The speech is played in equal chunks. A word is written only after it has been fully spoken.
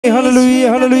Hallelujah,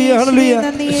 hallelujah, hallelujah.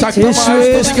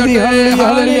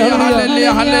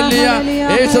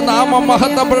 യേശു നാമം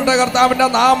മഹത്വപ്പെടട്ടെ, കർത്താവിന്റെ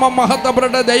നാമം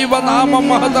മഹത്വപ്പെടട്ടെ, ദൈവനാമം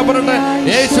മഹത്വപ്പെടട്ടെ.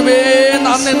 യേശുവേ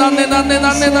നന്ദി നന്ദി നന്ദി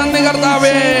നന്ദി നന്ദി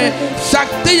കർത്താവേ.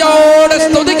 ശക്തിയോടെ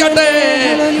സ്തുതിക്കട്ടെ.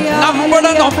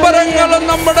 നമ്മുടെ നൊമ്പരങ്ങളും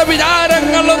നമ്മുടെ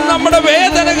വിചാരങ്ങളും നമ്മുടെ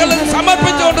വേദനകളും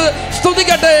സമർപ്പിച്ചുകൊണ്ട്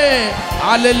സ്തുതിക്കട്ടെ.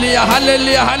 ഹല്ലേലൂയ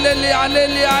ഹല്ലേലൂയ ഹല്ലേലൂയ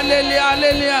ഹല്ലേലൂയ ഹല്ലേലൂയ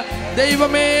ഹല്ലേലൂയ.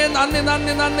 ദൈവമേ നന്ദി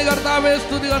നന്ദി നന്ദി കർത്താവേ,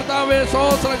 സ്തുതി കർത്താവേ,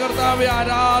 സ്തോത്ര കർത്താവേ,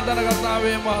 ആരാധന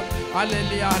കർത്താവേ.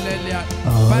 Hallelujah hallelujah.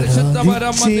 പരിശുദ്ധ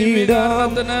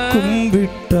പരമദിവ്യനാമത്തിന്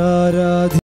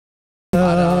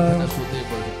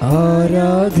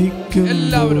ആരാധിക്കും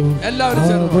എല്ലാവരും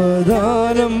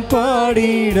അവദാനം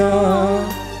പാടിടാം.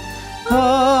 ആ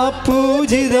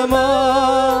പൂജിതമാ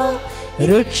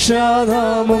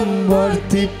രക്ഷാനാമം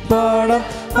വാഴ്ത്തിപ്പാടാം.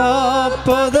 ആ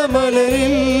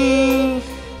പദമലരിൽ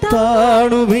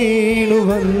താണു വീണു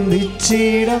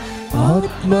വന്ദിച്ചിടാം.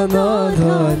 ആത്മനാഥ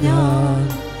ഞാൻ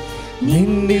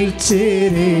നിന്നിൽ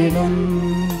ചേരണം.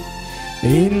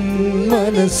 എൻ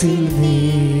മനസ്സിൽ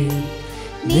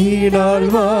നീടാൾ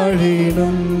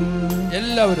വാഴണം.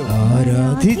 എല്ലാവരും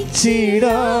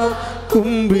ആരാധിച്ചിടാം,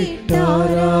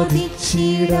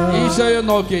 കുമ്പിട്ടാരാധിച്ചിടാം. ഈശോയെ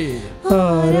നോക്കി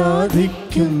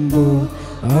ആരാധിക്കുമ്പോ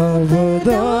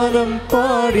അവദാനം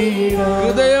പാടിടാം.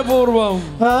 ഹൃദയപൂർവം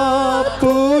ആ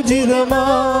പൂജിതമാ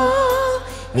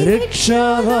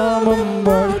രക്ഷാനാമം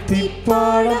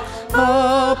വാഴ്ത്തിപ്പാടാം. ആ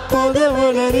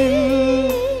പദവലരിൽ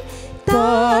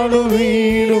താണു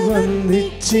വീണു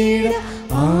വന്ദിച്ചിടാം.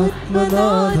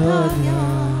 ആത്മനാഥ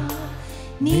ഞാൻ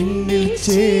നിന്നിൽ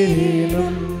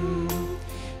ചേരണം.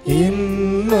 എൻ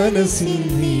മനസ്സിൽ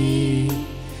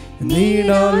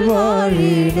നീടാൾ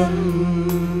വാഴണം.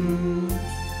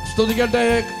 സ്തുതിക്കട്ടെ,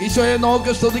 ഈശോയെ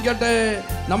നോക്ക് സ്തുതിക്കട്ടെ,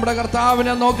 നമ്മുടെ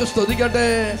കർത്താവിനെ നോക്ക് സ്തുതിക്കട്ടെ,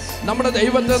 നമ്മുടെ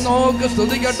ദൈവത്തെ നോക്ക്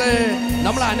സ്തുതിക്കട്ടെ.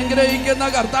 നമ്മൾ അനുഗ്രഹിക്കുന്ന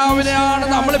കർത്താവിനെയാണ്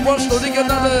നമ്മളിപ്പോൾ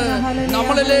സ്തുതിക്കുന്നത്.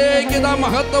 നമ്മളിലേക്ക് ഇതാ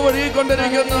മഹത്വം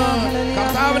ഒഴുകിക്കൊണ്ടിരിക്കുന്നു.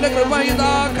 കർത്താവിന്റെ കൃപ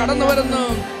ഇതാ കടന്നു വരുന്നു.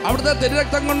 അവിടുത്തെ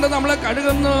തിരുരക്തം കൊണ്ട് നമ്മളെ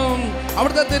കഴുകുന്നു.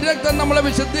 അവിടുത്തെ തിരുരക്തം നമ്മളെ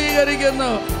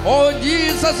വിശുദ്ധീകരിക്കുന്നു. Oh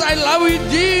Jesus, I love you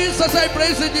Jesus, I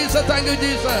praise you Jesus, thank you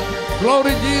Jesus,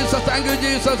 glory Jesus, thank you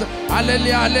Jesus.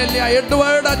 Hallelujah hallelujah. 8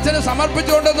 word അച്ഛനെ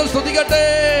സമർപ്പിച്ചുകൊണ്ടെന്ന് സ്തുതിക്കട്ടെ.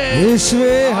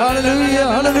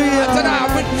 അച്ഛന്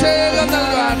അഭിഷേകം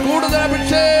നൽകാൻ, കൂടുതൽ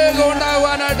അഭിഷേകം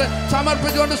ഉണ്ടാകുവാനായിട്ട്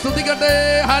സമർപ്പിച്ചുകൊണ്ട് സ്തുതിക്കട്ടെ.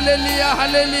 ഹല്ലേലൂയ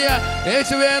ഹല്ലേലൂയ.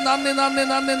 യേശുവേ നന്ദി നന്ദി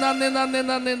നന്ദി നന്ദി നന്ദി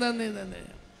നന്ദി നന്ദി നന്ദി.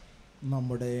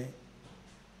 നമ്മുടെ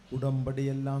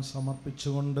ഉടമ്പടിയെല്ലാം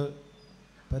സമർപ്പിച്ചുകൊണ്ട്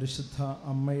പരിശുദ്ധ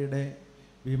അമ്മയുടെ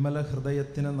വിമല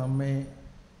ഹൃദയത്തിന് നമ്മെ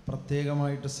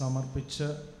പ്രത്യേകമായിട്ട് സമർപ്പിച്ച്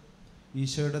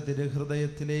ഈശോയുടെ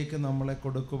തിരുഹൃദയത്തിലേക്ക് നമ്മളെ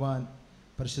കൊടുക്കുവാൻ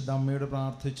പരിശുദ്ധ അമ്മയോട്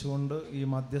പ്രാർത്ഥിച്ചുകൊണ്ട് ഈ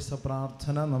മധ്യസ്ഥ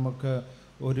പ്രാർത്ഥന നമുക്ക്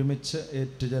ഒരുമിച്ച്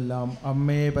ഏറ്റുചൊല്ലാം.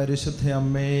 അമ്മേ പരിശുദ്ധ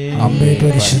അമ്മേ, അമ്മേ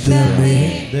പരിശുദ്ധ അമ്മേ,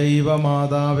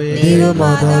 ദൈവമാതാവേ,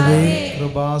 ദൈവമാതാവേ,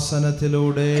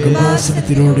 കൃപാസനത്തിലൂടെ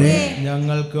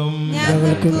ഞങ്ങൾക്കും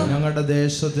ഞങ്ങളുടെ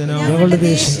ദേശത്തിനും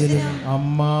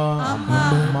അമ്മ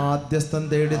മാധ്യസ്ഥം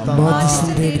തേടി തന്ന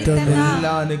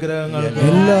എല്ലാ അനുഗ്രഹങ്ങൾക്കും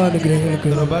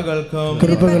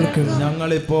കൃപകൾക്കും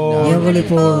ഞങ്ങളിപ്പോൾ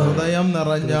ഹൃദയം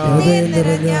നിറഞ്ഞ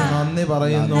നന്ദി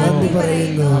പറയുന്നു.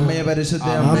 അമ്മേ പരിശുദ്ധ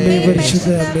അമ്മേ,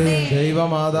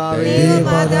 ദൈവമാതാവേ,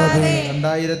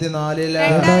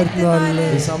 2004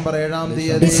 ഡിസംബർ 7-ാം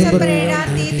തീയതി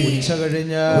ഉച്ച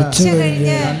കഴിഞ്ഞ്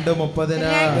 2:30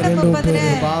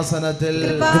 കൃപാസനത്തിൽ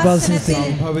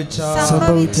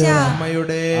സംഭവിച്ച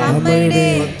അമ്മയുടെ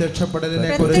പ്രത്യക്ഷപ്പെടലിനെ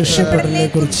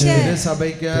കുറിച്ച്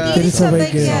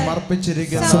തിരുസഭയ്ക്ക്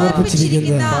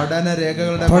സമർപ്പിച്ചിരിക്കുന്ന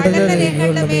പഠനരേഖകളുടെ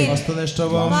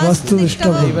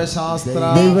വസ്തുനിഷ്ഠവും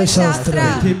ദൈവശാസ്ത്ര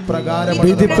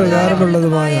വിധിപ്രകാരമുള്ളതുമായ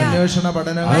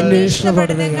അന്വേഷണ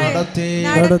പഠനങ്ങൾ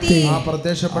നടത്തി ആ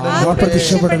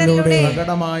പ്രത്യക്ഷപ്പെടലിലൂടെ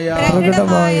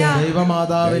പ്രകടമായ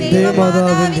ദൈവമാതാവിന്റെ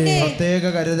പ്രത്യേക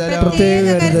കരുതലും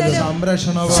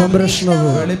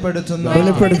സംരക്ഷണവും വെളിപ്പെടുത്തുന്ന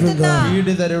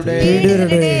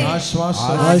പീഡിതരുടെ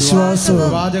ആശ്വാസവും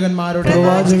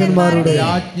പ്രവാചകന്മാരുടെ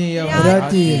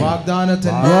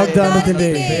വാഗ്ദാനത്തിന്റെ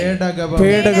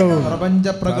പേടകവും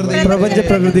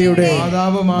പ്രപഞ്ചപ്രകൃതിയുടെ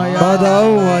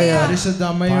മാതാവുമായ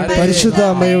പരിശുദ്ധ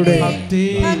അമ്മയുടെ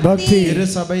ഭക്തി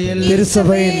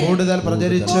തിരുസഭയിൽ കൂടുതൽ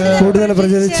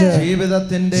പ്രചരിച്ച്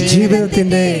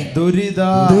ജീവിതത്തിന്റെ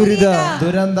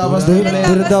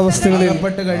ദുരന്താവസ്ഥകളിൽ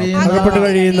അകപ്പെട്ട്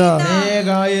കഴിയുന്ന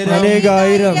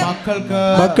അനേകായിരം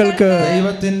മക്കൾക്ക്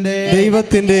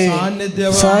ദൈവത്തിന്റെ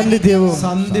സാന്നിധ്യവും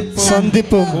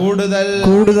സന്ധിപ്പും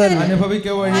കൂടുതൽ അനുഭവിക്ക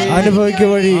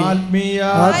വഴി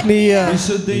ആത്മീയ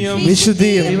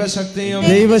വിശുദ്ധിയും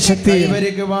ദൈവശക്തിയും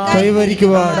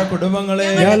കൈവരിക്കുവാൻ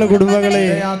കുടുംബങ്ങളെ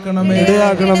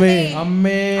ഇടയാക്കണമേ.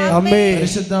 അമ്മേ, അമ്മേ,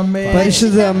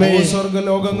 പരിശുദ്ധ അമ്മേ,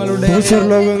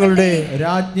 ഭൂസ്വർലോകങ്ങളുടെ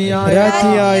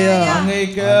രാജ്ഞിയായ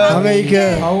അങ്ങയ്ക്ക്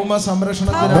ഭൗമ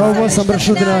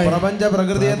സംരക്ഷണത്തിനായി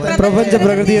പ്രപഞ്ച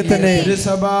പ്രകൃതിയെ തന്നെ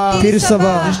തിരുസഭ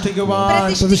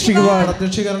പ്രതിഷ്ഠിക്കുവാൻ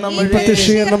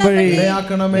പ്രത്യക്ഷീകരണം വഴി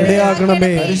ഇടയാക്കണമേ.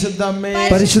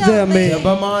 പരിശുദ്ധ അമ്മേ,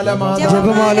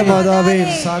 ജപമാല മാതാവേ,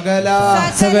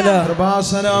 സകല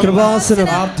കൃപാസനം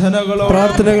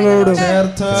പ്രാർത്ഥനകളോടും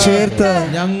ചേർത്ത്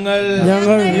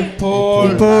ഞങ്ങൾ ഇപ്പോൾ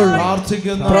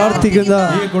പ്രാർത്ഥിക്കുന്ന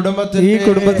ഈ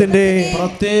കുടുംബത്തിന്റെ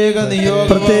പ്രത്യേക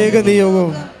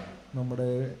നിയോഗം,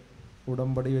 നമ്മുടെ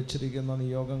ഉടമ്പടി വെച്ചിരിക്കുന്ന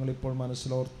നിയോഗങ്ങൾ ഇപ്പോൾ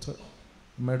മനസ്സിലോർത്ത്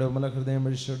അമ്മയുടെ ഉമ്മല ഹൃദയം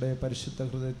വിളിച്ചയുടെ പരിശുദ്ധ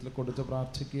ഹൃദയത്തിൽ കൊടുത്ത്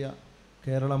പ്രാർത്ഥിക്കുക.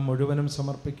 കേരളം മുഴുവനും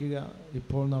സമർപ്പിക്കുക.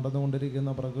 ഇപ്പോൾ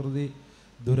നടന്നുകൊണ്ടിരിക്കുന്ന പ്രകൃതി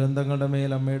ദുരന്തങ്ങളുടെ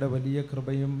മേൽ അമ്മയുടെ വലിയ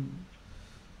കൃപയും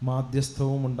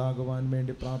മാധ്യസ്ഥവും ഉണ്ടാകുവാൻ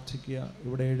വേണ്ടി പ്രാർത്ഥിക്കുക.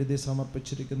 ഇവിടെ എഴുതി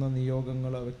സമർപ്പിച്ചിരിക്കുന്ന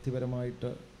നിയോഗങ്ങൾ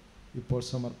വ്യക്തിപരമായിട്ട് ഇപ്പോൾ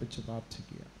സമർപ്പിച്ച്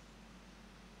പ്രാർത്ഥിക്കുക.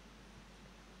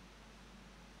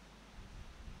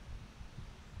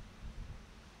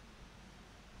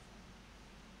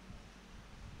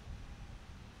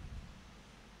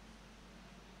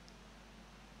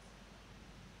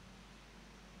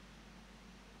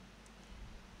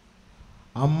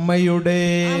 അമ്മയുടെ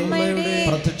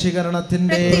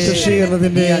പ്രത്യക്ഷീകരണത്തിന്റെ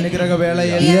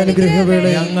അനുഗ്രഹവേളയിൽ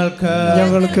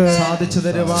ഞങ്ങൾക്ക് സാധിച്ചു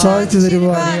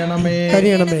തരുവാൻ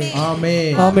കഴിയണമേ.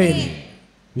 ആമേൻ.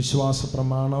 വിശ്വാസ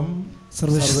പ്രമാണം.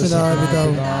 സർവ്വശക്തനായ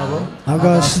പിതാവും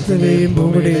ആകാശത്തിലെയും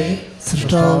ഭൂമിയുടെയും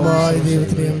സൃഷ്ടാവുമായ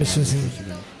ദൈവത്തിനെ ഞാൻ വിശ്വസിക്കുന്നു.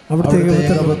 അവിടുത്തെ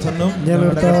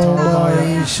ഞങ്ങളുടെ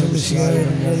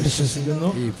വിശ്വസിക്കുന്നു.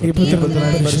 ഈ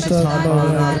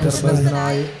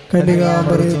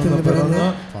കന്യകാമറിയത്തിൽ പിറന്ന്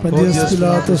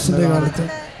പന്തിയോസിന്റെ കാലത്ത്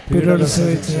പീഡകൾ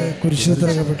സഹിച്ച് കുരിശിൽ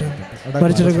തറക്കപ്പെട്ട്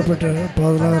മരിച്ചടക്കപ്പെട്ട്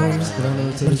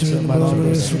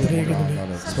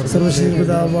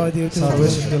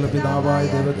പിതാവായ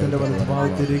ദൈവത്തിന്റെ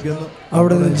വലത്തുഭാഗത്തിരിക്കുന്നു.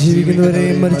 അവിടെ നിന്ന്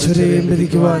ജീവിക്കുന്നവരെയും മരിച്ചവരെയും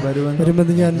വിധിക്കുവാൻ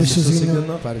വരുമെന്ന് ഞാൻ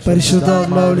വിശ്വസിക്കുന്നു.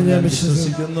 പരിശുദ്ധാത്മാവിൽ ഞാൻ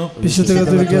വിശ്വസിക്കുന്നു. വിശുദ്ധ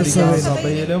കത്തോലിക്ക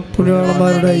സഭയിലും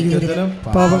പുണ്യവാന്മാരുടെ ഐക്യത്തിലും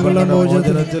പാപങ്ങളുടെ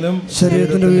മോചനത്തിലും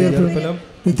ശരീരത്തിന്റെ ഉയർപ്പിലും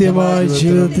നിത്യമായ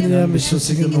ജീവിതത്തിൽ ഞാൻ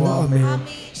വിശ്വസിക്കുന്നു. ആമേൻ.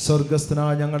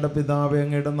 സ്വർഗസ്ഥനായ ഞങ്ങളുടെ പിതാവേ,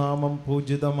 അങ്ങയുടെ നാമം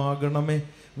പൂജിതമാകണമേ.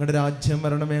 അങ്ങയുടെ രാജ്യം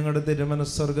വരണമേ. അങ്ങയുടെ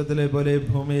തിരുമനസ്സ് സ്വർഗത്തിലെ പോലെ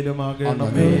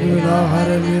ഭൂമിയിലുമാകണമേ.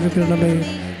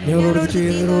 ഞങ്ങളോട്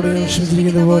ചെയ്യുന്നതിനോട് ഞങ്ങൾ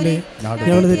ക്ഷമിച്ചിരിക്കുന്ന പോലെ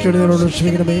ഞങ്ങളുടെ തെറ്റുകളോട്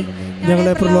ക്ഷമിക്കണമേ.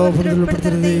 ഞങ്ങളെ പ്രലോഭനത്തിൽ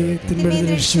ഉൾപ്പെടുത്തരുതേ, തിന്മയിൽ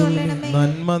രക്ഷിക്കണമേ.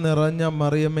 നന്മ നിറഞ്ഞ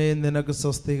മറിയമേ, നിനക്ക്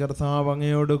സ്വസ്തി, കർത്താവ്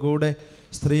അങ്ങയോടുകൂടെ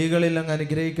സ്ത്രീകളിൽ അങ്ങ്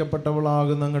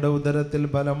അനുഗ്രഹിക്കപ്പെട്ടവളാകുന്ന അങ്ങയുടെ ഉദരത്തിൽ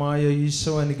ഫലമായ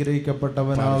ഈശോ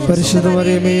അനുഗ്രഹിക്കപ്പെട്ടവനാകുന്നു. പരിശുദ്ധ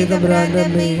മറിയമേ, തമ്പുരാന്റെ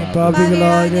അമ്മേ,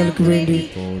 പാപികളായ ഞങ്ങൾക്ക് വേണ്ടി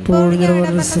ഇപ്പോഴും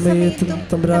ഞങ്ങളുടെ സമയത്തും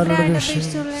തമ്പുരാനോട്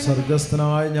അപേക്ഷിക്കുന്നു.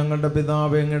 സ്വർഗസ്ഥനായ ഞങ്ങളുടെ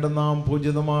പിതാവേ, അങ്ങയുടെ നാമം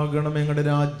പൂജിതമാകണമേ. അങ്ങയുടെ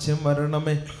രാജ്യം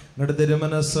വരണമേ. അങ്ങയുടെ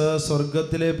തിരുമനസ്സ്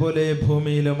സ്വർഗത്തിലെ പോലെ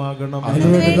ഭൂമിയിലുമാകണമേ.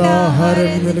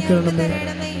 ആഹാരം നൽകണമേ.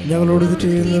 ഞങ്ങളോട്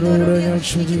ചെയ്യുന്നവരോട് ഞങ്ങൾ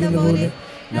ക്ഷമിച്ചിരിക്കുന്ന പോലെ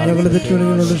ഞങ്ങളുടെ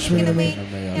തെറ്റുകളോട് ക്ഷമിക്കണമേ.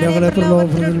 ഞങ്ങളെ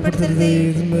പ്രലോഭനത്തിൽപ്പെടുത്തരുതേ,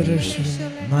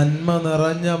 നന്മ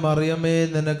നിറഞ്ഞ മറിയമേ,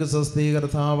 നിനക്ക് സ്വസ്തി,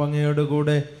 കർത്താവ്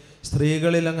അങ്ങയോടുകൂടെ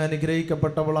സ്ത്രീകളിൽ അങ്ങ്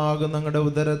അനുഗ്രഹിക്കപ്പെട്ടവളാകുന്ന അങ്ങയുടെ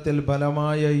ഉദരത്തിൽ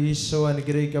ഫലമായ ഈശോ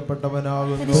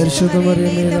അനുഗ്രഹിക്കപ്പെട്ടവനാകുന്നു. പരിശുദ്ധ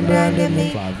മറിയമേ, തമ്പുരാന്റെ അമ്മേ,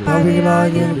 പാപികളായ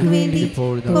ഞങ്ങൾക്ക് വേണ്ടി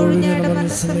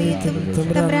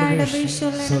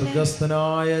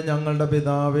സ്വർഗസ്ഥനായ ഞങ്ങളുടെ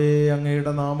പിതാവേ,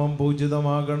 അങ്ങയുടെ നാമം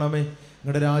പൂജിതമാകണമേ.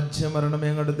 അങ്ങയുടെ രാജ്യം വരണമേ.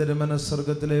 അങ്ങയുടെ തിരുമനസ്സ്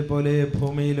സ്വർഗത്തിലെ പോലെ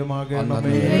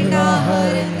ഭൂമിയിലുമാകണമേ.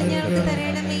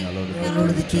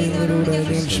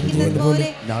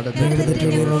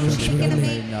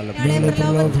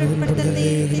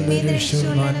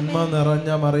 നന്മ നിറഞ്ഞ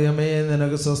മറിയമേ,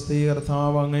 നിനക്ക് സ്വസ്തി,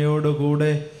 കർത്താവ്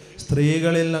അങ്ങയോടുകൂടെ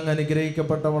സ്ത്രീകളിൽ അങ്ങ്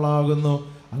അനുഗ്രഹിക്കപ്പെട്ടവളാകുന്നു.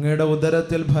 അങ്ങയുടെ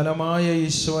ഉദരത്തിൽ ഫലമായ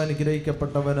ഈശോ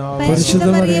അനുഗ്രഹിക്കപ്പെട്ടവനാകുന്നു. പരിശുദ്ധ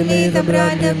മറിയമേ,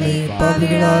 തമ്പുരാന്റെ അമ്മേ,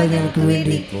 പാപികളായ ഞങ്ങൾക്ക്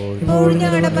വേണ്ടി ഇപ്പോഴും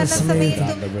ഞങ്ങളുടെ മരണസമയത്തും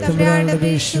തമ്പുരാനോട്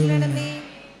അപേക്ഷിക്കണമേ.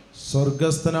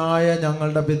 സ്വർഗസ്ഥനായ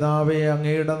ഞങ്ങളുടെ പിതാവേ,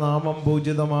 അങ്ങയുടെ നാമം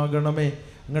പൂജിതമാകണമേ.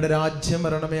 അങ്ങയുടെ രാജ്യം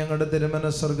വരണമേ. അങ്ങയുടെ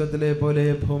തിരുമനസ്സ് സ്വർഗത്തിലെ പോലെ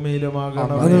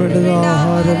ഭൂമിയിലുമാകണമേ.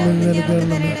 ആഹാരം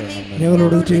നൽകണമേ.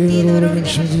 ഞങ്ങളോട് ചെയ്യുന്നവരോട്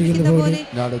ക്ഷമിച്ചിരിക്കുന്ന പോലെ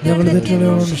ഞങ്ങളുടെ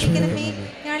തെറ്റുകളോട് ക്ഷമിക്കണമേ.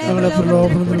 ഞങ്ങളെ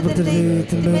പ്രലോഭനത്തിൽപ്പെടുത്തരുതേ,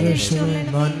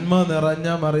 നന്മ നിറഞ്ഞ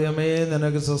മറിയമേ,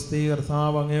 നിനക്ക് സ്വസ്തി,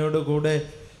 കർത്താവ് അങ്ങയോടുകൂടെ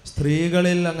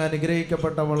സ്ത്രീകളിൽ അങ്ങ്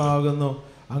അനുഗ്രഹിക്കപ്പെട്ടവളാകുന്നു.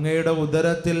 അങ്ങയുടെ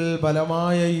ഉദരത്തിൽ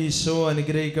ഫലമായ ഈശോ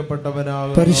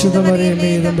അനുഗ്രഹിക്കപ്പെട്ടവനാകുന്നു. പരിശുദ്ധ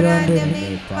മറിയമേ, തമ്പുരാന്റെ അമ്മേ,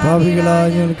 പാപികളായ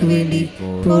ഞങ്ങൾക്ക് വേണ്ടി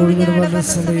ഇപ്പോഴും ഞങ്ങളുടെ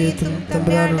മരണസമയത്തും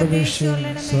തമ്പുരാനോട്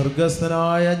അപേക്ഷിക്കണമേ.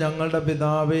 സ്വർഗസ്ഥനായ ഞങ്ങളുടെ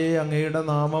പിതാവേ, അങ്ങയുടെ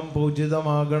നാമം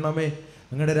പൂജിതമാകണമേ.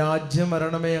 അങ്ങയുടെ രാജ്യം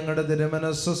വരണമേ, അങ്ങയുടെ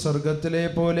തിരുമനസ്സ് സ്വർഗത്തിലെ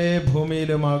പോലെ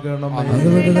ഭൂമിയിലുമാകണമേ.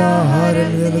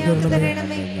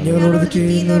 ഞങ്ങളോട്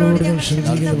ചെയ്യുന്നവരോട് ഞങ്ങൾ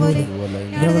ക്ഷമിക്കുന്ന പോലെ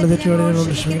ഞങ്ങളുടെ തെറ്റുകളെ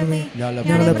ഞങ്ങളോട് ക്ഷമിക്കണമേ.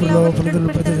 ഞങ്ങളെ പ്രലോഭനത്തിൽ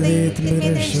ഉൾപ്പെടുത്തരുതേ,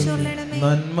 തിന്മയിൽ രക്ഷിക്കണമേ.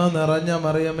 നന്മ നിറഞ്ഞ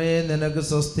മറിയമേ, നിനക്ക്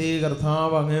സ്വസ്തി,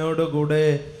 കർത്താവ് അങ്ങയോടുകൂടെ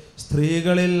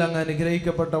സ്ത്രീകളിൽ അങ്ങ്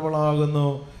അനുഗ്രഹിക്കപ്പെട്ടവളാകുന്നു.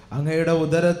 അങ്ങയുടെ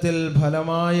ഉദരത്തിൽ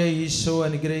ഫലമായ ഈശോ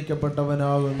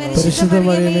അനുഗ്രഹിക്കപ്പെട്ടവനാകുന്നു. പരിശുദ്ധ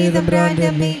മറിയമേ, തമ്പുരാന്റെ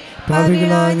അമ്മേ,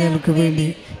 പാപികളായ ഞങ്ങൾക്ക് വേണ്ടി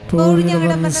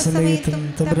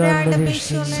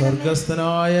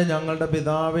സ്വർഗസ്ഥനായ ഞങ്ങളുടെ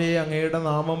പിതാവേ, അങ്ങയുടെ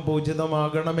നാമം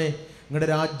പൂജിതമാകണമേ, അങ്ങയുടെ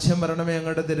രാജ്യം വരണമേ,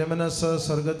 അങ്ങയുടെ തിരുമനസ്സ്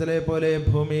സ്വർഗത്തിലെ പോലെ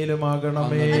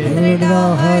ഭൂമിയിലുമാകണമേ.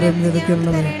 ആഹാരം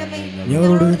നിലയ്ക്കണമേ,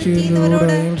 ഞങ്ങളോട്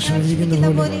ചെയ്യുന്നവരോട് ഞങ്ങൾ ക്ഷമിക്കുന്ന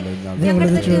പോലെ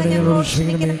ഞങ്ങളുടെ തെറ്റുകളെ ഞങ്ങളോട്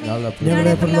ക്ഷമിക്കണമേ.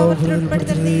 ഞങ്ങളെ പ്രലോഭനത്തിൽ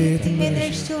ഉൾപ്പെടുത്തരുതേ, തിന്മയിൽ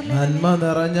രക്ഷിക്കണമേ. നന്മ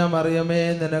നിറഞ്ഞ മറിയമേ,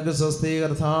 നിനക്ക് സ്വസ്തി,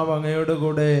 കർത്താവ്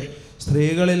അങ്ങയോടുകൂടെ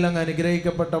സ്ത്രീകളിൽ അങ്ങ്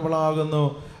അനുഗ്രഹിക്കപ്പെട്ടവളാകുന്നു.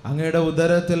 അങ്ങയുടെ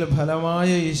ഉദരത്തിൽ ഫലമായ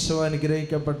ഈശോ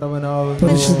അനുഗ്രഹിക്കപ്പെട്ടവനാകുന്നു.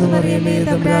 പരിശുദ്ധ മറിയമേ,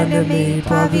 തമ്പുരാന്റെ അമ്മേ,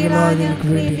 പാപികളായ ഞങ്ങൾക്ക്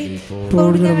വേണ്ടി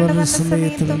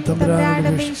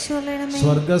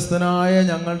സ്വർഗസ്ഥനായ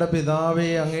ഞങ്ങളുടെ പിതാവേ,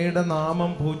 അങ്ങയുടെ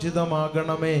നാമം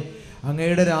പൂജിതമാകണമേ,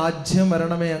 അങ്ങയുടെ രാജ്യം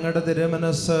വരണമേ, അങ്ങയുടെ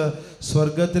തിരുമനസ്സ്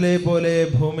സ്വർഗത്തിലെ പോലെ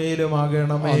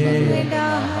ഭൂമിയിലുമാകണമേ.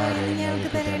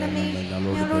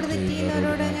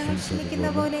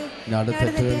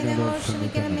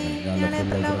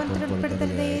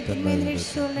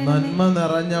 നന്മ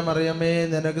നിറഞ്ഞ മറിയമേ,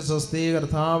 നിനക്ക് സ്വസ്തി,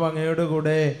 കർത്താവ്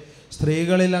അങ്ങയോടുകൂടെ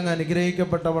സ്ത്രീകളിൽ അങ്ങ്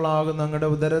അനുഗ്രഹിക്കപ്പെട്ടവളാകുന്നു. അങ്ങയുടെ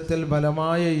ഉദരത്തിൽ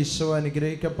ഫലമായ ഈശോ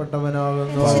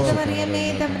അനുഗ്രഹിക്കപ്പെട്ടവനാകുന്നു.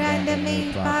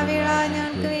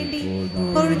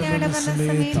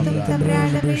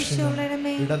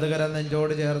 ഇടതുകരം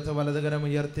നെഞ്ചോട് ചേർത്ത് വലതുകരം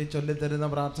ഉയർത്തി ചൊല്ലിത്തരുന്ന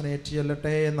പ്രാർത്ഥന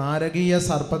ഏറ്റുചൊല്ലട്ടെ. നാരകീയ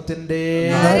സർപ്പത്തിന്റെ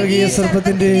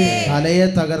തലയെ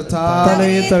തകർത്ത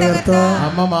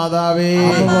അമ്മ മാതാവേ,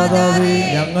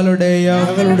 ഞങ്ങളുടെയും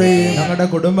ഞങ്ങളുടെ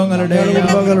കുടുംബങ്ങളുടെയും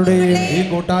ഈ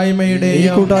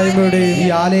കൂട്ടായ്മയുടെയും ഈ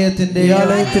ആലയത്തിന്റെയും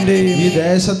ഈ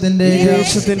ദേശത്തിന്റെയും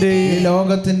ഈ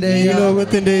ലോകത്തിന്റെയും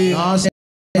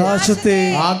നാശത്തെ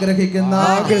ആഗ്രഹിക്കുന്ന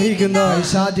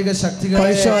പൈശാചിക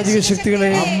ശക്തികളെ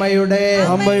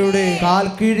അമ്മയുടെ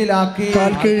കാൽക്കീഴിലാക്കി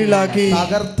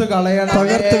തകർത്ത്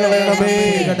കളയണമേ.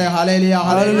 ഹല്ലേലൂയ,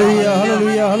 ഹല്ലേലൂയ,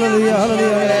 ഹല്ലേലൂയ, ഹല്ലേലൂയ,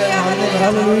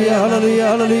 ഹല്ലേലൂയ, ഹല്ലേലൂയ,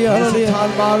 ഹല്ലേലൂയ,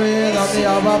 ആത്മാവേ നന്ദി,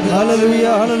 ഹല്ലേലൂയ,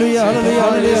 ഹല്ലേലൂയ, ഹല്ലേലൂയ,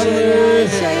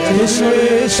 യേശുവേ,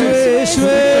 യേശുവേ,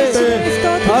 യേശുവേ,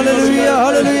 ഹല്ലേലൂയ,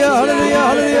 ഹല്ലേലൂയ, ഹല്ലേലൂയ,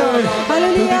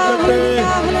 ഹല്ലേലൂയ,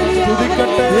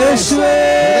 യേശുവേ.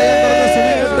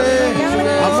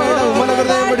 അമ്മയുടെ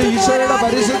ഉമ്മലഹൃദയം വഴി ഈശോയുടെ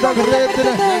പരിശുദ്ധ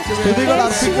ഹൃദയത്തിന് സ്തുതികൾ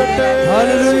അർപ്പിക്കട്ടെ.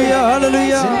 Hallelujah,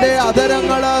 hallelujah. നിന്റെ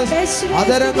അധരങ്ങൾ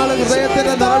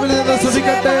ഹൃദയത്തിന്റെ നിറവിൽ നിന്ന്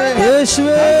സ്തുതിക്കട്ടെ.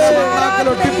 യേശുവേ, അണ്ണാക്കിൽ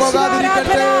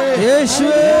ഒട്ടിപ്പോകാതിരിക്കട്ടെ.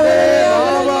 യേശുവേ,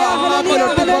 അണ്ണാക്കിൽ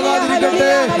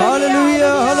ഒട്ടിപ്പോകാതിരിക്കട്ടെ. Hallelujah,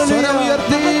 hallelujah.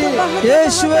 ഉയർത്തി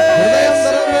യേശുവേ, ഹൃദയം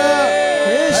നിറഞ്ഞ്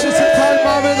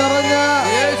പരിശുദ്ധാത്മാവിൽ നിറഞ്ഞ്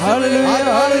ഹല്ലേലൂയ,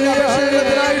 ഹല്ലേലൂയ,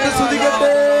 അഭിഷേകത്തിനായിട്ട്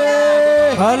സ്തുതിക്കട്ടെ.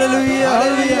 ഹല്ലേലൂയ,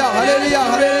 ഹല്ലേലൂയ, ഹല്ലേലൂയ,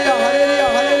 ഹല്ലേലൂയ,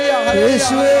 ഹല്ലേലൂയ,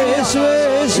 യേശുവേ, യേശുവേ,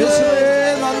 യേശുവേ,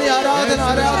 നന്ദി, ആരാധന,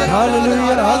 ആരാധന.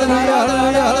 ഹല്ലേലൂയ, ഹല്ലേലൂയ,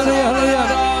 ഹല്ലേലൂയ, ഹല്ലേലൂയ, ഹല്ലേലൂയ,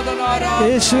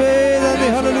 യേശുവേ, നന്ദി,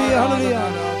 ഹല്ലേലൂയ, ഹല്ലേലൂയ.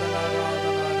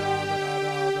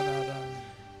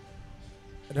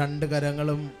 രണ്ട്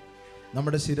കരങ്ങളും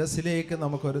നമ്മുടെ ശിരസിലേക്ക്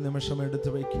നമുക്കൊരു നിമിഷം എടുത്തു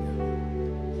വയ്ക്കുക.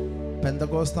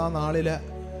 പെന്തക്കോസ്താ നാളില്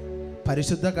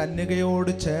പരിശുദ്ധ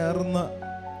കന്യകയോട് ചേർന്ന്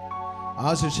ആ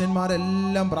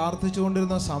ശിഷ്യന്മാരെല്ലാം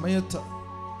പ്രാർത്ഥിച്ചുകൊണ്ടിരുന്ന സമയത്ത്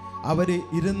അവർ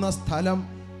ഇരുന്ന സ്ഥലം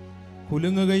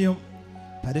കുലുങ്ങുകയും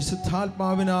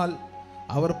പരിശുദ്ധാത്മാവിനാൽ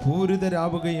അവർ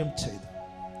പൂരിതരാവുകയും ചെയ്തു.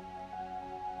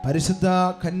 പരിശുദ്ധ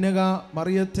കന്യക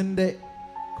മറിയത്തിൻ്റെ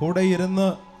കൂടെ ഇരുന്ന്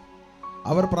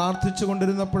അവർ പ്രാർത്ഥിച്ചു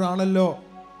കൊണ്ടിരുന്നപ്പോഴാണല്ലോ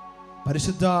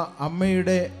പരിശുദ്ധ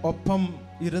അമ്മയുടെ ഒപ്പം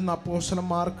ഇരുന്ന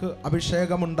അപ്പോസ്തലന്മാർക്ക്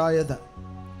അഭിഷേകമുണ്ടായത്.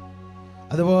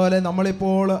 അതുപോലെ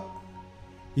നമ്മളിപ്പോൾ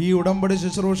ഈ ഉടമ്പടി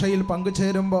ശുശ്രൂഷയിൽ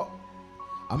പങ്കുചേരുമ്പോൾ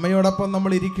അമ്മയോടൊപ്പം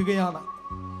നമ്മൾ ഇരിക്കുകയാണ്.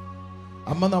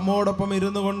 അമ്മ നമ്മോടൊപ്പം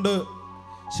ഇരുന്നു കൊണ്ട്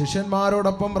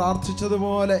ശിഷ്യന്മാരോടൊപ്പം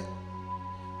പ്രാർത്ഥിച്ചതുപോലെ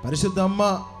പരിശുദ്ധ അമ്മ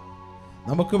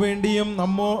നമുക്ക് വേണ്ടിയും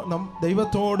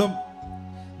ദൈവത്തോടും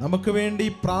നമുക്ക് വേണ്ടി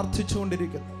പ്രാർത്ഥിച്ചു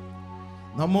കൊണ്ടിരിക്കുന്നു.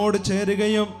 നമ്മോട്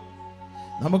ചേരുകയും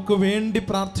നമുക്ക് വേണ്ടി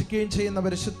പ്രാർത്ഥിക്കുകയും ചെയ്യുന്ന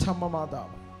പരിശുദ്ധ അമ്മ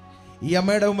മാതാവ്. ഈ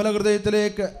അമ്മയുടെ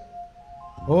ഉമ്മലഹൃദയത്തിലേക്ക്,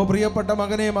 ഓ പ്രിയപ്പെട്ട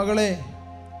മകനെ, മകളെ,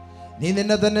 നീ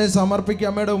നിന്നെ തന്നെ സമർപ്പിക്കുക.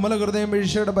 അമ്മയുടെ ഉമ്മലഹൃദയം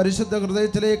ഈശോയുടെ പരിശുദ്ധ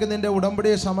ഹൃദയത്തിലേക്ക് നിന്റെ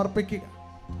ഉടമ്പടിയെ സമർപ്പിക്കുക.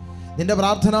 നിന്റെ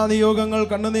പ്രാർത്ഥനാ നിയോഗങ്ങൾ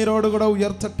കണ്ണുനീരോടുകൂടെ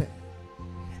ഉയർത്തട്ടെ.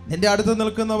 നിന്റെ അടുത്ത്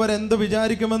നിൽക്കുന്നവർ എന്ത്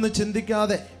വിചാരിക്കുമെന്ന്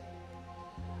ചിന്തിക്കാതെ,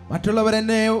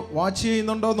 മറ്റുള്ളവരെന്നെ വാച്ച്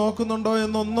ചെയ്യുന്നുണ്ടോ നോക്കുന്നുണ്ടോ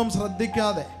എന്നൊന്നും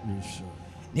ശ്രദ്ധിക്കാതെ,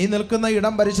 നീ നിൽക്കുന്ന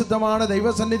ഇടം പരിശുദ്ധമാണ്,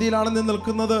 ദൈവസന്നിധിയിലാണ് നീ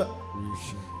നിൽക്കുന്നത്.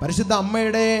 പരിശുദ്ധ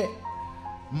അമ്മയുടെ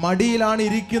മടിയിലാണ്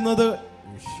ഇരിക്കുന്നത്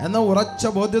എന്ന ഉറച്ച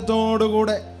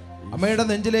ബോധ്യത്തോടുകൂടെ അമ്മയുടെ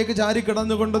നെഞ്ചിലേക്ക് ചാരി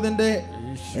കിടന്നുകൊണ്ട് നിന്റെ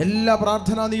എല്ലാ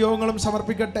പ്രാർത്ഥനാ നിയോഗങ്ങളും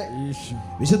സമർപ്പിക്കട്ടെ.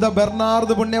 വിശുദ്ധ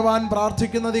ബെർണാർഡ് പുണ്യവാൻ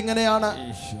പ്രാർത്ഥിക്കുന്നത് ഇങ്ങനെയാണ്.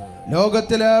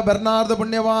 ലോകത്തില് ബെർണാർഡ്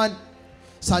പുണ്യവാൻ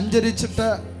സഞ്ചരിച്ചിട്ട്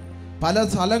പല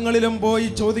സ്ഥലങ്ങളിലും പോയി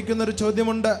ചോദിക്കുന്നൊരു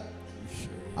ചോദ്യമുണ്ട്.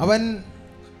 അവൻ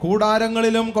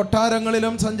കൂടാരങ്ങളിലും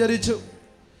കൊട്ടാരങ്ങളിലും സഞ്ചരിച്ചു.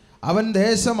 അവൻ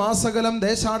ദേശമാസകലം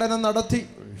ദേശാടനം നടത്തി.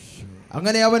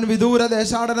 അങ്ങനെ അവൻ വിദൂര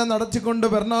ദേശാടനം നടത്തിക്കൊണ്ട്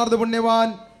ബെർണാർഡ് പുണ്യവാൻ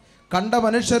കണ്ട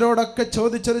മനുഷ്യരോടൊക്കെ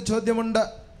ചോദിച്ചൊരു ചോദ്യമുണ്ട്.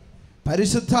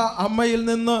 പരിശുദ്ധ അമ്മയിൽ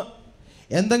നിന്ന്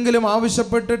എന്തെങ്കിലും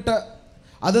ആവശ്യപ്പെട്ടിട്ട്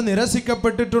അത്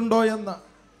നിരസിക്കപ്പെട്ടിട്ടുണ്ടോ എന്ന്.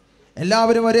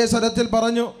 എല്ലാവരും ഒരേ സ്വരത്തിൽ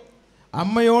പറഞ്ഞു,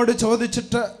 അമ്മയോട്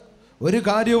ചോദിച്ചിട്ട് ഒരു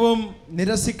കാര്യവും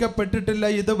നിരസിക്കപ്പെട്ടിട്ടില്ല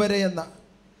ഇതുവരെ എന്ന്.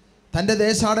 തൻ്റെ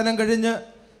ദേശാടനം കഴിഞ്ഞ്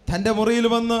തൻ്റെ മുറിയിൽ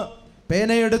വന്ന്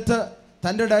പേനയെടുത്ത്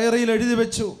തൻ്റെ ഡയറിയിൽ എഴുതി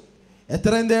വെച്ചു,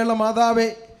 എത്രയും ദയുള്ള മാതാവേ,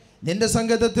 നിന്റെ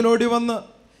സങ്കേതത്തിലോടി വന്ന്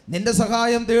നിന്റെ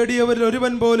സഹായം തേടിയവരിൽ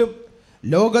ഒരുവൻ പോലും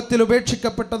ലോകത്തിൽ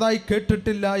ഉപേക്ഷിക്കപ്പെട്ടതായി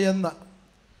കേട്ടിട്ടില്ല എന്ന്.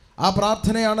 ആ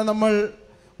പ്രാർത്ഥനയാണ് നമ്മൾ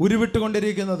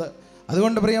ഉരുവിട്ടുകൊണ്ടിരിക്കുന്നത്.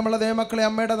 അതുകൊണ്ട് പ്രിയമുള്ള ദൈവമക്കളെ,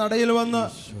 അമ്മയുടെ നടയിൽ വന്ന്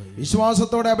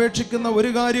വിശ്വാസത്തോടെ അപേക്ഷിക്കുന്ന ഒരു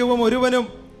കാര്യവും ഒരുവനും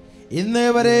ഇന്നേ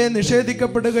വരെ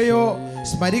നിഷേധിക്കപ്പെടുകയോ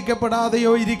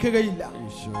സ്മരിക്കപ്പെടാതെയോ ഇരിക്കുകയില്ല.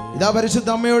 ഇതാ പരിശുദ്ധ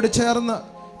അമ്മയോട് ചേർന്ന്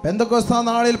പെന്തക്കോസ്താ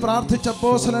നാളിൽ പ്രാർത്ഥിച്ച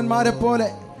അപ്പോസ്തലന്മാരെ പോലെ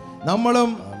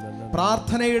നമ്മളും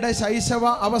പ്രാർത്ഥനയുടെ ശൈശവ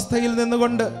അവസ്ഥയിൽ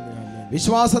നിന്നുകൊണ്ട്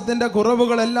വിശ്വാസത്തിൻ്റെ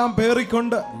കുറവുകളെല്ലാം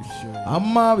പേറിക്കൊണ്ട്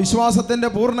അമ്മ വിശ്വാസത്തിൻ്റെ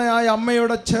പൂർണ്ണയായ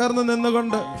അമ്മയോട് ചേർന്ന്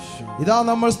നിന്നുകൊണ്ട് ഇതാ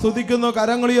നമ്മൾ സ്തുതിക്കുന്നു,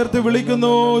 കരങ്ങളുയർത്തി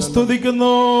വിളിക്കുന്നു,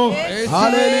 സ്തുതിക്കുന്നു.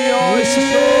 ഹല്ലേലൂയ, ഈശോ,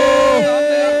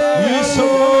 ഈശോ,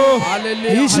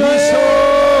 ഈശോ,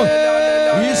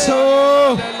 ഈശോ,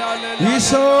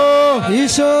 ഈശോ,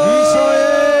 ഈശോ,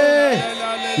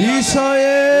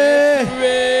 ഈശോയേ,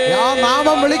 ആ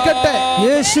നാമം വിളിക്കട്ടെ.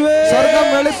 യേശുവേ, സ്വർഗം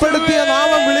വെളിപ്പെടുത്തിയ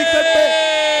നാമം വിളിക്കട്ടെ.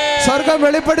 സ്വർഗം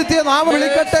വെളിപ്പെടുത്തിയ നാമം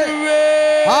വിളിക്കട്ടെ.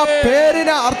 ആ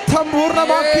പേരിന് അർത്ഥം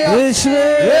പൂർണ്ണമാക്കിയ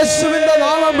യേശുവിന്റെ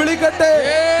നാമം വിളിക്കട്ടെ.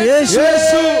 യേശു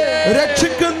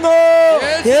രക്ഷിക്കുന്നു,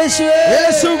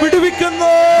 യേശു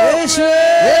വിടുവിക്കുന്നു,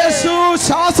 യേശു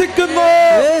ശാസിക്കുന്നു,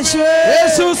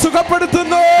 യേശു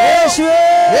സുഖപ്പെടുത്തുന്നു,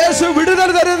 യേശു വിടുതൽ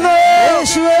തരുന്നു,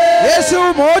 യേശു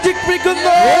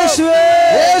മോചിപ്പിക്കുന്നു,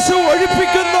 യേശു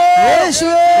ഒഴിപ്പിക്കുന്നു,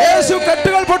 യേശു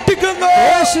കെട്ടുകൾ പൊട്ടിക്കുന്നു,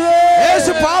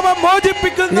 യേശു പാപം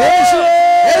മോചിപ്പിക്കുന്നു,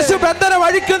 യേശു ബന്ധനം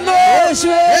അഴിക്കുന്നു,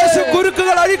 യേശു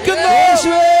കുരുക്കുകൾ അഴിക്കുന്നു,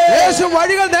 യേശു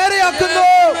വഴികൾ നേരെയാക്കുന്നു,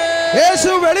 യേശു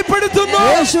വെളിപ്പെടുത്തുന്നു.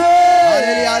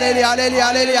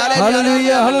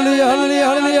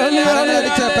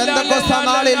 പെന്തക്കോസ്താ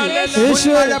നാളിൽ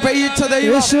മഴ പെയ്യിച്ച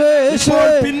ദൈവം ഇപ്പോൾ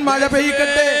പിന്മഴ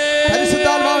പെയ്യിക്കട്ടെ.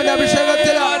 പരിശുദ്ധാത്മാവിന്റെ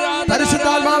അഭിഷേകത്തിന്,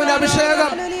 പരിശുദ്ധാത്മാവിന്റെ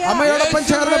അഭിഷേകം അമ്മയോടൊപ്പം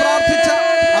ചേർന്ന് പ്രാർത്ഥിച്ച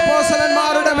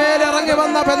അപ്പോസ്തലന്മാരുടെ മേൽ ഇറങ്ങി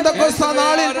വന്ന പെന്തക്കോസ്താ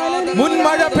നാളിൽ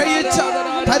മുൻമഴ പെയ്യിച്ച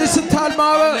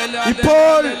പരിശുദ്ധാത്മാവ്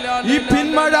ഇപ്പോൾ ഈ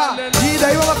പിന്മഴ ഈ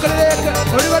ദൈവമക്കളിലേക്ക്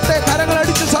ഒഴുകട്ടെ.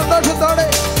 കരങ്ങളടിച്ച് സന്തോഷത്തോടെ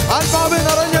ആത്മാവിൽ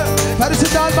നിറഞ്ഞ്,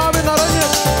 പരിശുദ്ധാത്മാവിൽ നിറഞ്ഞ്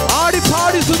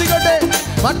ആടിപ്പാടി സ്തുതിക്കട്ടെ.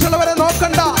 മറ്റുള്ളവരെ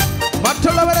നോക്കണ്ട,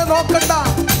 മറ്റുള്ളവരെ നോക്കണ്ട.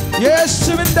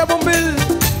 യേശുവിന്റെ മുമ്പിൽ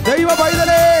ദൈവ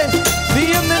പൈതലേ,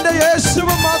 നീയും നിന്റെ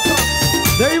യേശുവും മാത്രം.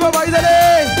 ദൈവ പൈതലേ,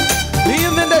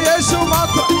 നീയും നിന്റെ യേശുവും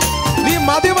മാത്രം. നീ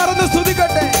മതിമറന്ന്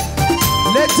സ്തുതിക്കട്ടെ.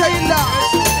 ലജ്ജയില്ല,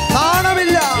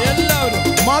 നാണമില്ല,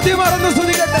 മതിമറന്ന്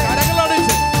സ്തുതിക്കട്ടെ.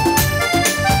 കരങ്ങളടിച്ച്,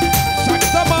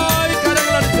 ശക്തമായി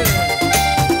കരങ്ങളടിച്ച്.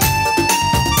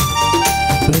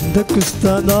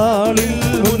 പെന്തക്കോസ്താ നാളിൽ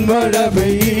മുൻമഴ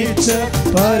പെയ്യിച്ച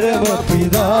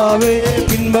പരമപിതാവേ,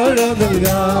 പിന്മഴ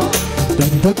നൽകാം.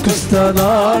 പെന്തക്കോസ്താ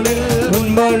നാളിൽ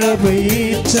മുൻമഴ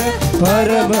പെയ്യിച്ച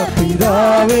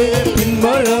പരമപിതാവേ,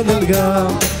 പിന്മഴ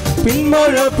നൽകാം.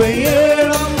 പിന്മഴ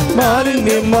പെയ്യണം,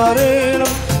 മാലിന്യം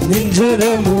മാറേണം,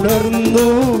 നെഞ്ചരമുണർന്നു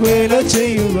വേല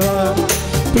ചെയ്യുക.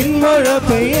 പിന്മഴ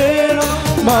പെയ്യണം,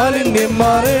 മാലിന്യം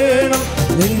മാറേണം,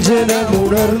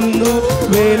 നെഞ്ചരമുണർന്നു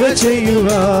വേല ചെയ്യുക.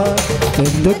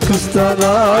 പെന്തക്കോസ്താ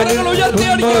നാളിൽ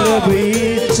മുൻമഴ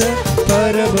പെയ്യിച്ച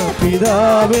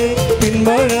പരമപിതാവേ,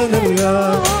 പിന്മഴ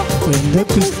നൽകാം.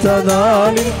 പെന്തക്കോസ്താ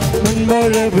നാളിൽ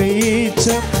മുൻമഴ പെയ്യിച്ച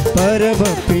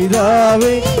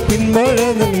പരമപിതാവേ, പിന്മഴ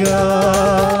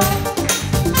നൽകാം.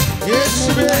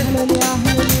 യേശുവേ,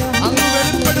 അങ്ങ്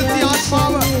വെളിപ്പെടുത്തിയ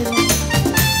ആത്മാവ്,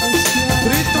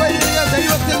 ത്രിത്വൈക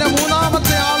ദൈവത്തിന്റെ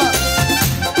മൂന്നാമത്തെ ആള്,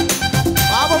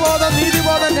 പാപബോധം,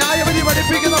 നീതിബോധം, ന്യായവിധി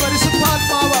പഠിപ്പിക്കുന്ന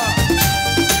പരിശുദ്ധാത്മാവ്,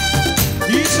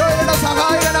 ഈശോയുടെ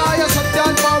സഹായകനായ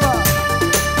സത്യാത്മാവ്,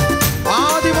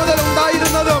 ആദ്യം മുതൽ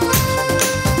ഉണ്ടായിരുന്നതും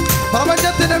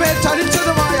പ്രപഞ്ചത്തിന്റെ മേൽ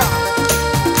ചലിച്ചതുമായ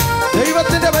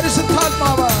ദൈവത്തിന്റെ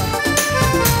പരിശുദ്ധാത്മാവ്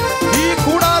ഈ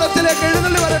കൂടാരത്തിലേക്ക്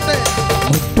എഴുന്നള്ളി വരട്ടെ.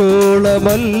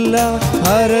 മുട്ടോളമല്ല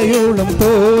അരയോളം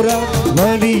പോരാ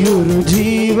വലിയൊരു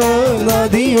ജീവ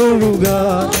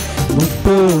നദിയൊഴുകാൻ.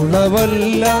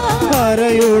 മുട്ടോളമല്ല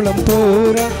അരയോളം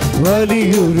പോരാ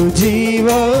വലിയൊരു ജീവ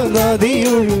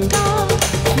നദിയൊഴുകാൻ.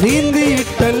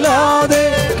 നീന്തിയിട്ടല്ലാതെ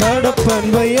കടപ്പൻ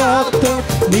വയ്യാത്ത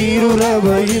നീരുറവ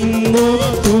ഇന്നു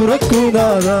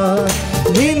തുറക്കുന്നതാ.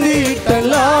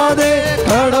 നീന്തിയിട്ടല്ലാതെ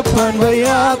കടപ്പൻ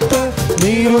വയ്യാത്ത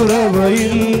നീരുറവ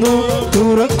ഇന്നു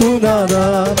തുറക്കുന്നതാ.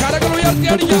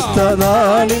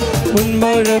 നാളിൽ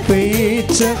മുൻമഴ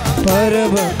പെയ്ച്ച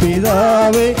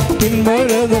പരമപിതാവേ പിന്മഴ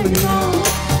നൽകി.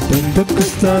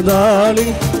 പെന്തക്കോസ്താനാളിൽ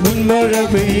മുൻമഴ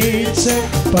പെയ്ച്ച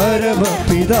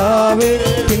പരമപിതാവേ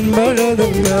പിന്മഴ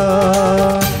നൽകി.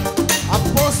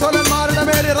 അപ്പോസ്തലന്മാരുടെ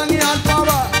മേൽ ഇറങ്ങിയ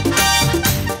ആത്മാവ്,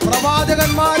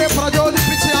 പ്രവാചകന്മാരെ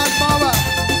പ്രചോദിപ്പിച്ച ആത്മാവ്,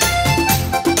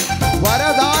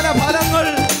 വരദാന ഫലങ്ങൾ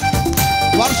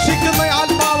വർഷിക്കുന്ന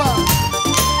ആത്മാവ്,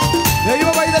 ദൈവ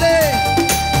പൈതലേ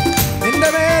നിന്റെ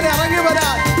മേൽ ഇറങ്ങി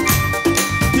വരാൻ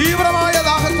തീവ്രമായ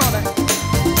ദാഹത്തോടെ,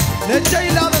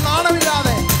 ലജ്ജയില്ലാതെ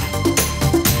നാണമില്ലാതെ,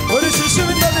 ഒരു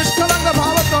ശിശുവിന്റെ നിഷ്കളങ്ക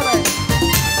ഭാവത്തോടെ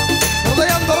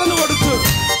ഹൃദയം തുറന്നു കൊടുത്തു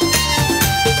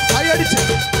കൈയടിച്ച്.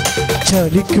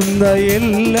 ചലിക്കുന്ന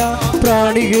എല്ലാ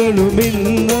പ്രാണികളും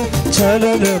ഇന്ന്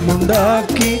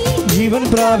ചലനമുണ്ടാക്കി ജീവൻ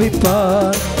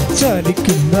പ്രാപിപ്പാൻ.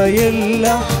 ചലിക്കുന്ന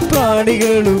എല്ലാ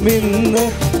പ്രാണികളും ഇന്ന്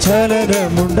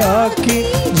ചലനമുണ്ടാക്കി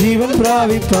ജീവൻ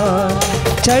പ്രാപിപ്പാൻ.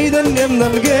 ചൈതന്യം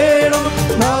നൽകേണം,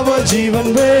 നവജീവൻ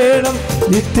വേണം,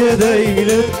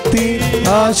 നിത്യതയിലെത്തി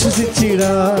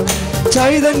ആശ്വസിച്ചിടാൻ.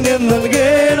 ചൈതന്യം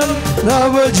നൽകേണം,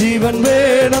 നവജീവൻ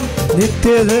വേണം,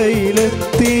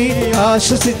 നിത്യതയിലെത്തി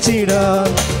ആശ്വസിച്ചിടാൻ.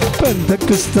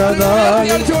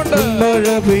 പെന്തക്കോസ്താനാളിൽ മഴ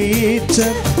പെയ്ച്ച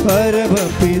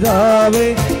പരമപിതാവേ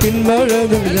പിന്മഴ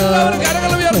നൽകാൻ.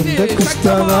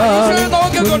 പെന്തക്കോസ്താനാളിൽ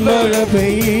മഴ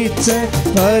പെയ്ച്ച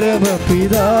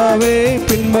പരമപിതാവേ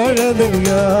പിന്മഴ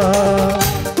നൽകാൻ.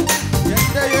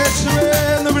 എന്റെ യേശുവേ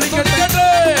എന്ന് വിളിക്കട്ടെ,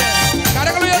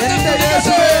 എന്റെ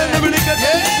യേശുവേ എന്ന്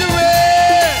വിളിക്കട്ടെ,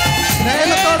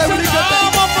 സ്നേഹത്തോടെ വിളിക്കട്ടെ,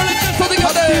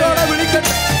 ഭക്തിയോടെ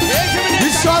വിളിക്കട്ടെ,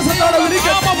 വിശ്വാസത്തോടെ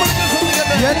വിളിക്കട്ടെ.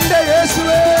 എന്റെ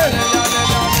യേശുവേ,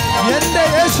 എന്റെ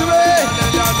യേശുവേ,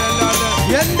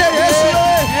 എന്റെ യേശുവേ,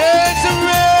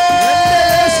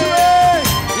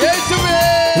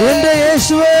 എന്റെ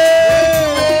യേശുവേ,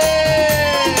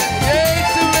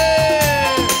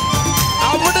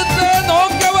 അവിടുത്തെ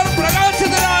നോക്കിയവർ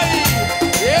പ്രകാശിതരായി.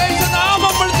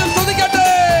 യേശുനാമം വിളിച്ച് സ്തുതിക്കട്ടെ.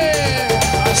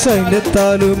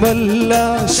 സൈന്യത്താലുമല്ല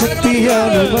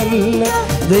ശക്തിയാലുമല്ല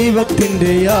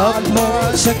ദൈവത്തിൻ്റെ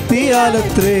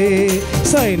ആത്മശക്തിയാലത്രേ.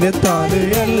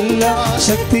 സൈന്യത്താലല്ല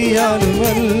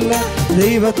ശക്തിയാലുമല്ല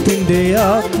ദൈവത്തിൻ്റെ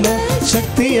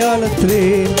ആത്മശക്തിയാലത്രേ.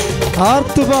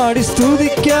 ആർത്തുപാടി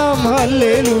സ്തുതിക്കാം,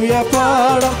 ഹല്ലേലൂയ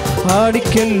പാടാം,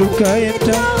 ആടിക്കല്ലു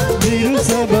കയറ്റാം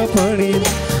തിരുസഭ പണിയും.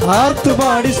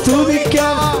 ആർത്തുപാടി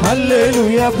സ്തുതിക്കാം,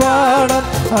 ഹല്ലേലൂയ പാടാം,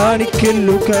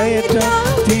 ആടിക്കല്ലു കയറ്റാം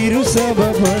തിരുസഭ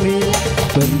പണിയും.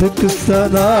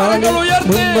 പെന്തക്കോസ്താനാളിൽ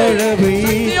മുൻമഴ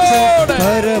പെയ്ച്ച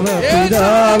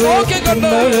പരമപിതാവേ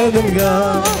പിന്മഴ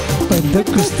നൽകാം.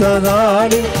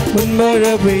 പെന്തക്കോസ്താനാളിൽ മുൻമഴ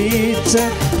പെയ്ച്ച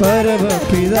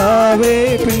പരമപിതാവേ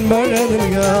പിന്മഴ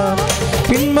നൽകാം.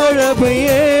 പിന്മഴ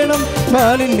പെയ്യണം,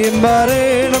 മാലിന്യം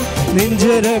മാറേണം,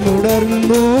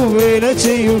 നെഞ്ചരമുണർന്നു വേല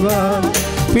ചെയ്യുവാൻ.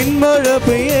 പിന്മഴ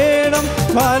പെയ്യണം,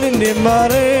 മാലിന്യം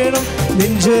മാറേണം,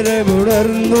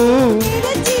 നെഞ്ചരമുണർന്നു.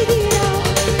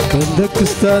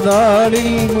 പെന്തക്കോസ്താനാളിൽ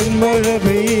മുൻമഴ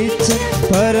പെയ്ച്ച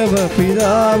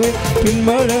പരമപിതാവേ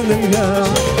പിന്മഴ നൽകാം.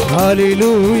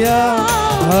 ഹല്ലേലൂയ,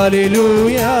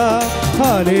 ഹല്ലേലൂയ,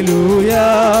 ഹല്ലേലൂയ,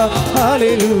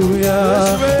 ഹല്ലേലൂയ,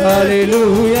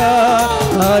 ഹല്ലേലൂയ,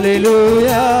 ഹല്ലേലൂയ,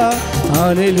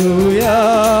 ഹല്ലേലൂയ,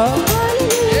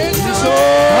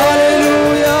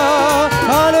 ഹല്ലേലൂയ,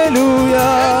 ഹല്ലേലൂയ,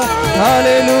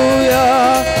 ഹല്ലേലൂയ,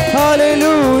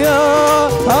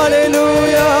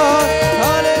 ഹല്ലേലൂയ,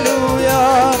 ഹല്ലേലൂയ,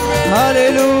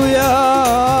 ഹല്ലേലൂയ,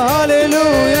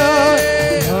 ഹല്ലേലൂയ.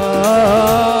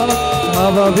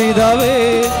 അബപിതാവേ,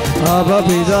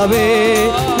 അബപിതാവേ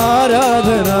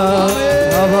ആരാധന.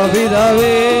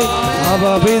 അബപിതാവേ,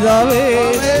 അബപിതാവേ,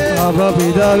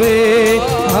 അബപിതാവേ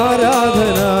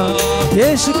ആരാധന.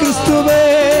 യേശുക്രിസ്തുവേ,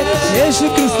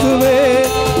 യേശുക്രിസ്തുവേ,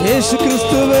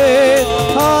 യേശുക്രിസ്തുവേ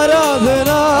ആരാധന.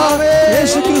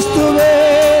 യേശുക്രിസ്തുവേ,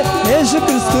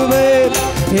 യേശുക്രിസ്തുവേ,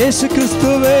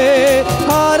 യേശുക്രിസ്തുവേ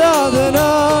ആരാധന.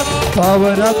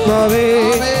 പാവനാത്മാവേ,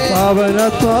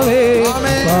 പാവനാത്മാവേ,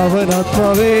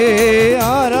 പാവനാത്മാവേ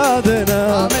ആരാധന.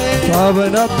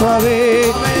 പാവനാത്മാവേ,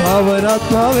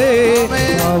 പാവനാത്മാവേ,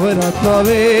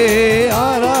 പാവനാത്മാവേ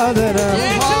ആരാധന.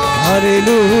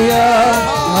 ഹല്ലേലൂയ,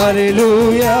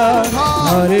 Hallelujah,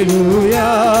 hallelujah,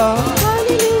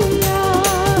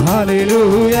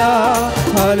 hallelujah, hallelujah,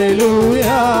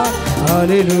 hallelujah,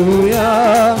 hallelujah,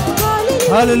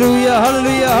 hallelujah,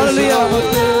 hallelujah.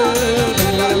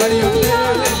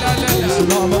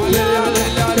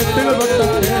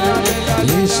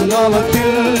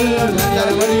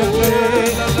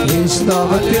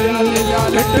 യേശുനാമത്തിൽ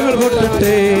കെട്ടുകൾ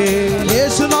പൊട്ടട്ടെ,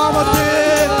 യേശുനാമത്തിൽ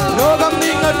രോഗം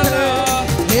നീങ്ങട്ടെ,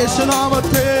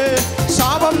 യേശുനാമത്തിൽ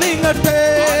ശാപം നീങ്ങട്ടെ,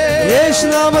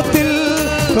 യേശുനാമത്തിൽ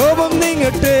കോപം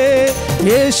നീങ്ങട്ടെ,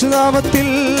 യേശുനാമത്തിൽ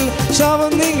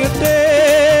ശാപം നീങ്ങട്ടെ,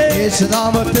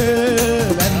 യേശുനാമത്തിൽ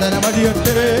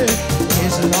ബന്ധനമഴിയട്ടെ,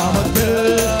 യേശുനാമത്തിൽ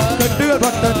കെട്ടുകൾ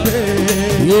പൊട്ടട്ടെ,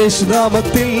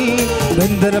 യേശുനാമത്തിൽ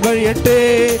ബന്ധനമഴിയട്ടെ,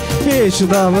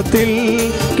 യേശുനാമത്തിൽ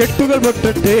കെട്ടുകൾ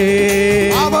പൊട്ടട്ടെ.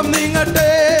 പാപം നീങ്ങട്ടെ,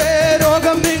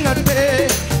 രോഗം നീങ്ങട്ടെ,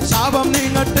 ശാപം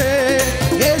നീങ്ങട്ടെ,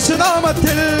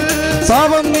 യേശുനാമത്തിൽ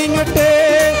പാപം നീങ്ങട്ടെ,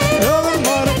 രോഗം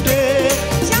മാറട്ടെ,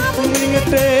 ശാപം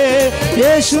നീങ്ങട്ടെ,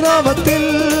 യേശുനാമത്തിൽ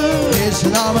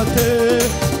യേശുനാമത്തിൽ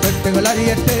കെട്ടുകൾ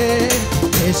അഴിയട്ടെ,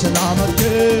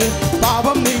 യേശുനാമത്തിൽ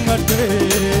പാപം നീങ്ങട്ടെ,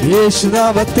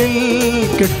 യേശുനാമത്തിൽ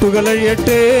കെട്ടുകൾ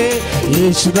അഴിയട്ടെ,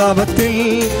 യേശുനാമത്തിൽ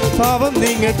പാപം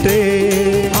നീങ്ങട്ടെ.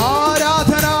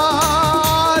 ആരാധന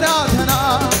ആരാധന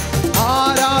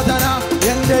ആരാധന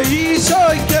എന്റെ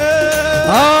ഈശോയ്ക്ക്,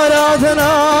 ആരാധന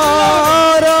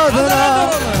ആരാധന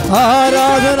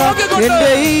ആരാധന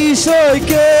എന്റെ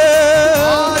ഈശോയ്ക്ക്,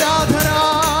 ആരാധന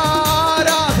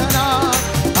ആരാധന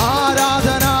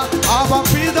ആരാധന അവ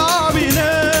പിതാവിന്,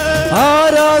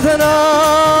 ആരാധന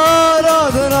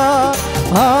ആരാധന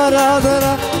ആരാധന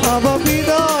അവ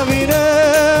പിതാവിന്,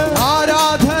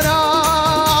 ആരാധന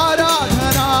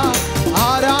ആരാധന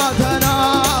ആരാധന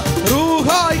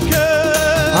റൂഹായ്ക്ക്,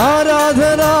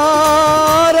 ആരാധന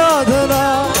ആരാധന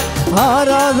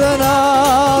ആരാധന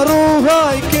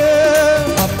റൂഹായ്ക്ക്.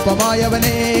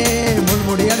 അപ്പമായവനെ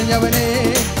മുൾമുടി അണിഞ്ഞവനെ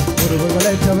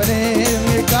മുറിവുകളേറ്റവനെ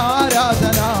നിങ്ങൾക്ക്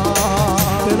ആരാധന,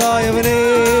 പിതായവനെ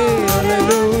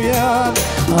ഹല്ലേലൂയ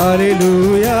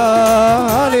ഹല്ലേലൂയ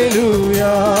ഹല്ലേലൂയ.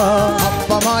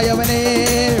 അപ്പമായവനെ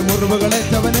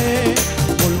മുറിവുകളേറ്റവനെ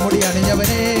മുൾമുടി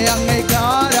അണിഞ്ഞവനെ അങ്ങേക്ക്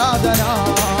ആരാധന,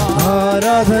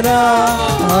 ആരാധന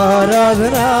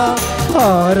ആരാധന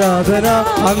ആരാധന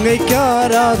അങ്ങയ്ക്ക്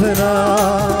ആരാധന.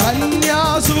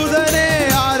 കന്യാസുതനെ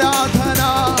ആരാധന,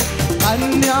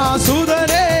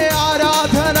 കന്യാസുതനെ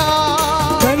ആരാധന,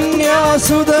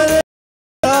 കന്യാസുതനെ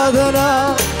ആരാധന,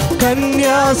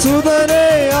 കന്യാസുതനെ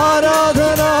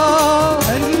ആരാധന,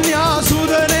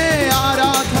 കന്യാസുതനെ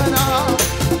ആരാധന,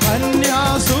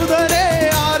 കന്യാസുതനെ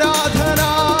ആരാധന,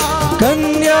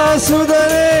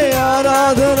 കന്യാസുതനെ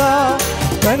ആരാധന,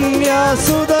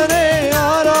 കന്യാസുതനെ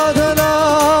ആരാധന,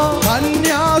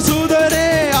 കന്യാസുതനെ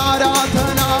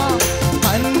ആരാധന,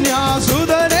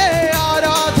 കന്യാസുതനെ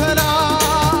ആരാധന,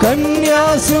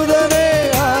 കന്യാസുതനെ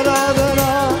ആരാധന,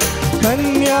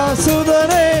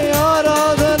 കന്യാസുതനെ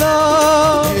ആരാധന.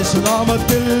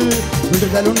 യേശുനാമത്തിൽ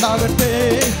വിടുതലുണ്ടാകട്ടെ,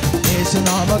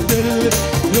 യേശുനാമത്തിൽ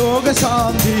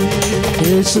രോഗശാന്തി,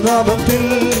 യേശുനാമത്തിൽ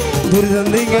ദുരിതം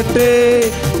നീങ്ങട്ടെ,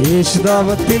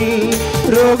 യേശുനാമത്തിൽ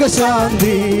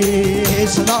രോഗശാന്തി,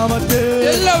 യേശുനാമത്തിൽ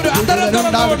എല്ലാവരും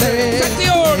വിടുതലുണ്ടാകട്ടെ,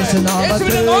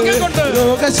 യേശുനാമത്തിൽ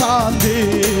രോഗശാന്തി,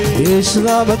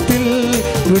 യേശുനാമത്തിൽ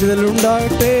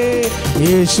വിടുതലുണ്ടാകട്ടെ,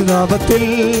 യേശുനാമത്തിൽ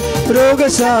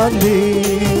രോഗശാന്തി.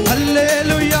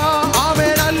 ഹല്ലേലൂയ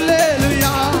ആമേൻ, ഹല്ലേലൂയ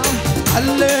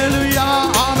ഹല്ലേലൂയ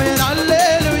ആമേൻ,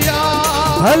 ഹല്ലേലൂയ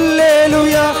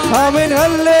ഹല്ലേലൂയ ആമേൻ,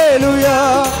 ഹല്ലേലൂയ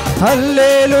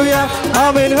ഹല്ലേലൂയ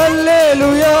ആമേൻ,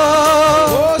 ഹല്ലേലൂയ.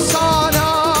 ഹോസാന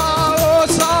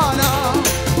ഹോസാന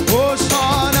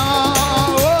ഹോസാന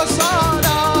ഹോസാന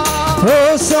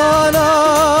ഹോസാന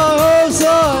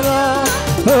ഹോസാന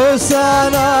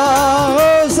ഹോസാന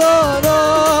ഹോസാന.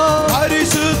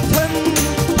 പരിശുദ്ധൻ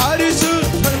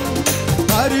പരിശുദ്ധൻ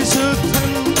പരിശുദ്ധൻ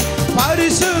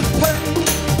പരിശുദ്ധൻ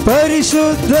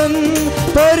പരിശുദ്ധൻ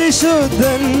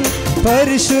പരിശുദ്ധൻ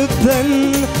പരിശുദ്ധൻ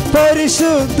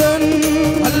പരിശുദ്ധൻ.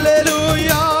 ഹല്ലേലൂയ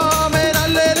ആമേൻ,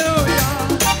 ഹല്ലേലൂയ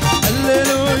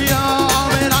ഹല്ലേലൂയ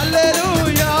ആമേൻ,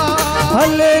 ഹല്ലേലൂയ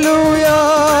ഹല്ലേലൂയ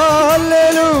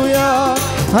ഹല്ലേലൂയ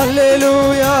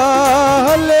ഹല്ലേലൂയ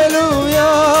ഹല്ലേലൂയ.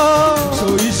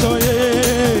 ഈശോയെ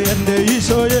എൻ്റെ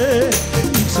ഈശോയെ,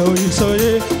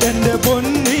 ഈശോയെ എൻ്റെ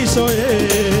പൊന്നീശോയെ,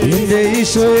 എൻ്റെ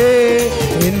ഈശോയെ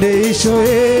എൻ്റെ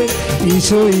ഈശോയെ,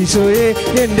 ഈശോയെ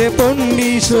എൻ്റെ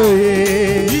പൊന്നീശോയെ,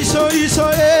 ഈശോയെ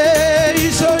ഈശോയെ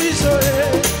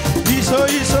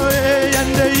ഈശോയെ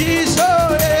എൻ്റെ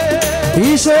ഈശോയെ,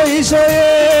 ഈശോയെ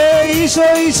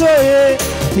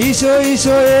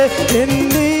ഈശോയെ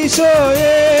എൻ്റെ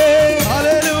ഈശോയെ.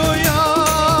 ഹല്ലേലൂയ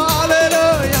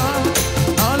ഹല്ലേലൂയ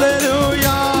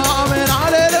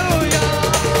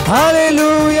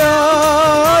ഹല്ലേലൂയ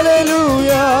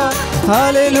ഹല്ലേലൂയ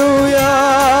ഹല്ലേലൂയ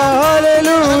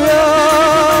ഹല്ലേലൂയ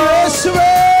യേശുവേ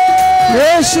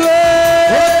യേശുവേ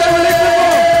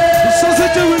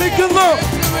വിശ്വസിച്ച് വിളിക്കുന്നു.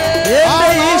 എന്റെ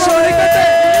ഈശോ വിളിക്കട്ടെ,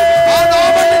 ആ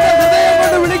നാമം നിന്റെ ഹൃദയം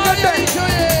കൊണ്ട് വിളിക്കട്ടെ.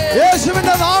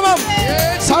 യേശുവിന്റെ നാമം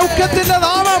സൗഖ്യത്തിന്റെ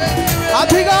നാമം,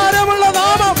 അധികാരമുള്ള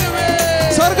നാമം,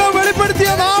 സ്വർഗം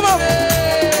വെളിപ്പെടുത്തിയ നാമം,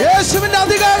 യേശുവിന്റെ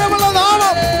അധികാരമുള്ള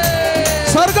നാമം,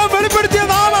 സ്വർഗം വെളിപ്പെടുത്തിയ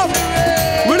നാമം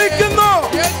വിളിക്കുന്നു.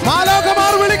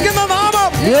 മാലാഖമാർ വിളിക്കുന്ന നാമം,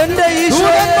 എന്റെ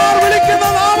ഈശ്വരന്മാർ വിളിക്കുന്ന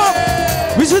നാമം,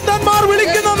 വിശുദ്ധന്മാർ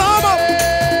വിളിക്കുന്ന നാമം,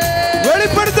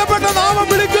 വെളിപ്പെടുത്തപ്പെട്ട നാമം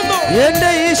വിളിക്കുന്നു. എന്റെ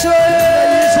ഈശോ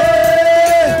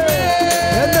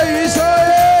എന്റെ ഈശോ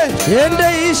എന്റെ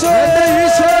ഈശോ എന്റെ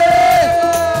ഈശോ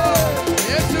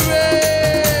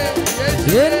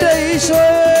എന്റെ ഈശോ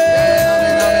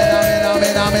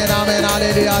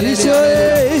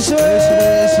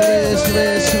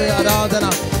ആരാധന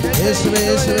യേശുവേ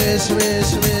യേശുവേ യേശുവേ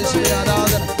യേശുവേ യേശുവേ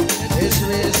ആരാധന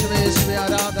യേശുവേ യേശുവേ യേശുവേ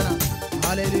ആരാധന.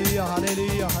 ഹല്ലേലൂയ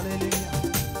ഹല്ലേലൂയ ഹല്ലേലൂയ.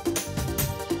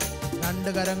 രണ്ട്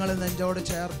കരങ്ങൾ നെഞ്ചോട്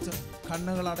ചേർത്ത്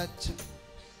കണ്ണുകൾ അടച്ച്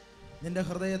നിന്റെ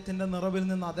ഹൃദയത്തിൻ്റെ നിറവിൽ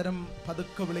നിന്ന് അതരം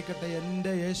പതുക്കെ വിളിക്കട്ടെ.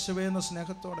 എൻ്റെ യേശുവേ എന്ന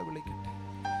സ്നേഹത്തോടെ വിളിക്കട്ടെ.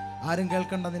 ആരും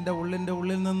കേൾക്കണ്ട. നിന്റെ ഉള്ളിൽ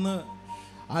നിന്ന്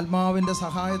ആത്മാവിൻ്റെ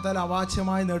സഹായത്താൽ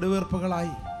അവാച്യമായ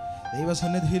നെടുവീർപ്പുകളായി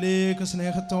ദൈവസന്നിധിയിലേക്ക്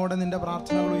സ്നേഹത്തോടെ നിന്റെ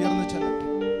പ്രാർത്ഥനകൾ ഉയർന്നു ചെല്ലട്ടെ.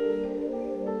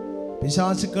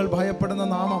 പിശാചുക്കൾ ഭയപ്പെടുന്ന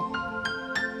നാമം,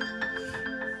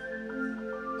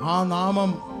 ആ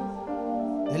നാമം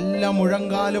എല്ലാ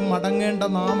മുഴങ്കാലും മടങ്ങേണ്ട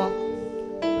നാമം,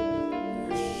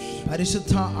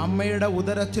 പരിശുദ്ധ അമ്മയുടെ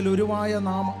ഉദരത്തിൽ ഉരുവായ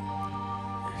നാമം,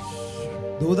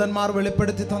 ദൂതന്മാർ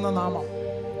വെളിപ്പെടുത്തി തന്ന നാമം,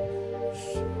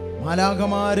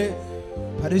 മാലാഖമാര്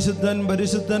പരിശുദ്ധൻ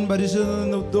പരിശുദ്ധൻ പരിശുദ്ധൻ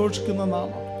എന്ന് ഉദ്ഘോഷിക്കുന്ന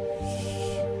നാമം,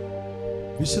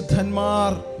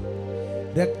 വിശുദ്ധന്മാർ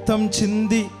രക്തം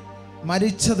ചിന്തി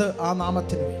മരിച്ചത് ആ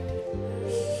നാമത്തിന് വേണ്ടി.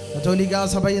 കത്തോലിക്കാ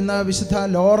സഭ ഇന്ന് വിശുദ്ധ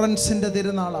ലോറൻസിന്റെ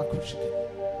തിരുനാൾ ആഘോഷിക്കുന്നു.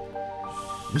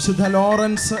 വിശുദ്ധ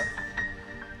ലോറൻസ്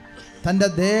തൻ്റെ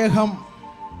ദേഹം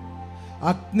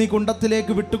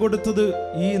അഗ്നികുണ്ഡത്തിലേക്ക് വിട്ടുകൊടുത്തത്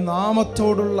ഈ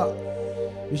നാമത്തോടുള്ള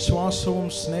വിശ്വാസവും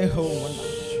സ്നേഹവും കൊണ്ട്.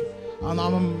 ആ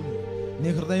നാമം നീ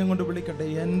ഹൃദയം കൊണ്ട് വിളിക്കട്ടെ.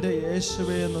 എൻ്റെ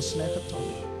യേശുവേ എന്ന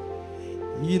സ്നേഹത്തോടെ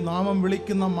ഈ നാമം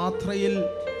വിളിക്കുന്ന മാത്രയിൽ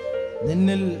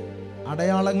നിന്നിൽ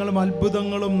അടയാളങ്ങളും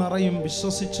അത്ഭുതങ്ങളും നിറയും.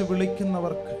 വിശ്വസിച്ച്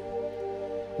വിളിക്കുന്നവർക്ക്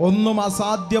ഒന്നും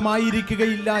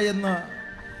അസാധ്യമായിരിക്കുകയില്ല എന്ന്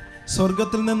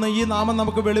സ്വർഗത്തിൽ നിന്ന് ഈ നാമം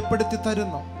നമുക്ക് വെളിപ്പെടുത്തി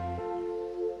തരുന്നു.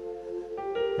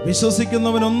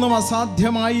 വിശ്വസിക്കുന്നവനൊന്നും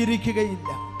അസാധ്യമായിരിക്കുകയില്ല.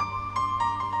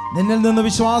 നിന്നിൽ നിന്ന്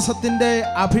വിശ്വാസത്തിൻ്റെ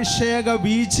അഭിഷേക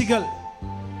വീചികൾ,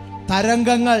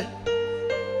 തരംഗങ്ങൾ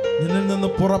നിന്നിൽ നിന്ന്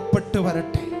പുറപ്പെട്ടു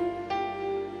വരട്ടെ.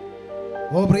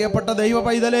 ഓ പ്രിയപ്പെട്ട ദൈവ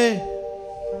പൈതലേ,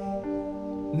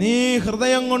 നീ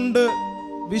ഹൃദയം കൊണ്ട്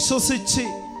വിശ്വസിച്ച്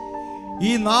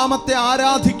ഈ നാമത്തെ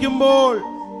ആരാധിക്കുമ്പോൾ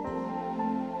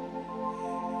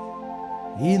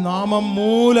ഈ നാമം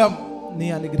മൂലം നീ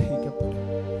അനുഗ്രഹിക്കപ്പെടും,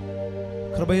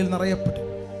 കൃപയിൽ നിറയപ്പെടും.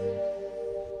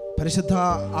 പരിശുദ്ധ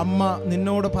അമ്മ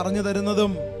നിന്നോട് പറഞ്ഞു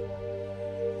തരുന്നതും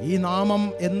ഈ നാമം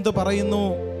എന്ത് പറയുന്നു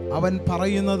അവൻ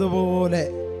പറയുന്നത് പോലെ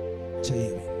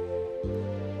ചെയ്യുവിൻ.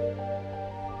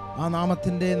 ആ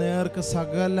നാമത്തിൻ്റെ നേർക്ക്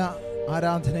സകല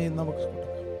ആരാധനയും നമുക്ക് കൊടുക്കാം.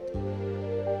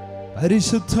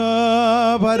 പരിശുദ്ധ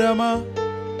പരമ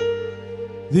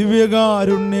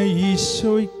ദിവ്യകാരുണ്യ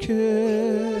ഈശോയ്ക്ക്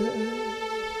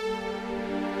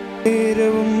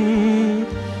നേരവും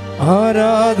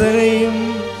ആരാധനയും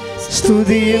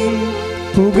സ്തുതിയും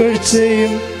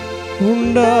പുകഴ്ചയും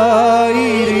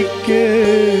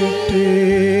ഉണ്ടായിരിക്കട്ടെ.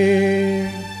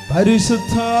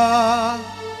 പരിശുദ്ധ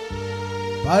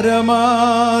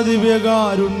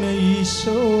പരമാദിവ്യകാരുണ്യ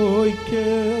ഈശോയ്ക്ക്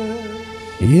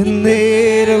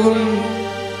എന്നേരവും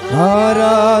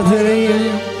ആരാധനയും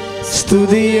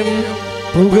സ്തുതിയും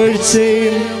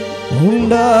പുകഴ്ചയും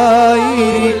ഉണ്ടായിരിക്കട്ടെ.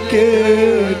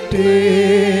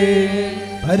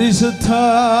 പരിശുദ്ധ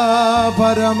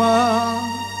പരമാ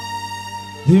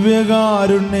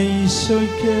ദിവ്യകാരുണ്യ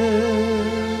ഈശോയ്ക്ക്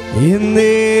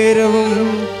എന്നേരവും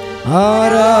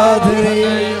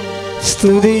ആരാധനയും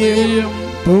സ്തുതിയും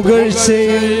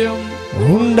പുകഴ്ചയും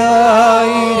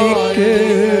ഉണ്ടായിരിക്കട്ടെ.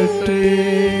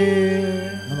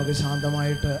 നമുക്ക്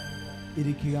ശാന്തമായിട്ട്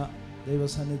ഇരിക്കുക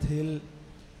ദൈവസന്നിധിയിൽ.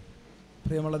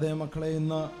 പ്രിയമുള്ള ദൈവമക്കളെ,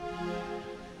 ഇന്ന്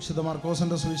വിശുദ്ധ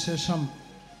മർക്കോസിൻ്റെ സുവിശേഷം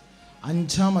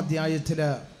 5-ാം അധ്യായത്തിൽ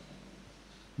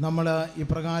നമ്മൾ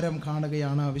ഇപ്രകാരം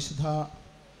കാണുകയാണ്. വിശുദ്ധ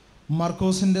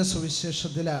മർക്കോസിൻ്റെ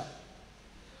സുവിശേഷത്തിൽ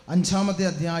 5-ാമത്തെ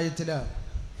അധ്യായത്തിൽ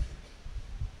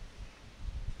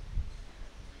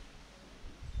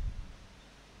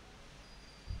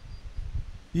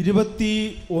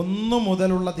 21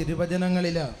 മുതലുള്ള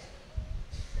തിരുവചനങ്ങളിൽ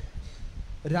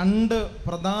രണ്ട്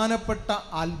പ്രധാനപ്പെട്ട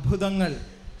അത്ഭുതങ്ങൾ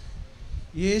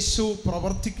യേശു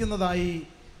പ്രവർത്തിക്കുന്നതായി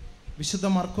വിശുദ്ധ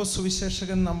മർക്കോസ്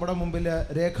സുവിശേഷകൻ നമ്മുടെ മുമ്പിൽ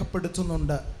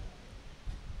രേഖപ്പെടുത്തുന്നുണ്ട്.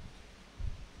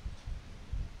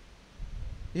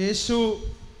 യേശു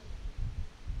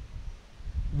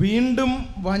വീണ്ടും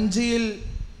വഞ്ചിയിൽ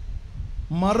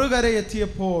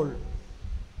മറുകരയെത്തിയപ്പോൾ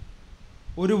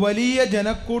ഒരു വലിയ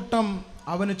ജനക്കൂട്ടം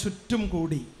അവന് ചുറ്റും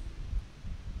കൂടി.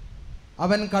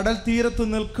 അവൻ കടൽ തീരത്ത്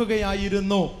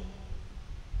നിൽക്കുകയായിരുന്നു.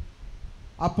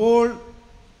 അപ്പോൾ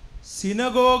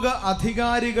സിനഗോഗ്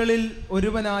അധികാരികളിൽ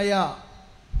ഒരുവനായ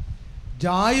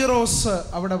ജായിറോസ്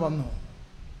അവിടെ വന്നു.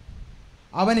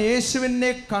 അവൻ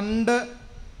യേശുവിനെ കണ്ട്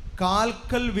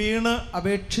കാൽക്കൽ വീണ്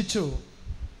അപേക്ഷിച്ചു,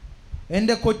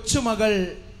 എൻ്റെ കൊച്ചുമകൾ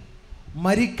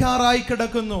മരിക്കാറായി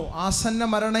കിടക്കുന്നു, ആസന്ന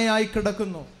മരണയായി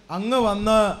കിടക്കുന്നു, അങ്ങ്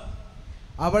വന്ന്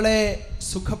അവളെ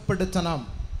സുഖപ്പെടുത്തണം.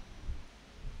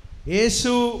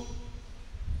 യേശു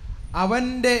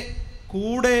അവൻ്റെ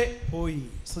കൂടെ പോയി.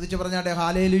 സ്തുതിച്ച് പറഞ്ഞാട്ടെ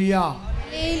ഹല്ലേലൂയ.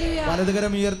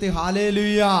 വലതുകരം ഉയർത്തി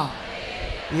ഹല്ലേലൂയ.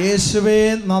 യേശുവേ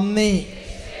നന്ദി,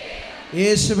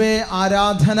 യേശുവേ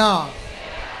ആരാധന,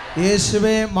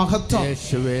 യേശുവേ മഹത്വം,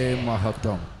 യേശുവേ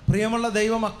മഹത്വം. പ്രിയമുള്ള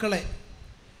ദൈവമക്കളെ,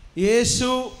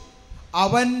 യേശു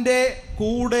അവൻ്റെ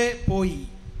കൂടെ പോയി.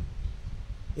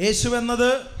 യേശു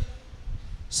എന്നത്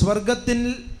സ്വർഗത്തിൽ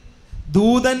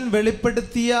ദൂതൻ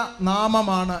വെളിപ്പെടുത്തിയ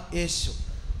നാമമാണ് യേശു.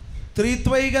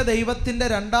 ത്രിത്വൈക ദൈവത്തിൻ്റെ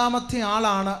രണ്ടാമത്തെ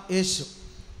ആളാണ് യേശു.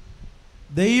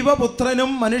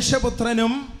 ദൈവപുത്രനും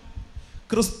മനുഷ്യപുത്രനും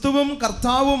ക്രിസ്തുവും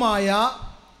കർത്താവുമായ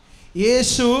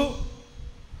യേശു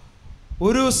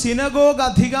ഒരു സിനഗോഗ്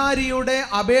അധികാരിയുടെ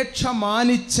അപേക്ഷ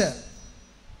മാനിച്ച്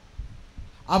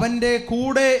അവൻ്റെ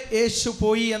കൂടെ യേശു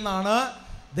പോയി എന്നാണ്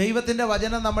ദൈവത്തിൻ്റെ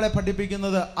വചനം നമ്മളെ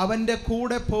പഠിപ്പിക്കുന്നത്. അവൻ്റെ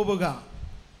കൂടെ പോവുക.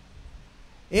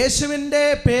 യേശുവിൻ്റെ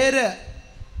പേര്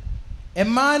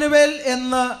എമ്മാനുവേൽ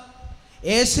എന്ന്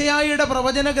ഏശയ്യായുടെ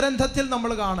പ്രവചന ഗ്രന്ഥത്തിൽ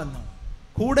നമ്മൾ കാണുന്നു.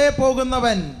 കൂടെ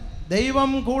പോകുന്നവൻ,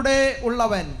 ദൈവം കൂടെ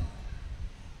ഉള്ളവൻ,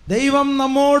 ദൈവം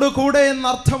നമ്മോട് കൂടെ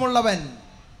എന്നർത്ഥമുള്ളവൻ.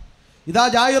 ഇതാ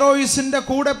ജായിറോയിസിൻ്റെ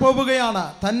കൂടെ പോവുകയാണ്.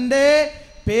 തൻ്റെ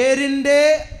പേരിൻ്റെ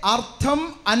അർത്ഥം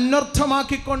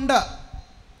അന്വർത്ഥമാക്കിക്കൊണ്ട്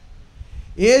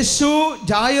യേശു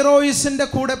ജായിറോയിസിൻ്റെ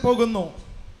കൂടെ പോകുന്നു.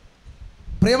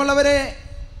 പ്രിയമുള്ളവരെ,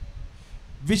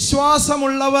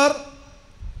 വിശ്വാസമുള്ളവർ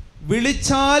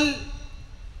വിളിച്ചാൽ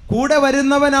കൂടെ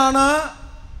വരുന്നവനാണ്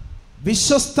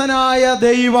വിശ്വസ്തനായ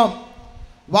ദൈവം,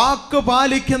 വാക്ക്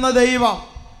പാലിക്കുന്ന ദൈവം,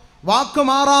 വാക്ക്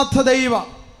മാറാത്ത ദൈവം.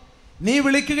 നീ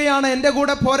വിളിക്കുകയാണ് എൻ്റെ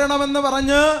കൂടെ പോരണമെന്ന്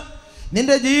പറഞ്ഞ്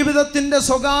നിന്റെ ജീവിതത്തിൻ്റെ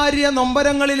സ്വകാര്യ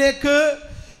നൊമ്പരങ്ങളിലേക്ക്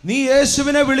നീ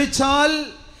യേശുവിനെ വിളിച്ചാൽ,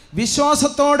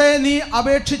 വിശ്വാസത്തോടെ നീ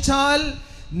അപേക്ഷിച്ചാൽ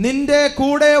നിന്റെ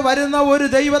കൂടെ വരുന്ന ഒരു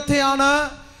ദൈവത്തെയാണ്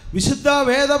വിശുദ്ധ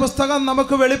വേദപുസ്തകം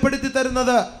നമുക്ക് വെളിപ്പെടുത്തി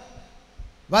തരുന്നത്.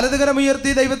 വലതുകരം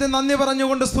ഉയർത്തി ദൈവത്തെ നന്ദി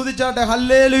പറഞ്ഞുകൊണ്ട് സ്തുതിച്ചാട്ടെ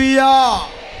ഹല്ലേലൂയ,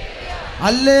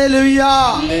 ഹല്ലേലൂയ,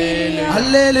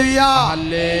 ഹല്ലേലൂയ,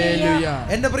 ഹല്ലേലൂയ.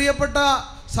 എൻ്റെ പ്രിയപ്പെട്ട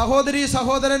സഹോദരീ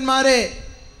സഹോദരന്മാരെ,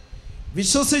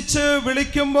 വിശ്വസിച്ച്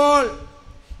വിളിക്കുമ്പോൾ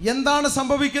എന്താണ്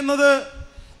സംഭവിക്കുന്നത്?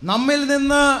 നമ്മിൽ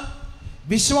നിന്ന്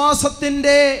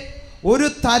വിശ്വാസത്തിൻ്റെ ഒരു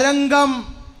തരംഗം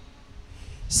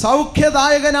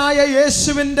സൗഖ്യദായകനായ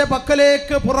യേശുവിൻ്റെ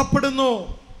പക്കലേക്ക് പുറപ്പെടുന്നു.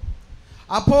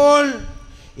 അപ്പോൾ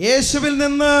യേശുവിൽ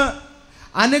നിന്ന്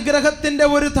അനുഗ്രഹത്തിൻ്റെ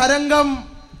ഒരു തരംഗം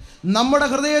നമ്മുടെ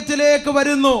ഹൃദയത്തിലേക്ക്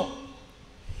വരുന്നു.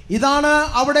 ഇതാണ്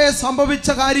അവിടെ സംഭവിച്ച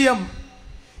കാര്യം.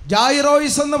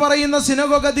 ജായിറോയിസ് എന്ന് പറയുന്ന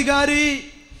സിനഗോഗ് അധികാരി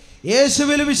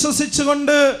യേശുവിൽ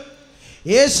വിശ്വസിച്ചുകൊണ്ട്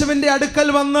യേശുവിൻ്റെ അടുക്കൽ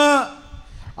വന്ന്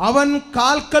അവൻ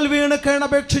കാൽക്കൽ വീണ്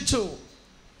കേണപേക്ഷിച്ചു.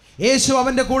 യേശു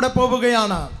അവൻ്റെ കൂടെ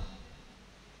പോവുകയാണ്.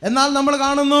 എന്നാൽ നമ്മൾ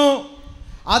കാണുന്നു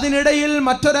അതിനിടയിൽ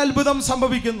മറ്റൊരത്ഭുതം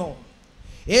സംഭവിക്കുന്നു.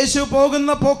 യേശു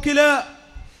പോകുന്ന പോക്കില്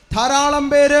ധാരാളം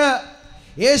പേര്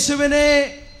യേശുവിനെ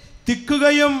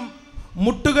തിക്കുകയും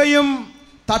മുട്ടുകയും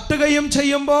തട്ടുകയും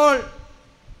ചെയ്യുമ്പോൾ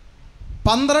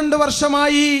 12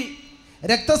 വർഷമായി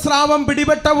രക്തസ്രാവം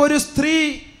പിടിപെട്ട ഒരു സ്ത്രീ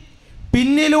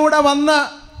പിന്നിലൂടെ വന്ന്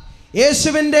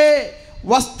യേശുവിൻ്റെ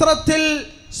വസ്ത്രത്തിൽ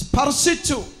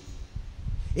സ്പർശിച്ചു.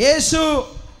 യേശു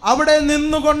അവിടെ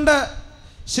നിന്നുകൊണ്ട്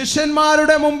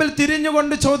ശിഷ്യന്മാരുടെ മുമ്പിൽ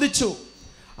തിരിഞ്ഞുകൊണ്ട് ചോദിച്ചു,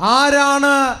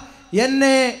 ആരാണ്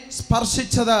എന്നെ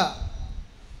സ്പർശിച്ചത്?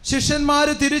 ശിഷ്യന്മാർ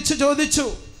തിരിച്ചു ചോദിച്ചു,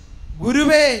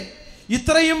 ഗുരുവേ,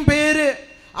 ഇത്രയും പേര്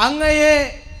അങ്ങയെ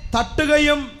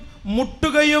തട്ടുകയും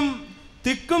മുട്ടുകയും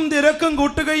തിക്കും തിരക്കും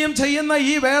കൂട്ടുകയും ചെയ്യുന്ന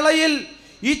ഈ വേളയിൽ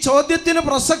ഈ ചോദ്യത്തിന്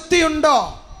പ്രസക്തിയുണ്ടോ?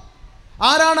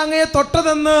 ആരാണ് അങ്ങയെ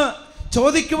തൊട്ടതെന്ന്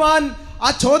ചോദിക്കുവാൻ ആ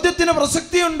ചോദ്യത്തിന്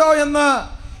പ്രസക്തിയുണ്ടോ എന്ന്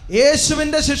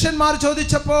യേശുവിൻ്റെ ശിഷ്യന്മാർ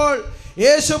ചോദിച്ചപ്പോൾ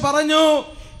യേശു പറഞ്ഞു,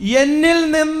 എന്നിൽ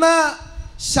നിന്ന്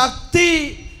ശക്തി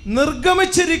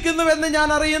നിർഗമിച്ചിരിക്കുന്നുവെന്ന് ഞാൻ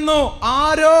അറിയുന്നു.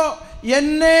 ആരോ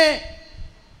എന്നെ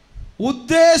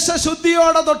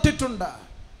ഉദ്ദേശശുദ്ധിയോടെ തൊട്ടിട്ടുണ്ട്.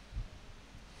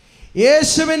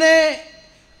 യേശുവിനെ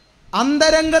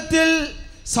അന്തരംഗത്തിൽ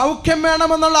സൗഖ്യം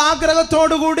വേണമെന്നുള്ള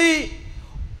ആഗ്രഹത്തോടുകൂടി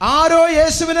ആരോ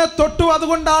യേശുവിനെ തൊട്ടു.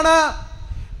 അതുകൊണ്ടാണ്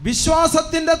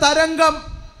വിശ്വാസത്തിൻ്റെ തരംഗം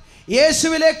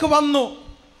യേശുവിലേക്ക് വന്നു.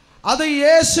 അത്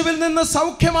യേശുവിൽ നിന്ന്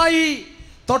സൗഖ്യമായി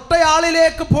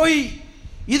തൊട്ടയാളിലേക്ക് പോയി.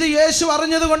 ഇത് യേശു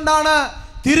അറിഞ്ഞതുകൊണ്ടാണ്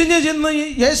തിരിഞ്ഞു ചെന്ന്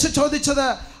യേശു ചോദിച്ചത്,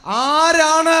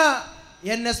 ആരാണ്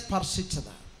എന്നെ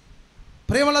സ്പർശിച്ചത്?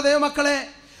 പ്രിയമുള്ള ദൈവമക്കളെ,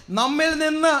 നമ്മിൽ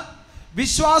നിന്ന്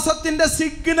വിശ്വാസത്തിൻ്റെ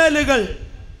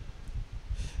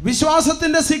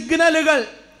സിഗ്നലുകൾ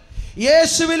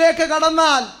യേശുവിലേക്ക്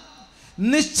കടന്നാൽ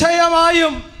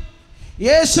നിശ്ചയമായും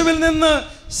യേശുവിൽ നിന്ന്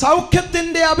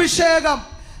സൗഖ്യത്തിൻ്റെ അഭിഷേകം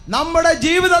നമ്മുടെ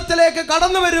ജീവിതത്തിലേക്ക്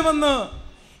കടന്നു വരുമെന്ന്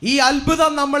ഈ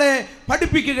അത്ഭുതം നമ്മളെ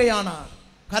പഠിപ്പിക്കുകയാണ്.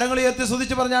 കരങ്ങൾ ഉയർത്തി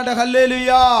സ്തുതിച്ച് പറഞ്ഞാട്ടെ,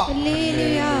 ഹല്ലേലൂയ,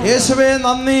 യേശുവേ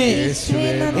നന്ദി,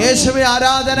 യേശുവേ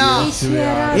ആരാധന,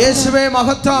 യേശുവേ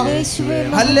മഹത്വം,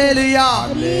 ഹല്ലേലൂയ.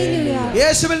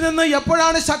 യേശുവിൽ നിന്ന്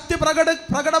എപ്പോഴാണ് ശക്തി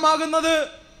പ്രകടമാകുന്നത്?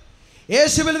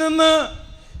 യേശുവിൽ നിന്ന്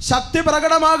ശക്തി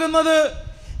പ്രകടമാകുന്നത്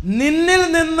നിന്നിൽ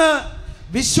നിന്ന്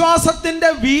വിശ്വാസത്തിൻ്റെ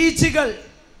വീഴ്ചകൾ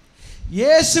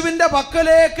യേശുവിൻ്റെ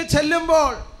പക്കലേക്ക്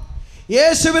ചെല്ലുമ്പോൾ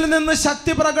യേശുവിൽ നിന്ന്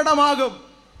ശക്തി പ്രകടമാകും.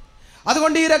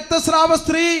 അതുകൊണ്ട് ഈ രക്തസ്രാവ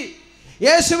സ്ത്രീ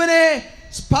യേശുവിനെ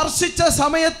സ്പർശിച്ച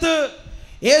സമയത്ത്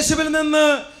യേശുവിൽ നിന്ന്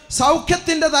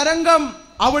സൗഖ്യത്തിൻ്റെ തരംഗം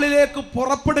അവളിലേക്ക്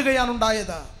പുറപ്പെടുകയാണ്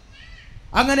ഉണ്ടായത്.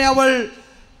 അങ്ങനെ അവൾ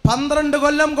 12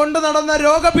 കൊല്ലം കൊണ്ട് നടന്ന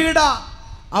രോഗപീഠ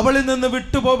അവളിൽ നിന്ന്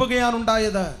വിട്ടുപോവുകയാണ്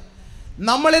ഉണ്ടായത്.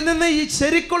 നമ്മളിൽ നിന്ന് ഈ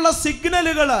ശരിക്കുള്ള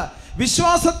സിഗ്നലുകൾ,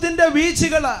 വിശ്വാസത്തിൻ്റെ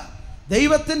വീഴ്ചകൾ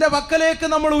ദൈവത്തിൻ്റെ പക്കലേക്ക്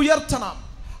നമ്മൾ ഉയർത്തണം.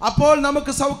 അപ്പോൾ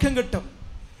നമുക്ക് സൗഖ്യം കിട്ടും.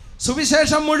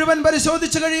 സുവിശേഷം മുഴുവൻ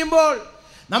പരിശോധിച്ച് കഴിയുമ്പോൾ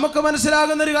നമുക്ക്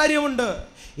മനസ്സിലാകുന്നൊരു കാര്യമുണ്ട്.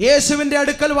 യേശുവിൻ്റെ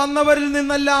അടുക്കൽ വന്നവരിൽ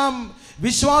നിന്നെല്ലാം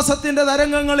വിശ്വാസത്തിൻ്റെ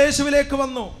തരംഗങ്ങൾ യേശുവിലേക്ക്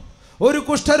വന്നു. ഒരു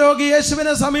കുഷ്ഠരോഗി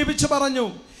യേശുവിനെ സമീപിച്ച് പറഞ്ഞു,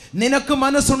 നിനക്ക്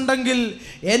മനസ്സുണ്ടെങ്കിൽ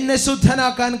എന്നെ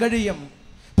ശുദ്ധനാക്കാൻ കഴിയും.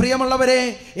 പ്രിയമുള്ളവരെ,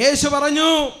 യേശു പറഞ്ഞു,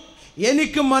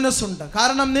 എനിക്കും മനസ്സുണ്ട്.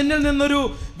 കാരണം നിന്നിൽ നിന്നൊരു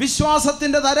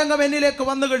വിശ്വാസത്തിൻ്റെ തരംഗം എന്നിലേക്ക്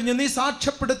വന്നു കഴിഞ്ഞു, നീ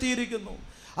സാക്ഷ്യപ്പെടുത്തിയിരിക്കുന്നു.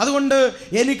 അതുകൊണ്ട്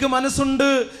എനിക്ക് മനസ്സുണ്ട്,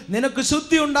 നിനക്ക്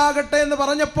ശുദ്ധി ഉണ്ടാകട്ടെ എന്ന്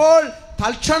പറഞ്ഞപ്പോൾ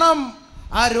തൽക്ഷണം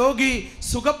ആ രോഗി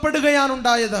സുഖപ്പെടുകയാണ്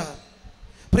ഉണ്ടായത്.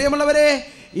 പ്രിയമുള്ളവരെ,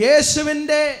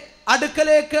 യേശുവിൻ്റെ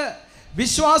അടുക്കലേക്ക്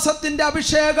വിശ്വാസത്തിൻ്റെ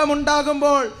അഭിഷേകം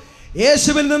ഉണ്ടാകുമ്പോൾ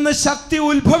യേശുവിൽ നിന്ന് ശക്തി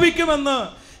ഉത്ഭവിക്കുമെന്ന്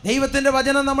ദൈവത്തിൻ്റെ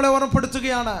വചനം നമ്മളെ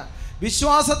ഓർമ്മപ്പെടുത്തുകയാണ്.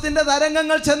 വിശ്വാസത്തിൻ്റെ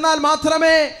തരംഗങ്ങൾ ചെന്നാൽ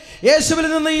മാത്രമേ യേശുവിൽ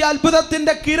നിന്ന് ഈ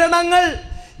അത്ഭുതത്തിൻ്റെ കിരണങ്ങൾ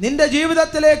നിന്റെ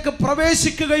ജീവിതത്തിലേക്ക്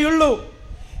പ്രവേശിക്കുകയുള്ളൂ.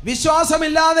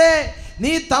 വിശ്വാസമില്ലാതെ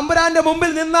നീ തമ്പുരാന്റെ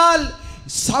മുമ്പിൽ നിന്നാൽ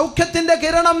സൗഖ്യത്തിൻ്റെ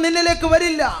കിരണം നിന്നിലേക്ക്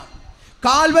വരില്ല.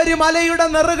 കാൽവരി മലയുടെ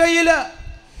നെറുകയിൽ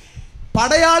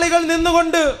പടയാളികൾ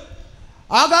നിന്നുകൊണ്ട്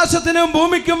ആകാശത്തിനും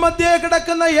ഭൂമിക്കും മധ്യേ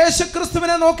കിടക്കുന്ന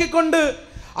യേശുക്രിസ്തുവിനെ നോക്കിക്കൊണ്ട്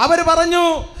അവർ പറഞ്ഞു,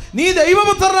 നീ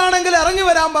ദൈവപുത്രനാണെങ്കിൽ ഇറങ്ങി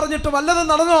വരാൻ പറഞ്ഞിട്ട് വല്ലതും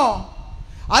നടന്നോ?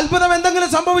 അത്ഭുതം എന്തെങ്കിലും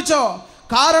സംഭവിച്ചോ?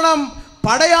 കാരണം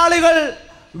പടയാളികൾ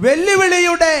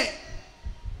വെല്ലുവിളിയുടെ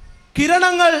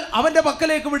കിരണങ്ങൾ അവൻ്റെ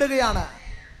പക്കലേക്ക് വിടുകയാണ്.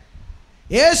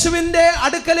 യേശുവിൻ്റെ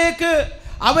അടുക്കലേക്ക്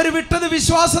അവർ വിട്ടത്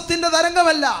വിശ്വാസത്തിൻ്റെ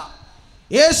തരംഗമല്ല.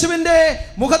 യേശുവിൻ്റെ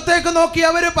മുഖത്തേക്ക് നോക്കി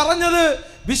അവർ പറഞ്ഞത്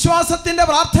വിശ്വാസത്തിൻ്റെ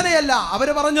പ്രാർത്ഥനയല്ല. അവർ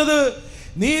പറഞ്ഞത്,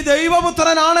 നീ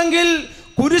ദൈവപുത്രനാണെങ്കിൽ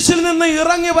കുരിശിൽ നിന്ന്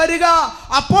ഇറങ്ങി വരിക,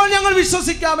 അപ്പോൾ ഞങ്ങൾ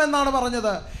വിശ്വസിക്കാമെന്നാണ്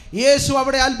പറഞ്ഞത്. യേശു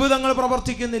അവിടെ അത്ഭുതങ്ങൾ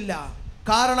പ്രവർത്തിക്കുന്നില്ല.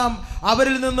 കാരണം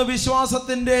അവരിൽ നിന്ന്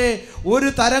വിശ്വാസത്തിൻ്റെ ഒരു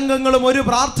തരംഗങ്ങളും ഒരു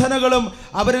പ്രാർത്ഥനകളും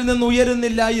അവരിൽ നിന്ന്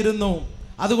ഉയരുന്നില്ലായിരുന്നു.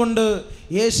 അതുകൊണ്ട്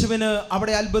യേശുവിന്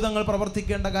അവിടെ അത്ഭുതങ്ങൾ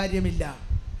പ്രവർത്തിക്കേണ്ട കാര്യമില്ല.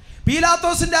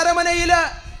 പീലാത്തോസിൻ്റെ അരമനയിൽ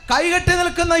കൈകെട്ടി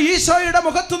നിൽക്കുന്ന ഈശോയുടെ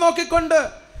മുഖത്ത് നോക്കിക്കൊണ്ട്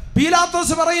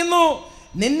പീലാത്തോസ് പറയുന്നു,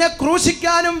 നിന്നെ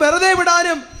ക്രൂശിക്കാനും വെറുതെ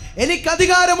വിടാനും എനിക്ക്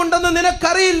അധികാരമുണ്ടെന്ന്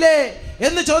നിനക്കറിയില്ലേ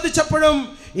എന്ന് ചോദിച്ചപ്പോഴും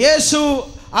യേശു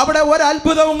അവിടെ ഒരു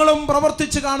അത്ഭുതങ്ങളും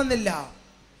പ്രവർത്തിച്ച് കാണുന്നില്ല.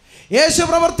 യേശു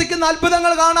പ്രവർത്തിക്കുന്ന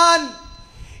അത്ഭുതങ്ങൾ കാണാൻ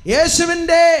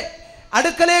യേശുവിൻ്റെ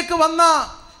അടുക്കലേക്ക് വന്ന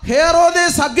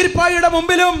ഹെരോദേസ് അഗ്രിപ്പായുടെ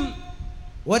മുമ്പിലും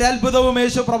ഒരത്ഭുതവും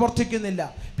യേശു പ്രവർത്തിക്കുന്നില്ല.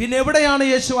 പിന്നെ എവിടെയാണ്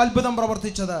യേശു അത്ഭുതം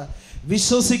പ്രവർത്തിച്ചത്?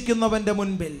 വിശ്വസിക്കുന്നവന്റെ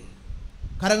മുൻപിൽ.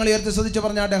 കരങ്ങൾ ഉയർത്തി സ്തുതിച്ച്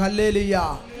പറഞ്ഞാട്ടെ, ഹല്ലേലൂയ.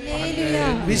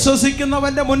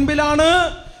 വിശ്വസിക്കുന്നവന്റെ മുൻപിലാണ്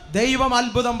ദൈവം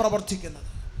അത്ഭുതം പ്രവർത്തിക്കുന്നത്.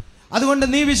 അതുകൊണ്ട്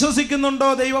നീ വിശ്വസിക്കുന്നുണ്ടോ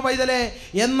ദൈവ പൈതലേ?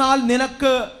 എന്നാൽ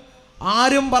നിനക്ക്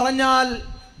ആരും പറഞ്ഞാൽ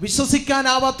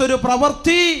വിശ്വസിക്കാനാവാത്തൊരു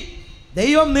പ്രവൃത്തി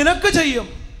ദൈവം നിനക്ക് ചെയ്യും.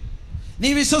 നീ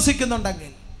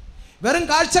വിശ്വസിക്കുന്നുണ്ടെങ്കിൽ, വെറും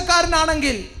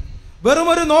കാഴ്ചക്കാരനാണെങ്കിൽ, വെറും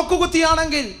ഒരു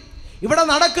നോക്കുകുത്തിയാണെങ്കിൽ, ഇവിടെ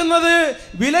നടക്കുന്നത്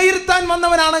വിലയിരുത്താൻ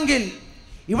വന്നവനാണെങ്കിൽ,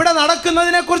 ഇവിടെ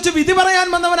നടക്കുന്നതിനെക്കുറിച്ച് വിധി പറയാൻ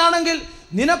വന്നവനാണെങ്കിൽ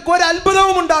നിനക്കൊരു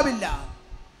അത്ഭുതവും ഉണ്ടാവില്ല.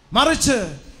 മറിച്ച്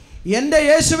എൻ്റെ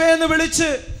യേശുവേ എന്ന് വിളിച്ച്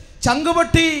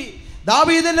ചങ്കുപൊട്ടി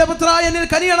ദാവീദിന്റെ പുത്രാ എന്നിൽ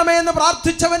കനിയണമേ എന്ന്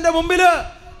പ്രാർത്ഥിച്ചവന്റെ മുമ്പിൽ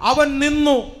അവൻ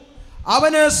നിന്നു.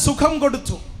 അവന് സുഖം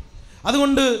കൊടുത്തു.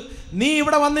 അതുകൊണ്ട് നീ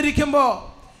ഇവിടെ വന്നിരിക്കുമ്പോൾ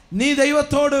നീ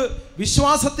ദൈവത്തോട്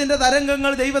വിശ്വാസത്തിൻ്റെ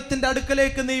തരംഗങ്ങൾ ദൈവത്തിൻ്റെ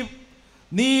അടുക്കലേക്ക്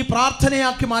നീ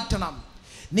പ്രാർത്ഥനയാക്കി മാറ്റണം.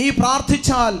 നീ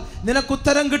പ്രാർത്ഥിച്ചാൽ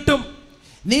നിനക്കുത്തരം കിട്ടും.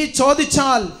 നീ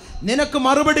ചോദിച്ചാൽ നിനക്ക്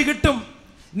മറുപടി കിട്ടും.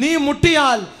 നീ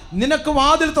മുട്ടിയാൽ നിനക്ക്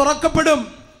വാതിൽ തുറക്കപ്പെടും.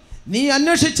 നീ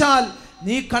അന്വേഷിച്ചാൽ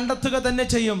നീ കണ്ടെത്തുക തന്നെ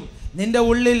ചെയ്യും. നിന്റെ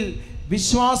ഉള്ളിൽ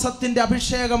വിശ്വാസത്തിൻ്റെ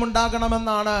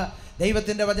അഭിഷേകമുണ്ടാകണമെന്നാണ്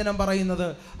ദൈവത്തിൻ്റെ വചനം പറയുന്നത്.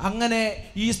 അങ്ങനെ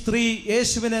ഈ സ്ത്രീ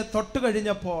യേശുവിനെ തൊട്ട്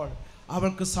കഴിഞ്ഞപ്പോൾ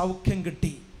അവൾക്ക് സൗഖ്യം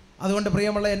കിട്ടി. അതുകൊണ്ട്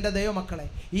പ്രിയമുള്ള എൻ്റെ ദൈവമക്കളെ,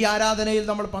 ഈ ആരാധനയിൽ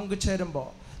നമ്മൾ പങ്കുചേരുമ്പോൾ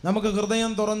നമുക്ക്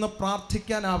ഹൃദയം തുറന്ന്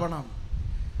പ്രാർത്ഥിക്കാനാവണം,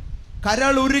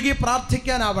 കരളുരുകി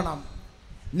പ്രാർത്ഥിക്കാനാവണം.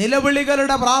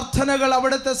 നിലവിളികളുടെ പ്രാർത്ഥനകൾ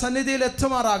അവിടുത്തെ സന്നിധിയിൽ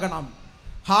എത്തുമാറാകണം.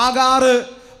 ഹാഗാറ്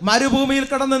മരുഭൂമിയിൽ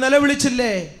കിടന്ന്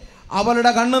നിലവിളിച്ചില്ലേ?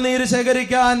 അവളുടെ കണ്ണുനീര്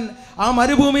ശേഖരിക്കാൻ ആ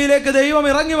മരുഭൂമിയിലേക്ക് ദൈവം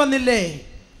ഇറങ്ങി വന്നില്ലേ?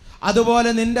 അതുപോലെ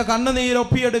നിന്റെ കണ്ണുനീര്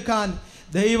ഒപ്പിയെടുക്കാൻ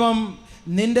ദൈവം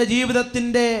നിന്റെ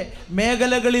ജീവിതത്തിൻ്റെ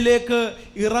മേഖലകളിലേക്ക്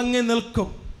ഇറങ്ങി നിൽക്കും.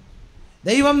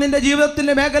 ദൈവം നിന്റെ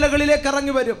ജീവിതത്തിൻ്റെ മേഖലകളിലേക്ക്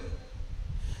ഇറങ്ങി വരും.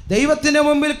 ദൈവത്തിൻ്റെ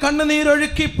മുമ്പിൽ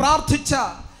കണ്ണുനീരൊഴുക്കി പ്രാർത്ഥിച്ച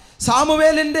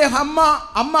സാമുവേലിൻ്റെ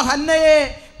അമ്മ ഹന്നയെ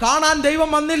കാണാൻ ദൈവം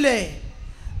വന്നില്ലേ?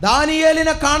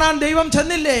 ദാനിയേലിനെ കാണാൻ ദൈവം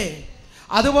ചെന്നില്ലേ?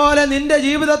 അതുപോലെ നിന്റെ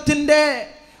ജീവിതത്തിൻ്റെ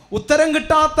ഉത്തരം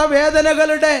കിട്ടാത്ത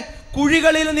വേദനകളുടെ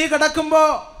കുഴികളിൽ നീ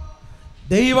കിടക്കുമ്പോൾ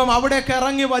ദൈവം അവിടേക്ക്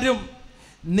ഇറങ്ങി വരും,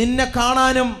 നിന്നെ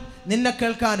കാണാനും നിന്നെ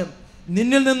കേൾക്കാനും.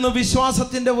 നിന്നിൽ നിന്ന്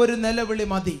വിശ്വാസത്തിൻ്റെ ഒരു നിലവിളി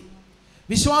മതി,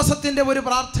 വിശ്വാസത്തിൻ്റെ ഒരു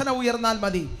പ്രാർത്ഥന ഉയർന്നാൽ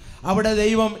മതി. അവിടെ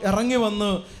ദൈവം ഇറങ്ങി വന്ന്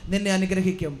നിന്നെ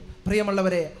അനുഗ്രഹിക്കും.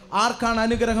 പ്രിയമുള്ളവരെ, ആർക്കാണ്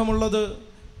അനുഗ്രഹമുള്ളത്?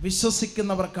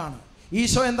 വിശ്വസിക്കുന്നവർക്കാണ്.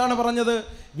 ഈശോ എന്താണ് പറഞ്ഞത്?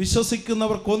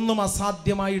 വിശ്വസിക്കുന്നവർക്കൊന്നും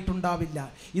അസാധ്യമായിട്ടുണ്ടാവില്ല.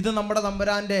 ഇത്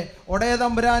നമ്മുടെ ഒടയ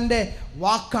തമ്പുരാൻ്റെ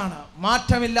വാക്കാണ്,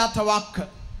 മാറ്റമില്ലാത്ത വാക്ക്.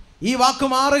 ഈ വാക്ക്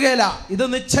മാറുകയില്ല. ഇത്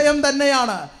നിശ്ചയം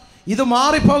തന്നെയാണ്, ഇത്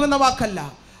മാറിപ്പോകുന്ന വാക്കല്ല.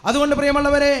 അതുകൊണ്ട്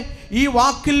പ്രിയമുള്ളവരെ, ഈ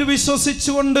വാക്കിൽ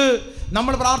വിശ്വസിച്ചുകൊണ്ട്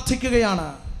നമ്മൾ പ്രാർത്ഥിക്കുകയാണ്.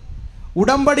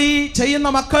 ഉടമ്പടി ചെയ്യുന്ന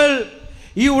മക്കൾ,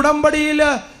 ഈ ഉടമ്പടിയിൽ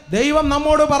ദൈവം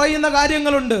നമ്മോട് പറയുന്ന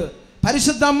കാര്യങ്ങളുണ്ട്,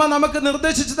 പരിശുദ്ധ അമ്മ നമുക്ക്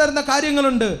നിർദ്ദേശിച്ചു തരുന്ന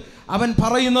കാര്യങ്ങളുണ്ട്. അവൻ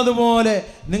പറയുന്നത് പോലെ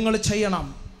നിങ്ങൾ ചെയ്യണം.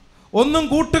 ഒന്നും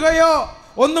കൂട്ടുകയോ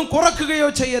ഒന്നും കുറയ്ക്കുകയോ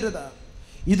ചെയ്യരുത്.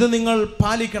 ഇത് നിങ്ങൾ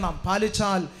പാലിക്കണം.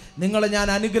 പാലിച്ചാൽ നിങ്ങളെ ഞാൻ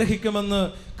അനുഗ്രഹിക്കുമെന്ന്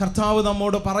കർത്താവ്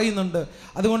നമ്മോട് പറയുന്നുണ്ട്.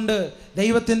 അതുകൊണ്ട്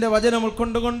ദൈവത്തിൻ്റെ വചനം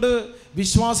ഉൾക്കൊണ്ടുകൊണ്ട്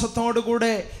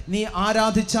വിശ്വാസത്തോടുകൂടെ നീ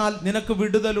ആരാധിച്ചാൽ നിനക്ക്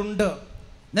വിടുതലുണ്ട്,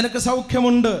 നിനക്ക്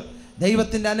സൗഖ്യമുണ്ട്.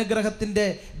 ദൈവത്തിൻ്റെ അനുഗ്രഹത്തിൻ്റെ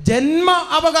ജന്മ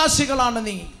അവകാശികളാണ്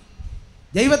നീ.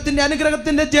 ദൈവത്തിൻ്റെ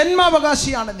അനുഗ്രഹത്തിൻ്റെ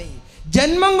ജന്മാവകാശിയാണ് നീ.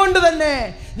 ജന്മം കൊണ്ട് തന്നെ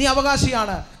നീ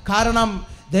അവകാശിയാണ്. കാരണം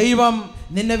ദൈവം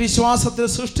നിന്നെ വിശ്വാസത്തിൽ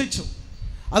സൃഷ്ടിച്ചു.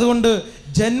 അതുകൊണ്ട്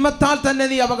ജന്മത്താൽ തന്നെ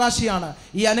നീ അവകാശിയാണ്.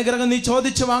 ഈ അനുഗ്രഹം നീ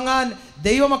ചോദിച്ചു വാങ്ങാൻ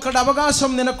ദൈവമക്കളുടെ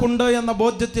അവകാശം നിനക്കുണ്ട് എന്ന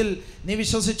ബോധ്യത്തിൽ നീ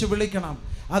വിശ്വസിച്ച് വിളിക്കണം.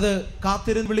 അത്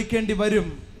കാത്തിരുന്ന് വിളിക്കേണ്ടി വരും,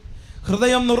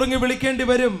 ഹൃദയം നുറുങ്ങി വിളിക്കേണ്ടി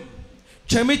വരും,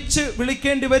 ക്ഷമിച്ച്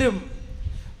വിളിക്കേണ്ടി വരും.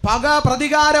 പക,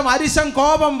 പ്രതികാരം, അരിശം,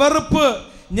 കോപം, വെറുപ്പ്,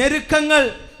 ഞെരുക്കങ്ങൾ,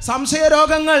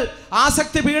 സംശയരോഗങ്ങൾ,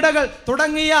 ആസക്തി പീഡകൾ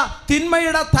തുടങ്ങിയ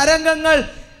തിന്മയുടെ തരംഗങ്ങൾ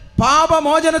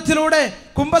പാപമോചനത്തിലൂടെ,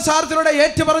 കുംഭസാരത്തിലൂടെ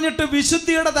ഏറ്റുപറഞ്ഞിട്ട്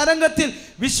വിശുദ്ധിയുടെ തരംഗത്തിൽ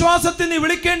വിശ്വാസത്തിൽ നീ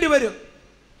വിളിക്കേണ്ടി വരും.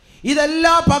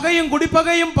 ഇതെല്ലാ പകയും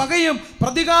പകയും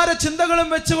പ്രതികാര ചിന്തകളും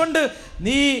വെച്ചുകൊണ്ട്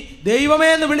നീ ദൈവമേ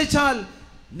എന്ന് വിളിച്ചാൽ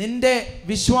നിന്റെ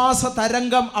വിശ്വാസ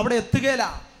തരംഗം അവിടെ എത്തുകയില്ല.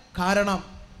 കാരണം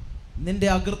നിന്റെ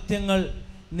അകൃത്യങ്ങൾ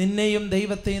നിന്നെയും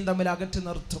ദൈവത്തെയും തമ്മിൽ അകറ്റി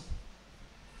നിർത്തും.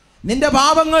 നിന്റെ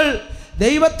പാപങ്ങൾ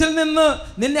ദൈവത്തിൽ നിന്ന്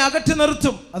നിന്നെ അകറ്റി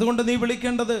നിർത്തും. അതുകൊണ്ട് നീ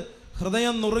വിളിക്കേണ്ടത്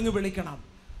ഹൃദയം നുറുങ്ങി വിളിക്കണം,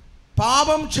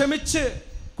 പാപം ക്ഷമിച്ച്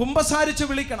കുമ്പസാരിച്ച്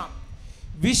വിളിക്കണം,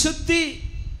 വിശുദ്ധി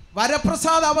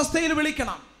വരപ്രസാദ അവസ്ഥയിൽ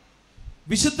വിളിക്കണം,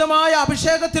 വിശുദ്ധമായ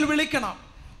അഭിഷേകത്തിൽ വിളിക്കണം.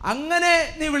 അങ്ങനെ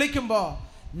നീ വിളിക്കുമ്പോൾ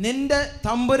നിന്റെ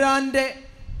തമ്പുരാൻ്റെ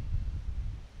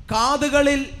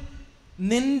കാതുകളിൽ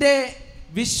നിന്റെ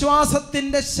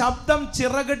വിശ്വാസത്തിൻ്റെ ശബ്ദം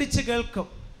ചിറകടിച്ച് കേൾക്കും.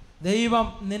 ദൈവം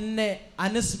നിന്നെ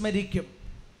അനുസ്മരിക്കും,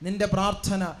 നിന്റെ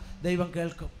പ്രാർത്ഥന ദൈവം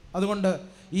കേൾക്കും. അതുകൊണ്ട്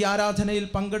ഈ ആരാധനയിൽ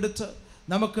പങ്കെടുത്ത്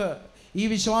നമുക്ക് ഈ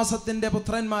വിശ്വാസത്തിൻ്റെ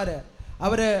പുത്രന്മാർ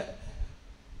അവർ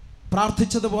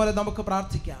പ്രാർത്ഥിച്ചതുപോലെ നമുക്ക്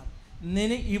പ്രാർത്ഥിക്കാം.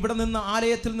 ഇവിടെ നിന്ന്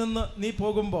ആലയത്തിൽ നിന്ന് നീ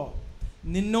പോകുമ്പോൾ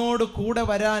നിന്നോട് കൂടെ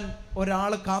വരാൻ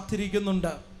ഒരാൾ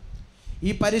കാത്തിരിക്കുന്നുണ്ട്.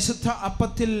 ഈ പരിശുദ്ധ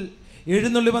അപ്പത്തിൽ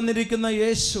എഴുന്നള്ളി വന്നിരിക്കുന്ന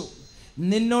യേശു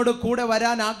നിന്നോട് കൂടെ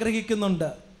വരാൻ ആഗ്രഹിക്കുന്നുണ്ട്.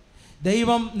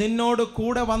 ദൈവം നിന്നോട്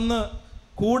കൂടെ വന്ന്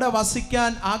കൂടെ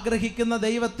വസിക്കാൻ ആഗ്രഹിക്കുന്ന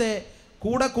ദൈവത്തെ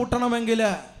കൂടെ കൂട്ടണമെങ്കിൽ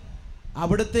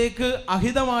അവിടത്തേക്ക്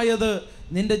അഹിതമായത്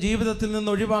നിന്റെ ജീവിതത്തിൽ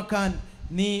നിന്ന് ഒഴിവാക്കാൻ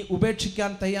നീ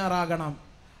ഉപേക്ഷിക്കാൻ തയ്യാറാകണം.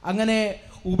 അങ്ങനെ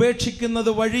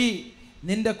ഉപേക്ഷിക്കുന്നത് വഴി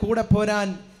നിന്റെ കൂടെ പോരാൻ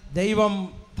ദൈവം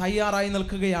തയ്യാറായി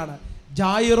നിൽക്കുകയാണ്.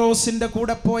 ജായിറോസിൻ്റെ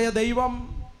കൂടെ പോയ ദൈവം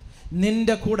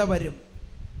നിന്റെ കൂടെ വരും.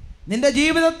 നിന്റെ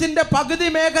ജീവിതത്തിൻ്റെ പകുതി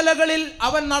മേഖലകളിൽ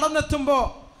അവൻ നടന്നെത്തുമ്പോൾ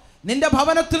നിന്റെ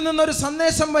ഭവനത്തിൽ നിന്നൊരു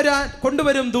സന്ദേശം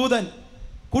കൊണ്ടുവരും ദൂതൻ.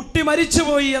 കുട്ടി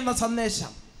മരിച്ചുപോയി എന്ന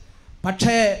സന്ദേശം.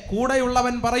 പക്ഷേ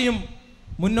കൂടെയുള്ളവൻ പറയും,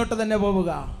 മുന്നോട്ട് തന്നെ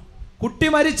പോവുക, കുട്ടി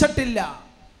മരിച്ചിട്ടില്ല.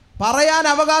 പറയാൻ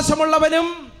അവകാശമുള്ളവനും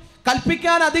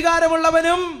കൽപ്പിക്കാൻ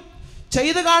അധികാരമുള്ളവനും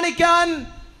ചെയ്തു കാണിക്കാൻ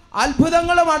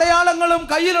അത്ഭുതങ്ങളും അടയാളങ്ങളും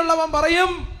കയ്യിലുള്ളവൻ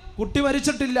പറയും, കുട്ടി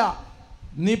മരിച്ചിട്ടില്ല,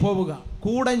 നീ പോവുക,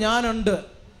 കൂടെ ഞാനുണ്ട്.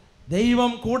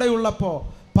 ദൈവം കൂടെയുള്ളപ്പോൾ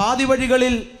പാതി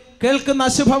വഴികളിൽ കേൾക്കുന്ന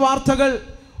അശുഭവാർത്തകൾ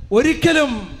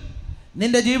ഒരിക്കലും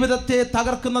നിന്റെ ജീവിതത്തെ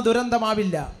തകർക്കുന്ന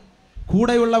ദുരന്തമാവില്ല.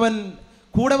 കൂടെയുള്ളവൻ,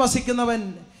 കൂടെ വസിക്കുന്നവൻ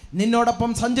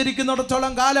നിന്നോടൊപ്പം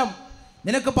സഞ്ചരിക്കുന്നിടത്തോളം കാലം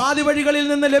നിനക്ക് പാതി വഴികളിൽ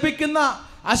നിന്ന് ലഭിക്കുന്ന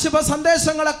അശുഭ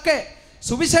സന്ദേശങ്ങളൊക്കെ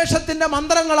സുവിശേഷത്തിൻ്റെ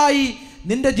മന്ത്രങ്ങളായി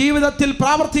നിന്റെ ജീവിതത്തിൽ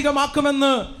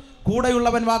പ്രാവർത്തികമാക്കുമെന്ന്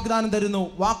കൂടെയുള്ളവൻ വാഗ്ദാനം തരുന്നു.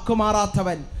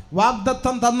 വാക്കുമാറാത്തവൻ,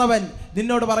 വാഗ്ദത്തം തന്നവൻ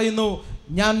നിന്നോട് പറയുന്നു,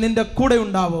 ഞാൻ നിന്റെ കൂടെ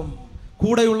ഉണ്ടാവും.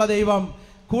 കൂടെയുള്ള ദൈവം,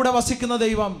 കൂടെ വസിക്കുന്ന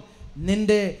ദൈവം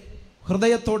നിന്റെ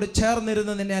ഹൃദയത്തോട്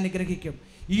ചേർന്നിരുന്ന് നിന്നെ അനുഗ്രഹിക്കും.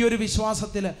 ഈ ഒരു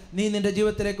വിശ്വാസത്തിൽ നീ നിന്റെ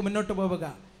ജീവിതത്തിലേക്ക് മുന്നോട്ട് പോവുക.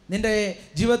 നിന്റെ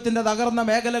ജീവിതത്തിൻ്റെ തകർന്ന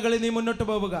മേഖലകളിൽ നീ മുന്നോട്ട്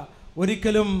പോവുക.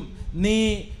 ഒരിക്കലും നീ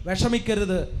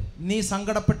വിഷമിക്കരുത്. നീ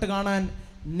സങ്കടപ്പെട്ട് കാണാൻ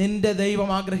നിന്റെ ദൈവം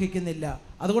ആഗ്രഹിക്കുന്നില്ല.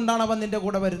 അതുകൊണ്ടാണ് അവൻ നിന്റെ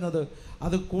കൂടെ വരുന്നത്.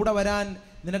 അത് കൂടെ വരാൻ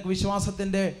നിനക്ക്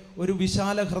വിശ്വാസത്തിൻ്റെ ഒരു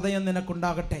വിശാല ഹൃദയം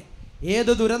നിനക്കുണ്ടാകട്ടെ.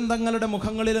 ഏത് ദുരന്തങ്ങളുടെ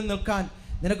മുഖങ്ങളിലും നിൽക്കാൻ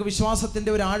നിനക്ക്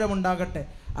വിശ്വാസത്തിൻ്റെ ഒരു ആഴമുണ്ടാകട്ടെ.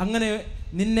 അങ്ങനെ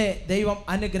നിന്നെ ദൈവം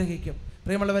അനുഗ്രഹിക്കും.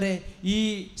 പ്രിയമുള്ളവരെ, ഈ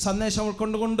സന്ദേശം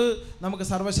ഉൾക്കൊണ്ടുകൊണ്ട് നമുക്ക്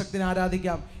സർവശക്തിനെ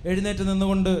ആരാധിക്കാം. എഴുന്നേറ്റ്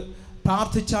നിന്നുകൊണ്ട്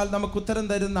പ്രാർത്ഥിച്ചാൽ നമുക്ക് ഉത്തരം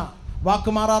തരുന്ന,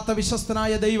 വാക്കുമാറാത്ത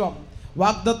വിശ്വസ്തനായ ദൈവം,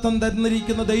 വാഗ്ദത്തം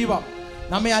തന്നിരിക്കുന്ന ദൈവം,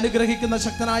 നമ്മെ അനുഗ്രഹിക്കുന്ന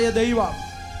ശക്തനായ ദൈവം,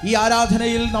 ഈ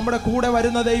ആരാധനയിൽ നമ്മുടെ കൂടെ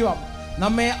വരുന്ന ദൈവം,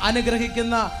 നമ്മെ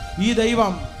അനുഗ്രഹിക്കുന്ന ഈ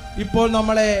ദൈവം ഇപ്പോൾ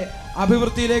നമ്മളെ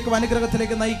അഭിവൃദ്ധിയിലേക്കും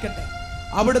അനുഗ്രഹത്തിലേക്ക് നയിക്കട്ടെ.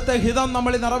 അവിടുത്തെ ഹിതം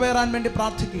നമ്മളിൽ നിറവേറാൻ വേണ്ടി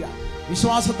പ്രാർത്ഥിക്കുക.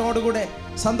 വിശ്വാസത്തോടുകൂടെ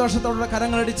സന്തോഷത്തോടെ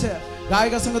കരങ്ങളടിച്ച്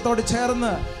ഗായക സംഘത്തോട്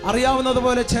ചേർന്ന്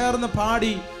അറിയാവുന്നതുപോലെ ചേർന്ന്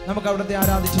പാടി നമുക്ക് അവിടുത്തെ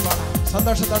ആരാധിച്ച് പാടാം.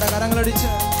 സന്തോഷത്തോടെ കരങ്ങളടിച്ച്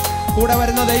കൂടെ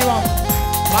വരുന്ന ദൈവം,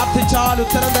 പ്രാർത്ഥിച്ചാൽ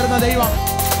ഉത്തരം തരുന്ന ദൈവം,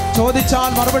 ചോദിച്ചാൽ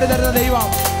മറുപടി തരുന്ന ദൈവം,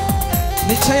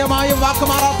 നിശ്ചയമായും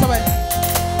വാക്കുമാറാത്തവൻ,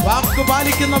 വാക്ക്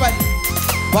പാലിക്കുന്നവൻ,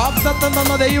 വാഗ്ദത്തം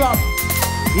തന്ന ദൈവം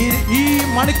ഈ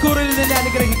മണിക്കൂറിൽ നിന്നെ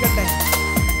അനുഗ്രഹിക്കട്ടെ.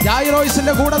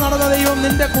 ജായിറോയ്സിന്റെ കൂടെ നടന്ന ദൈവം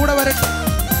നിന്റെ കൂടെ വരട്ടെ.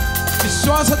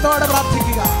 വിശ്വാസത്തോടെ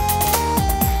പ്രാർത്ഥിക്കുക.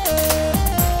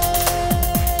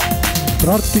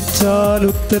 പ്രാർത്ഥിച്ചാൽ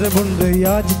ഉത്തരമുണ്ട്,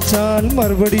 യാചിച്ചാൽ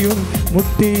മറുപടിയും,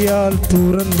 മുട്ടിയാൽ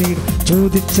തുറന്നീടും,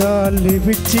 ചോദിച്ചാൽ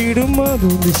ലഭിച്ചിടും,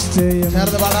 അതു നിശ്ചയം.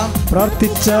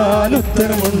 പ്രാർത്ഥിച്ചാൽ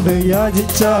ഉത്തരമുണ്ട്,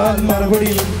 യാചിച്ചാൽ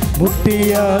മറുപടിയും,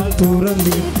 മുട്ടിയാൽ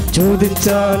തുറന്നീടും,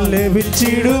 ചോദിച്ചാൽ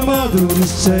ലഭിച്ചിടും, അതു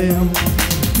നിശ്ചയം.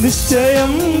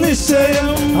 നിശ്ചയം നിശ്ചയം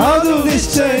അതു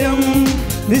നിശ്ചയം,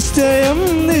 നിശ്ചയം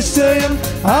നിശ്ചയം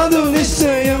അതു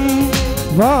നിശ്ചയം.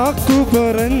 വാക്കു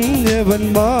പറഞ്ഞവൻ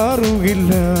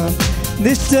മാറുകില്ല.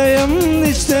 നിശ്ചയം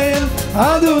നിശ്ചയം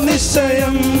അതു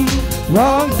നിശ്ചയം,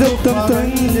 വാഗ്ദത്തം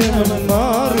തന്നവൻ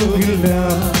മാറുകില്ല.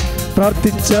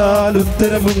 പ്രാർത്ഥിച്ചാൽ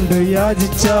ഉത്തരമുണ്ട്,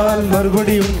 യാചിച്ചാൽ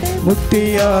മറുപടിയും,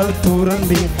 മുട്ടിയാൽ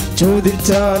തുറന്നി,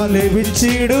 ചോദിച്ചാൽ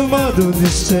ലഭിച്ചിടും, അതു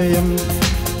നിശ്ചയം.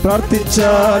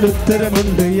 പ്രാർത്ഥിച്ചാൽ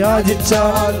ഉത്തരമുണ്ട്,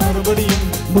 യാചിച്ചാൽ മറുപടിയും,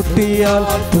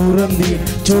 മുട്ടിയാൽ തുറന്നി,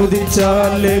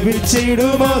 ചോദിച്ചാൽ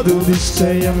ലഭിച്ചിടും, അതു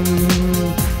നിശ്ചയം.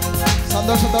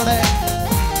 സന്തോഷത്തോടെ,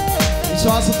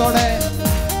 വിശ്വാസത്തോടെ,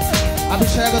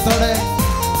 അഭിഷേകത്തോടെ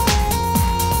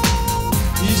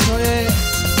ഈശോയെ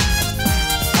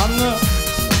അങ്ങ്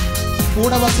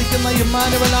കൂടെ വസിക്കുന്ന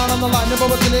ഇമ്മാനുവലാണെന്നുള്ള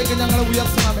അനുഭവത്തിലേക്ക് ഞങ്ങളെ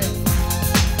ഉയർത്തണമേ.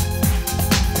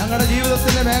 ഞങ്ങളുടെ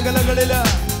ജീവിതത്തിന്റെ മേഖലകളിൽ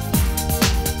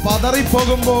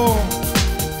പതറിപ്പോകുമ്പോ,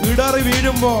 ഇടറി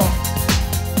വീഴുമ്പോ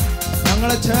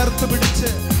ഞങ്ങളെ ചേർത്ത് പിടിച്ച്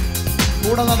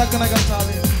കൂടെ നടക്കണ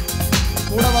കർത്താവേ,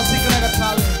 കൂടെ വസിക്കണ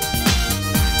കർത്താവേ.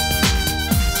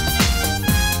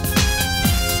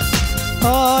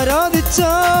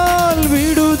 ആരാധിച്ചാൽ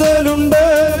വിടുതലുണ്ട്,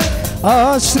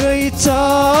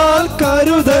 ആശ്രയിച്ചാൽ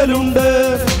കരുതലുണ്ട്.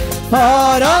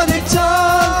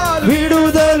 ആരാധിച്ചാൽ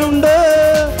വിടുതലുണ്ട്,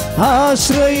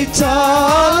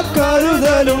 ആശ്രയിച്ചാൽ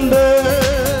കരുതലുണ്ട്.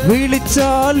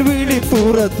 വിളിച്ചാൽ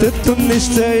വിളിപ്പുറത്തെത്തും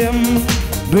നിശ്ചയം,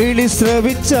 വിളി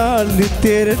ശ്രവിച്ചാൽ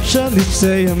നിത്യരക്ഷ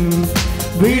നിശ്ചയം.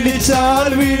 വിളിച്ചാൽ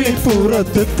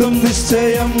വിളിപ്പുറത്തെത്തും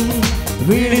നിശ്ചയം,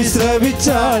 വിളി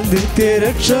ശ്രവിച്ചാൽ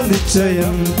നിത്യരക്ഷ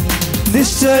നിശ്ചയം.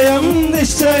 നിശ്ചയം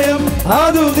നിശ്ചയം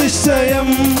അതു നിശ്ചയം,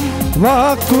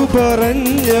 വാക്കു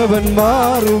പറഞ്ഞവൻ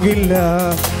മാറുകില്ല.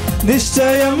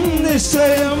 നിശ്ചയം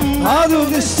നിശ്ചയം അതു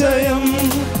നിശ്ചയം,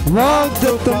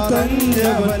 വാഗ്ദത്തം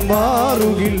തന്നവൻ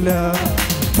മാറുകില്ല.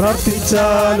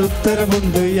 പ്രാർത്ഥിച്ചാൽ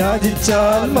ഉത്തരമുണ്ട്,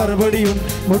 യാചിച്ചാൽ മറുപടിയുണ്ട്,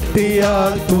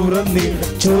 മുട്ടിയാൽ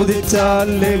തുറന്നിടും, ചോദിച്ചാൽ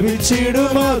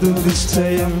ലഭിച്ചിടും അതു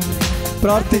നിശ്ചയം.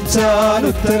 പ്രാർത്ഥിച്ചാൽ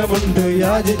ഉത്തരമുണ്ട്,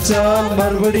 യാചിച്ചാൽ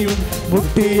മറുപടിയുണ്ട്,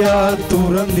 മുട്ടിയാൽ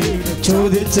തുറന്നിടും,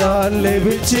 ചോദിച്ചാൽ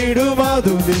ലഭിച്ചിടും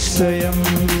അതു നിശ്ചയം.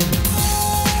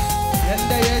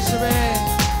 എന്റെ യേശുവേ,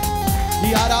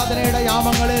 ഈ ആരാധനയുടെ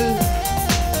യാമങ്ങളിൽ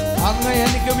അങ്ങ്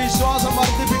എനിക്ക് വിശ്വാസം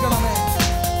വർദ്ധിപ്പിക്കണമേ.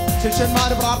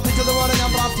 ശിഷ്യന്മാർ പ്രാർത്ഥിച്ചതുപോലെ ഞാൻ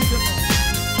പ്രാർത്ഥിക്കുന്നു.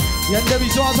 എന്റെ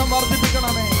വിശ്വാസം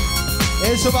വർദ്ധിപ്പിക്കണമേ.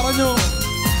 യേശു പറഞ്ഞു,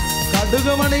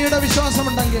 കടുകുമണിയുടെ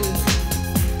വിശ്വാസമുണ്ടെങ്കിൽ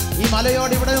ഈ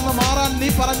മലയോട് ഇവിടെ നിന്ന് മാറാൻ നീ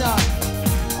പറഞ്ഞാൽ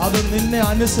അത് നിന്നെ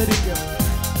അനുസരിക്കും.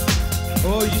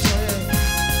 ഓ ഈശോയെ,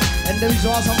 എന്റെ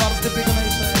വിശ്വാസം വർദ്ധിപ്പിക്കണം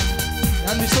ഈശോയെ.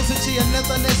 ഞാൻ വിശ്വസിച്ച് എന്നെ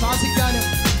തന്നെ ശാസിക്കാനും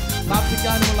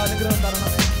പ്രാർത്ഥിക്കാനുമുള്ള അനുഗ്രഹം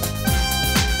തരണമേ.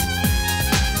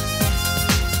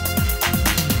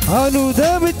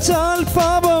 അനുദപിച്ചാൽ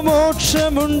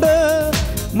പാപമോക്ഷമുണ്ട്,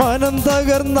 മനം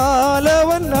തകർന്നാൽ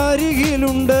അവൻ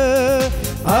അരികിലുണ്ട്.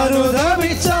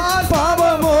 അനുദപിച്ചാൽ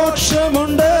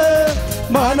പാപമോക്ഷമുണ്ട്,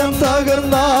 മനം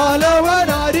തകർന്നാൽ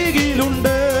അവൻ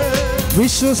അരികിലുണ്ട്.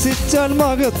 വിശ്വസിച്ചാൽ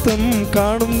മഹത്വം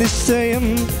കാണും നിശ്ചയം,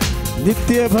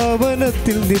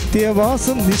 നിത്യഭവനത്തിൽ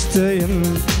നിത്യവാസം നിശ്ചയം.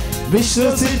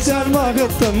 വിശ്വസിച്ചാൽ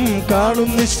മഹത്വം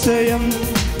കാണും നിശ്ചയം,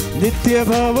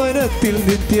 നിത്യഭവനത്തിൽ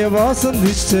നിത്യവാസം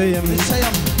നിശ്ചയം.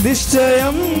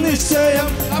 നിശ്ചയം നിശ്ചയം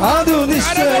അതു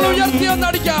നിശ്ചയം,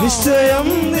 നിശ്ചയം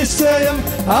നിശ്ചയം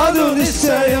അതു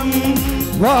നിശ്ചയം.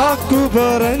 വാക്കു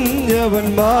പറഞ്ഞവൻ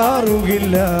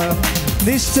മാറുകില്ല.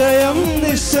 നിശ്ചയം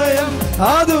നിശ്ചയം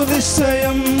അതു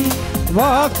നിശ്ചയം,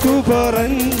 വാക്കു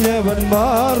പറഞ്ഞവൻ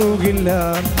മാറുകില്ല.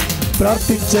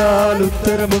 പ്രാർത്ഥിച്ചാൽ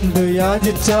ഉത്തരമുണ്ട്,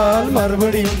 യാചിച്ചാൽ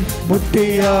മറുപടിയും,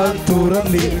 മുട്ടിയാൽ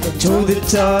തുറന്നിടും,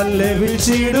 ചോദിച്ചാൽ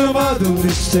ലഭിച്ചിടും അതു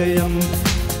നിശ്ചയം.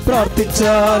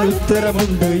 പ്രാർത്ഥിച്ചാൽ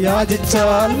ഉത്തരമുണ്ട്,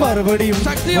 യാചിച്ചാൽ മറുപടിയും,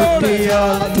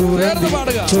 മുട്ടിയാൽ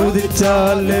തുറന്നിടും,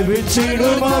 ചോദിച്ചാൽ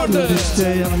ലഭിച്ചിടും അതു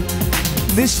നിശ്ചയം.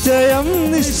 നിശ്ചയം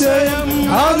നിശ്ചയം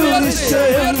അതു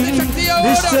നിശ്ചയം,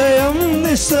 നിശ്ചയം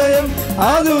നിശ്ചയം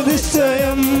അതു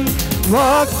നിശ്ചയം.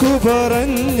 വാക്കു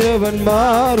പറഞ്ഞവൻ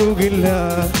മാറുകില്ല.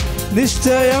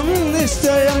 നിശ്ചയം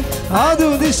നിശ്ചയം അതു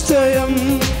നിശ്ചയം,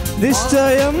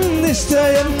 നിശ്ചയം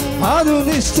നിശ്ചയം അതു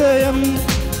നിശ്ചയം.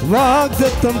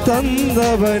 വാഗ്ദത്തം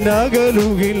തന്നവൻ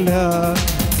അകലുകില്ല.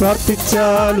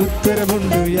 പ്രാർത്ഥിച്ചാൽ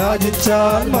ഉത്തരമുണ്ട്,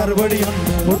 യാചിച്ചാൽ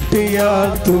മറുപടിയുണ്ട്, മുട്ടിയാൽ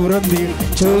തുറന്നിടും,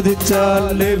 ചോദിച്ചാൽ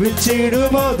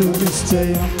ലഭിച്ചിടും അതു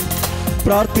നിശ്ചയം.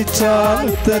 പ്രാർത്ഥിച്ചാൽ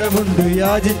ഉത്തരമുണ്ട്,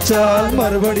 യാചിച്ചാൽ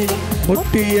മറുപടി,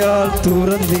 മുട്ടിയാൽ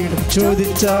തുറന്നിടും,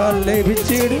 ചോദിച്ചാൽ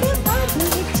ലഭിച്ചിടും.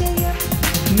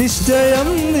 നിശ്ചയം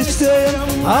നിശ്ചയം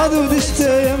അതു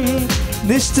നിശ്ചയം,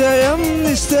 നിശ്ചയം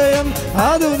നിശ്ചയം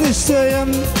അതു നിശ്ചയം.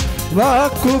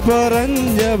 വാക്കു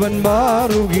പറഞ്ഞവൻ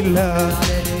മാറുകില്ല.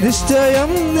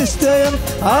 നിശ്ചയം നിശ്ചയം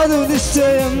അതു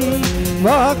നിശ്ചയം,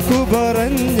 വാക്കു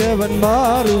പറഞ്ഞവൻ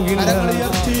മാറുകില്ല.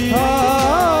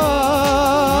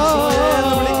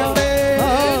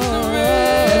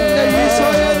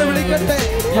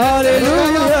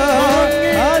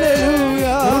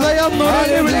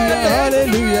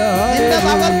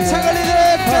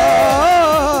 തകർച്ചകളിലേക്ക്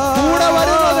കൂടെ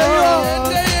വരുന്ന ദൈവം,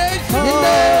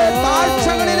 നിന്റെ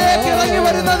താഴ്ചകളിലേക്ക് ഇറങ്ങി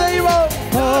വരുന്ന ദൈവം,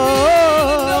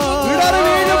 ഇടറി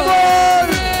വീഴുമ്പോൾ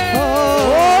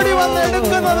ഓടി വന്ന്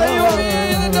എടുക്കുന്ന ദൈവം,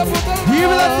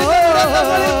 ജീവിതത്തിന്റെ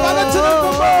ദുരന്തങ്ങളിൽ പകച്ചു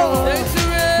നിൽക്കുമ്പോൾ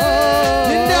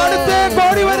നിന്റെ അടുത്തേക്ക്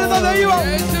ഓടി വരുന്ന ദൈവം.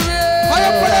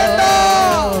 ഭയപ്പെടേണ്ട,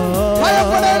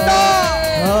 ഭയപ്പെടേണ്ട,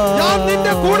 ഞാൻ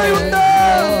നിന്റെ കൂടെയുണ്ട്.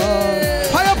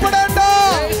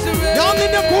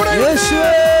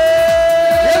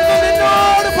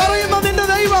 നിന്നോട് പറയുന്ന നിന്റെ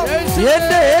ദൈവം,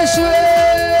 എന്റെ യേശുവേ,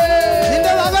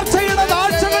 നിന്റെ തകർച്ചയുടെ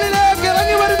താഴ്ചകളിലേക്ക്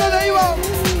ഇറങ്ങി വരുന്ന ദൈവം,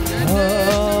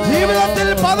 ജീവിതത്തിൽ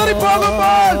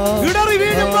പതറിപ്പോകുമ്പോൾ ഇടറി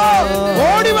വീഴുമ്പോൾ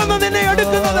ഓടി വന്ന് നിന്നെ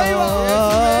എടുക്കുന്ന ദൈവം.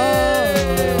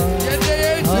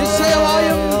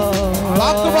 നിശ്ചയമായും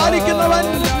വാക്ക് പാലിക്കുന്നവൻ,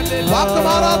 വാക്ക്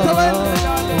മാറാത്തവൻ,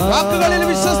 വാക്കുകളിൽ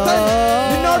വിശ്വസ്തൻ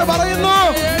നിന്നോട് പറയുന്നു,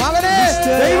 മകനെ,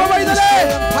 ദൈവമൈതലേ,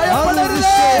 ഭയപ്പെടരുത്.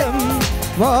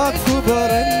 വാക്കു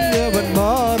പറഞ്ഞവൻ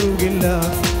മാറുകില്ല.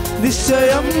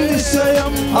 നിശ്ചയം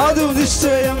നിശ്ചയം അതു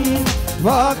നിശ്ചയം,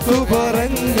 വാക്കു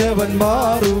പറഞ്ഞവൻ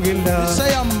മാറുകില്ല.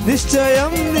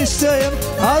 നിശ്ചയം നിശ്ചയം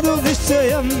അതു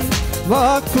നിശ്ചയം,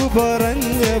 വാക്കു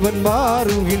പറഞ്ഞവൻ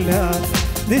മാറുകില്ല.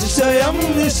 നിശ്ചയം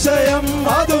നിശ്ചയം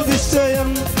അതു നിശ്ചയം,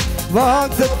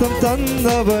 വാഗ്ദത്തം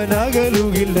തന്നവൻ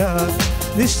അകലുകില്ല.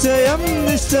 നിശ്ചയം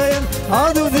നിശ്ചയം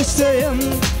അതു നിശ്ചയം,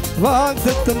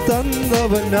 വാഗ്ദത്തം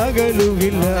തന്നവൻ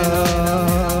അകലുകില്ല.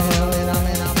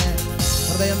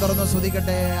 ഹൃദയം തുറന്ന്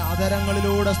സ്തുതിക്കട്ടെ.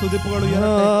 അധരങ്ങളിലൂടെ സ്തുതിപ്പുകൾ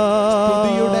ഉയരട്ടെ.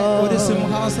 സ്തുതിയുടെ ഒരു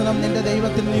സിംഹാസനം നിന്റെ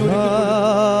ദൈവത്തിന് നീ ഒരുക്കിക്കൊടുക്കും.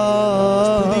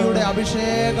 സ്തുതിയുടെ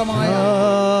അഭിഷേകമായ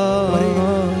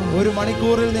ഒരു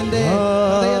മണിക്കൂറിൽ നിന്റെ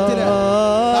ഹൃദയത്തില്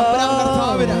തമ്പുരാൻ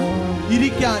കർത്താവിന്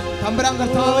ഇരിക്കാൻ, തമ്പുരാൻ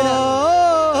കർത്താവിന്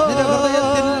നിന്റെ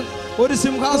ഹൃദയത്തിൽ ഒരു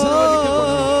സിംഹാസനം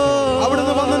ഒരുക്കിക്കൊടുക്കും.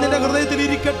 അവിടുന്ന് വന്ന് നിന്റെ ഹൃദയത്തിൽ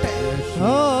ഇരിക്കട്ടെ.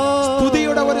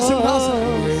 സ്തുതിയുടെ ഒരു സിംഹാസനം.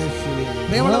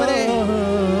 പ്രിയമുള്ളവരെ,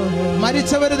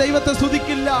 മരിച്ചവര് ദൈവത്തെ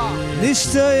സ്തുതിക്കില്ല.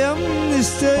 നിശ്ചയം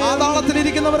നിശ്ചയം.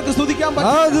 പാതാളത്തിലിരിക്കുന്നവർക്ക് സ്തുതിക്കാൻ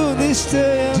പറ്റും.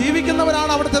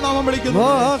 ജീവിക്കുന്നവരാണ് അവിടുത്തെ നാമം വിളിക്കുന്നത്.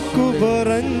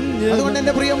 അതുകൊണ്ട്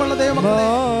എന്റെ പ്രിയമുള്ള ദൈവമക്കളെ,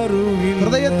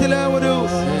 ഹൃദയത്തിലെ ഒരു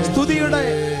സ്തുതിയുടെ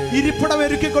ഇരിപ്പിടം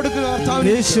ഒരുക്കി കൊടുക്കുക.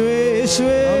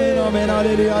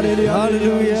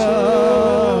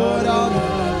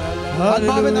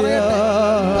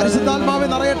 പരിശുദ്ധാത്മാവെ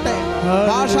നിറയട്ടെ.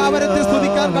 ഭാഷാവരത്തിൽ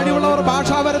സ്തുതിക്കാൻ കഴിവുള്ളവർ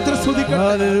ഭാഷാവരത്തിൽ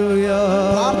സ്തുതിക്കട്ടെ.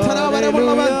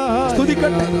 പ്രാർത്ഥനാവരമുള്ളവർ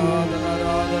സ്തുതിക്കട്ടെ.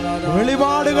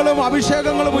 വെളിപാടുകളും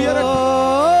അഭിഷേകങ്ങളും ഉയരട്ടെ.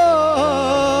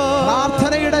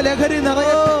 പ്രാർത്ഥനയുടെ ലഹരി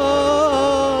നിറയട്ടെ.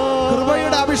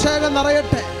 കൃപയുടെ അഭിഷേകം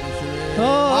നിറയട്ടെ.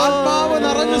 ആത്മാവ്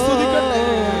നിറഞ്ഞു സ്തുതിക്കട്ടെ.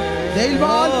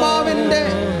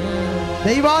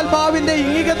 ദൈവാത്മാവിന്റെ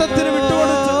ഇംഗിതത്തിന്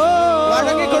വിട്ടുകൊടുത്ത്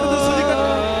വഴങ്ങിക്കൊടുത്ത് സ്തുതിക്കട്ടെ.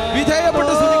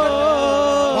 വിധേയപ്പെട്ട് സ്തുതിക്കട്ടെ.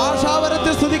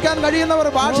 ഭാഷാവരത്തിൽ സ്തുതിക്കാൻ കഴിയുന്നവർ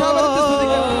ഭാഷാവരത്തിൽ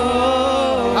സ്തുതിക്കട്ടെ.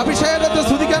 അഭിഷേകത്തിൽ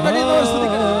സ്തുതിക്കാൻ കഴിയുന്നവർ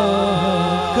സ്തുതിക്കട്ടെ.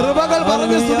 കൃപകൾ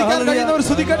പറഞ്ഞ് സ്തുതിക്കാൻ കഴിയുന്നവർ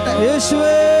സ്തുതിക്കട്ടെ.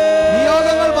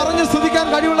 നിയോഗങ്ങൾ പറഞ്ഞ് സ്തുതിക്കാൻ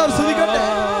കഴിവുള്ളവർ സ്തുതിക്കട്ടെ.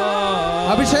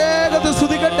 അഭിഷേകത്തിൽ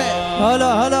സ്തുതിക്കട്ടെ.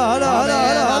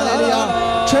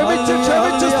 ക്ഷമിച്ച്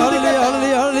ക്ഷമിച്ച്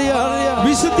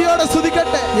വിശുദ്ധിയോടെ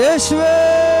സ്തുതിക്കട്ടെ.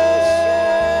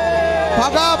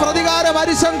 പക, പ്രതികാരം,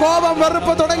 അരിശം, കോപം,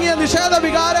 വെറുപ്പ് തുടങ്ങിയ നിഷേധ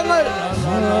വികാരങ്ങൾ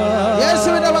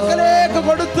യേശുവിന്റെ പക്കലേക്ക്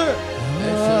കൊടുത്ത്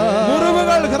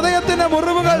മുറിവുകൾ, ഹൃദയത്തിന്റെ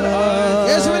മുറിവുകൾ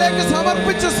യേശുവിലേക്ക്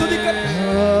സമർപ്പിച്ച് സ്തുതിക്കട്ടെ.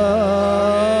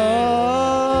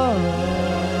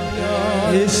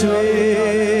 യേശുവേ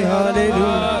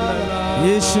ഹല്ലേലൂയ,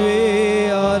 യേശുവേ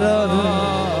ആരാധന,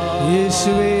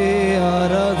 യേശുവേ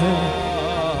ആരാധന,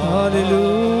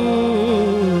 ഹല്ലേലൂയ.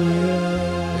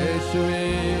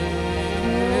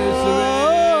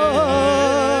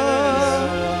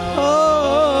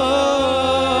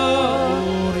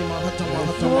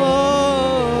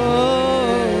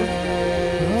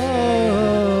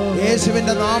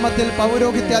 യേശുവിന്റെ നാമത്തിൽ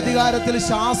പൗരോഹിത്യ അധികാരത്തിൽ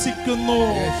ശാസിക്കുന്നു.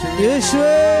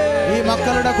 ഈ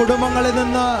മക്കളുടെ കുടുംബങ്ങളിൽ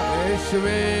നിന്ന്,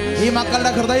 ഈ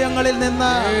മക്കളുടെ ഹൃദയങ്ങളിൽ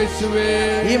നിന്ന്,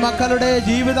 ഈ മക്കളുടെ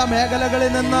ജീവിത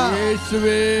മേഖലകളിൽ നിന്ന്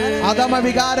അധമ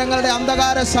വികാരങ്ങളുടെ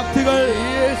അന്ധകാര ശക്തികൾ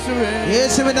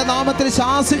യേശുവിന്റെ നാമത്തിൽ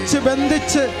ശാസിച്ച്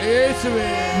ബന്ധിച്ച്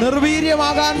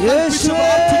നിർവീര്യമാകാൻ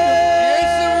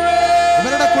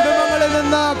ഇവരുടെ കുടുംബങ്ങളിൽ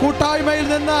നിന്ന്, കൂട്ടായ്മയിൽ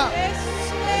നിന്ന്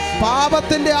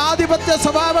പാപത്തിന്റെ ആധിപത്യ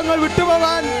സ്വഭാവങ്ങൾ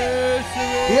വിട്ടുപോകാൻ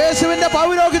യേശുവിന്റെ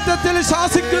പൗരോഹിത്യത്തിൽ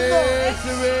ശാസിക്കുന്നു,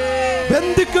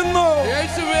 ബന്ധിക്കുന്നു,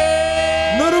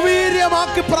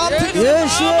 നിർവീര്യമാക്കി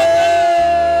പ്രാർത്ഥിക്കുന്നു.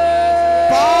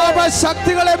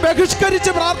 പാപശക്തികളെ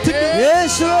ബഹിഷ്കരിച്ച് പ്രാർത്ഥിക്കുന്നു.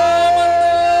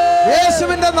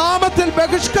 യേശുവിന്റെ നാമത്തിൽ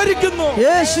ബഹിഷ്കരിക്കുന്നു.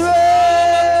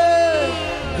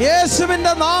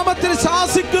 യേശുവിന്റെ നാമത്തിൽ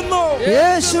ശാസിക്കുന്നു.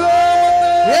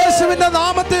 യേശുവിന്റെ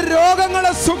നാമത്തിൽ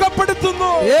രോഗങ്ങളെ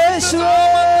സുഖപ്പെടുത്തുന്നു.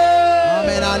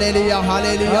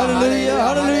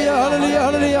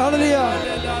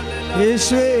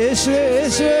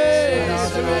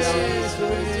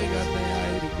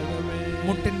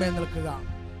 മുട്ടിന്മേൽ നിൽക്കുക.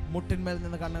 മുട്ടിന്മേൽ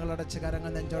നിന്ന് കണ്ണുകളടച്ച്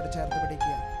കരങ്ങൾ നെഞ്ചോട് ചേർത്ത്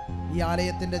പിടിക്കുക. ഈ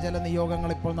ആലയത്തിന്റെ ചില നിയോഗങ്ങൾ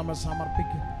ഇപ്പോൾ നമ്മൾ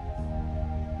സമർപ്പിക്കും.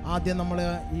 ആദ്യം നമ്മൾ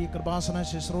ഈ കൃപാസന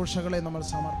ശുശ്രൂഷകളെ നമ്മൾ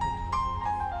സമർപ്പിക്കും.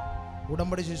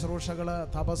 ഉടമ്പടി ശുശ്രൂഷകൾ,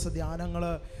 തപസ്, ധ്യാനങ്ങൾ,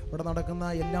 ഇവിടെ നടക്കുന്ന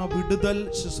എല്ലാ വിടുതൽ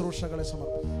ശുശ്രൂഷകളെ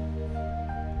സമർപ്പിക്കും.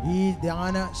 ഈ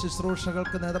ധ്യാന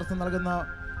ശുശ്രൂഷകൾക്ക് നേതൃത്വം നൽകുന്ന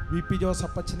വി പി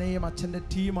ജോസഫ് അച്ഛനെയും അച്ഛൻ്റെ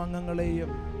ടീം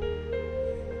അംഗങ്ങളെയും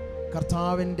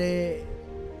കർത്താവിൻ്റെ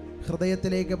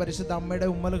ഹൃദയത്തിലേക്ക് പരിശുദ്ധ അമ്മയുടെ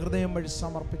ഉമ്മൽ ഹൃദയം വഴി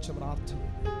സമർപ്പിച്ച്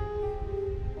പ്രാർത്ഥിക്കും.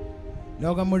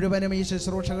 ലോകം മുഴുവനും ഈ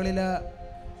ശുശ്രൂഷകളിൽ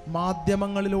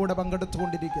മാധ്യമങ്ങളിലൂടെ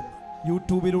പങ്കെടുത്തുകൊണ്ടിരിക്കുന്നു.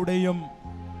 യൂട്യൂബിലൂടെയും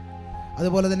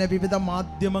അതുപോലെ തന്നെ വിവിധ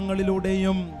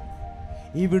മാധ്യമങ്ങളിലൂടെയും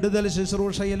ഈ വിടുതൽ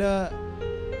ശുശ്രൂഷയിൽ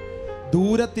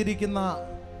ദൂരത്തിരിക്കുന്ന,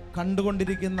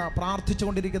 കണ്ടുകൊണ്ടിരിക്കുന്ന,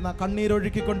 പ്രാർത്ഥിച്ചുകൊണ്ടിരിക്കുന്ന,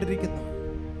 കണ്ണീരൊഴുക്കിക്കൊണ്ടിരിക്കുന്ന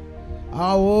ആ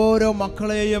ഓരോ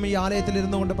മക്കളെയും ഈ ആലയത്തിൽ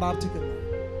ഇരുന്നു കൊണ്ട് പ്രാർത്ഥിക്കുന്നു.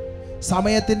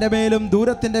 സമയത്തിൻ്റെ മേലും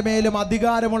ദൂരത്തിൻ്റെ മേലും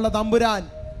അധികാരമുള്ള തമ്പുരാൻ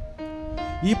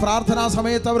ഈ പ്രാർത്ഥനാ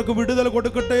സമയത്ത് അവർക്ക് വിടുതൽ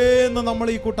കൊടുക്കട്ടെ എന്ന് നമ്മൾ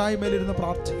ഈ കൂട്ടായ്മയിലിരുന്ന്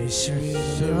പ്രാർത്ഥിക്കും.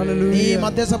 ഈ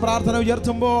മധ്യസ്ഥ പ്രാർത്ഥന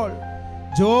ഉയർത്തുമ്പോൾ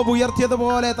ജോബ്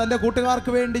ഉയർത്തിയതുപോലെ തൻ്റെ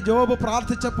കൂട്ടുകാർക്ക് വേണ്ടി ജോബ്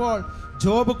പ്രാർത്ഥിച്ചപ്പോൾ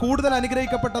ജോബ് കൂടുതൽ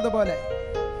അനുഗ്രഹിക്കപ്പെട്ടതുപോലെ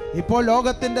ഇപ്പോൾ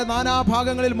ലോകത്തിൻ്റെ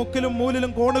നാനാഭാഗങ്ങളിൽ മുക്കിലും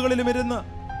മൂലിലും കോണുകളിലും ഇരുന്ന്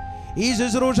ഈ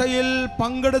ശുശ്രൂഷയിൽ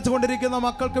പങ്കെടുത്തുകൊണ്ടിരിക്കുന്ന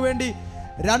മക്കൾക്ക് വേണ്ടി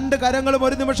രണ്ട് കരങ്ങളും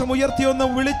ഒരു നിമിഷം ഉയർത്തി ഒന്ന്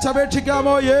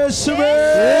വിളിച്ചപേക്ഷിക്കാമോ? യേശുവേ,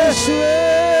 യേശുവേ,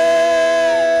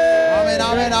 ആമേൻ,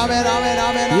 ആമേൻ, ആമേൻ, ആമേൻ,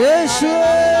 ആമേൻ,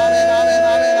 യേശുവേ,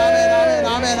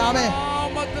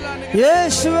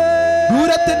 യേശുവേ,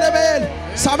 ദൂരത്തിന്റെ മേൽ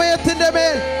സമയത്തിന്റെ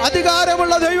മേൽ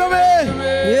അധികാരമുള്ള ദൈവമേ,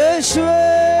 യേശുവേ,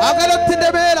 അകലത്തിന്റെ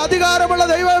മേൽ അധികാരമുള്ള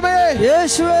ദൈവമേ,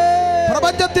 യേശുവേ,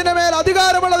 പ്രപഞ്ചത്തിന്റെ മേൽ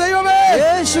അധികാരമുള്ള ദൈവമേ,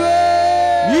 യേശുവേ,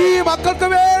 ഈ മക്കൾക്ക്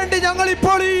വേണ്ടി ഞങ്ങൾ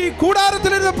ഇപ്പോൾ ഈ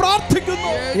കൂടാരത്തിലിരുന്ന്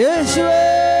പ്രാർത്ഥിക്കുന്നു. യേശുവേ,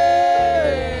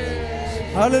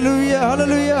 ഹല്ലേലൂയ,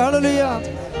 ഹല്ലേലൂയ, ഹല്ലേലൂയ,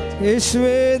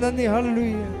 യേശുവേ, നന്ദി,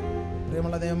 ഹല്ലേലൂയ.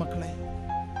 പ്രിയമുള്ള ദൈവമക്കളെ,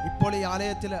 ഇപ്പോൾ ഈ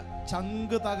ആലയത്തിൽ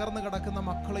ചങ്ക് തകർന്ന് കിടക്കുന്ന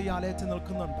മക്കൾ ഈ ആലയത്തിൽ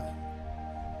നിൽക്കുന്നുണ്ട്.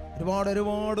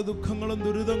 ഒരുപാട് ദുഃഖങ്ങളും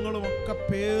ദുരിതങ്ങളും ഒക്കെ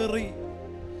പേറി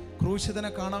ക്രൂശിതനെ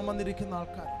കാണാൻ വന്നിരിക്കുന്ന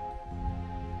ആൾക്കാർ,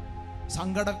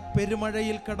 സങ്കട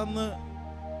പെരുമഴയിൽ കിടന്ന്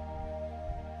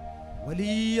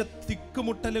വലിയ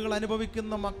തിക്കുമുട്ടലുകൾ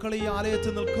അനുഭവിക്കുന്ന മക്കൾ ഈ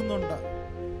ആലയത്തിൽ നിൽക്കുന്നുണ്ട്.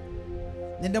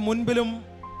 നിന്റെ മുൻപിലും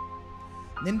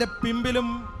നിന്റെ പിമ്പിലും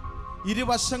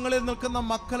ഇരുവശങ്ങളിൽ നിൽക്കുന്ന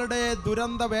മക്കളുടെ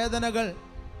ദുരന്ത വേദനകൾ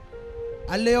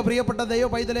അല്ലയോ പ്രിയപ്പെട്ട ദൈവ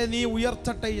പൈതലെ, നീ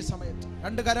ഉയർത്തട്ടെ. ഈ സമയത്ത്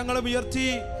രണ്ട് കരങ്ങളും ഉയർത്തി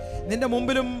നിന്റെ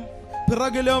മുമ്പിലും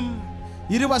പിറകിലും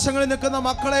ഇരുവശങ്ങളിൽ നിൽക്കുന്ന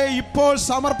മക്കളെ ഇപ്പോൾ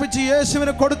സമർപ്പിച്ച്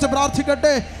യേശുവിനെ കൊടുത്ത്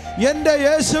പ്രാർത്ഥിക്കട്ടെ. എന്റെ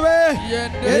യേശുവേ,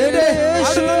 എന്റെ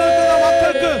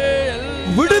മക്കൾക്ക്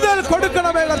വിടുതൽ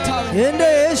കൊടുക്കണമേ കർത്താവേ. എന്റെ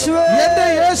യേശുവേ, എന്റെ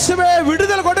യേശുവേ,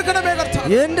 വിടുതൽ കൊടുക്കണമേ കർത്താവേ.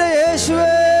 എന്റെ യേശുവേ,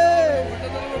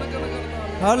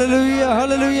 ഹല്ലേലൂയ,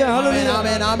 ഹല്ലേലൂയ, ഹല്ലേലൂയ.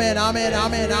 ആമേൻ, ആമേൻ, ആമേൻ,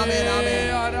 ആമേൻ, ആമേൻ, ആമേൻ.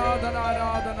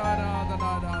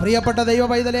 പ്രിയപ്പെട്ട ദൈവ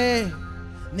പൈതലേ,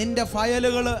 നിന്റെ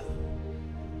ഫയലുകള്,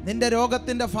 നിന്റെ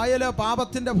രോഗത്തിന്റെ ഫയല്,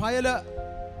 പാപത്തിന്റെ ഫയല്,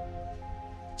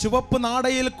 ചുവപ്പ്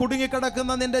നാടയിൽ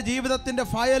കുടുങ്ങിക്കിടക്കുന്ന നിന്റെ ജീവിതത്തിന്റെ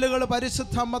ഫയലുകൾ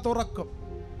പരിശുദ്ധ അമ്മ തുറക്കും.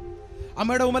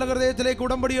 അമ്മയുടെ ഉമല ഹൃദയത്തിലേക്ക്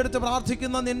ഉടമ്പടി എടുത്ത്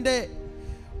പ്രാർത്ഥിക്കുന്ന നിന്റെ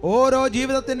ഓരോ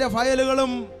ജീവിതത്തിന്റെ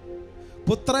ഫയലുകളും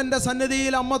പുത്രന്റെ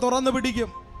സന്നിധിയിൽ അമ്മ തുറന്നു പിടിക്കും.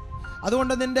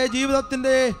 അതുകൊണ്ട് നിന്റെ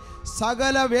ജീവിതത്തിന്റെ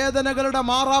സകല വേദനകളുടെ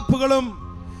മാറാപ്പുകളും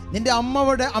നിന്റെ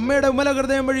അമ്മയുടെ ഉമല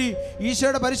ഹൃദയം വഴി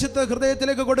ഈശോയുടെ പരിശുദ്ധ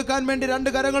ഹൃദയത്തിലേക്ക് കൊടുക്കാൻ വേണ്ടി രണ്ട്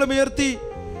കരങ്ങളും ഉയർത്തി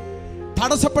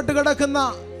തടസ്സപ്പെട്ട് കിടക്കുന്ന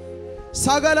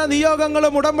സകല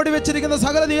നിയോഗങ്ങളും, ഉടമ്പടി വെച്ചിരിക്കുന്ന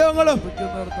സകല നിയോഗങ്ങളും,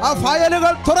 ആ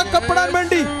ഫയലുകൾ തുറക്കപ്പെടാൻ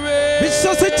വേണ്ടി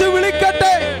വിശ്വസിച്ച്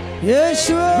വിളിക്കട്ടെ.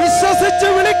 വിശ്വസിച്ച്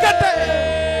വിളിക്കട്ടെ,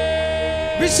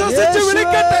 വിശ്വസിച്ച്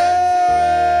വിളിക്കട്ടെ.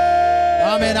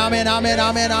 ആമേൻ, ആമേൻ, ആമേൻ,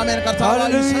 ആമേൻ, ആമേൻ.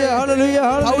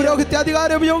 പൗരോഹിത്യ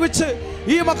അധികാരം ഉപയോഗിച്ച്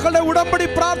ഈ മക്കളുടെ ഉടമ്പടി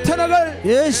പ്രാർത്ഥനകൾ,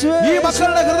 ഈ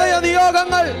മക്കളുടെ ഹൃദയ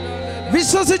നിയോഗങ്ങൾ,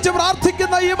 വിശ്വസിച്ച്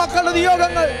പ്രാർത്ഥിക്കുന്ന ഈ മക്കളുടെ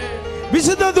നിയോഗങ്ങൾ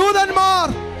വിശുദ്ധ ദൂതന്മാർ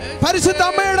പരിശുദ്ധ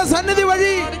അമ്മയുടെ സന്നിധി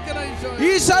വഴി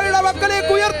ഈശോയുടെ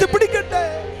മക്കളേക്ക് ഉയർത്തിപ്പിടിക്കട്ടെ.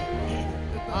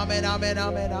 ആമേൻ, ആമേൻ,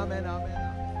 ആമേൻ, ആമേൻ, ആമേൻ.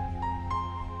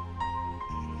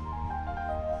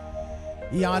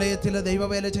 ഈ ആലയത്തിൽ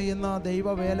ദൈവവേല ചെയ്യുന്ന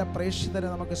ദൈവവേല പ്രേക്ഷിതരെ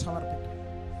നമുക്ക് സമർപ്പിക്കാം.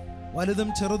 വലുതും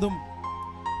ചെറുതും,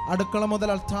 അടുക്കള മുതൽ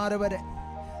അൾത്താര വരെ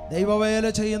ദൈവവേല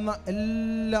ചെയ്യുന്ന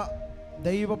എല്ലാ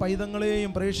ദൈവ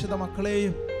പൈതങ്ങളെയും പ്രേക്ഷിത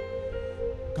മക്കളെയും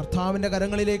കർത്താവിൻ്റെ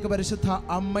കരങ്ങളിലേക്ക് പരിശുദ്ധ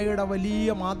അമ്മയുടെ വലിയ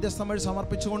മാധ്യസ്ഥം വഴി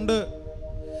സമർപ്പിച്ചുകൊണ്ട്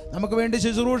നമുക്ക് വേണ്ടി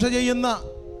ശുശ്രൂഷ ചെയ്യുന്ന,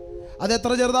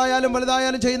 അതെത്ര ചെറുതായാലും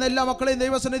വലുതായാലും ചെയ്യുന്ന എല്ലാ മക്കളെയും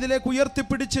ദൈവസന്നിധിയിലേക്ക്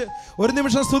ഉയർത്തിപ്പിടിച്ച് ഒരു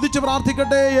നിമിഷം സ്തുതിച്ച്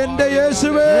പ്രാർത്ഥിക്കട്ടെ. എന്റെ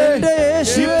യേശുവേ,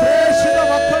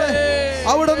 മക്കളെ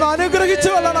അവിടുന്ന് അനുഗ്രഹിച്ചു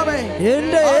കൊള്ളണമേ.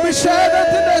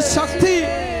 അഭിഷേകത്തിന്റെ ശക്തി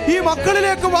ഈ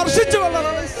മക്കളിലേക്ക് വർഷിച്ചു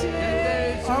കൊള്ളണമേ.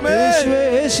 ആമേൻ,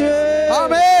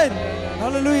 ആമേൻ,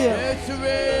 ഹല്ലേലൂയ.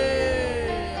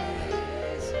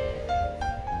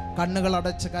 കണ്ണുകൾ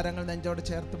അടച്ച് കരങ്ങൾ നെഞ്ചോട്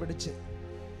ചേർത്ത് പിടിച്ച്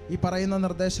ഈ പറയുന്ന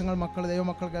നിർദ്ദേശങ്ങൾ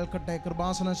ദൈവമക്കൾ കേൾക്കട്ടെ.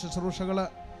 കൃപാസന ശുശ്രൂഷകൾ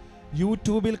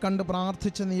യൂട്യൂബിൽ കണ്ട്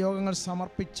പ്രാർത്ഥിച്ച് നിയോഗങ്ങൾ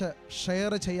സമർപ്പിച്ച്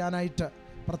ഷെയർ ചെയ്യാനായിട്ട്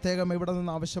പ്രത്യേകം ഇവിടെ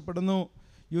നിന്ന് ആവശ്യപ്പെടുന്നു.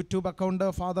 YouTube account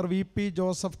father VP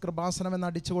Joseph Krupasanam എന്ന്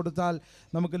അടിച്ചു കൊടുത്താൽ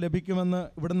നമുക്ക് ലഭിക്കുമെന്ന്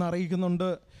ഇവിടുന്ന് അറിയിക്കുന്നുണ്ട്.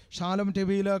 ഷാലോം TV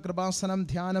കൃപാസനം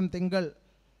ധ്യാനം തിങ്കൾ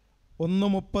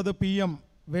 1:30 PM,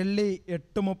 വെള്ളി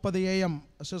 8:30 AM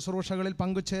ശുശ്രൂഷകളിൽ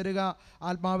പങ്കുചേരുക.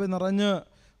 ആത്മാവ് നിറഞ്ഞ്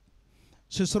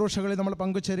ശുശ്രൂഷകളിൽ നമ്മൾ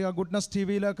പങ്കുചേരുക. ഗുഡ്നസ് TV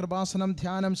കൃപാസനം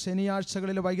ധ്യാനം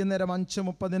ശനിയാഴ്ചകളിൽ വൈകുന്നേരം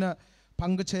 5:30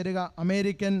 പങ്കുചേരുക.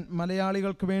 അമേരിക്കൻ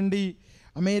മലയാളികൾക്ക് വേണ്ടി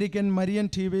അമേരിക്കൻ മരിയൻ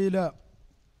TV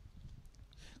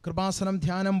കൃപാസനം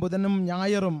ധ്യാനം ബുധനും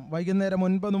ഞായറും വൈകുന്നേരം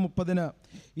 9:30.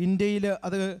 ഇന്ത്യയിൽ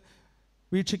അത്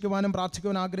വീക്ഷിക്കുവാനും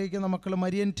പ്രാർത്ഥിക്കുവാനും ആഗ്രഹിക്കുന്ന മക്കൾ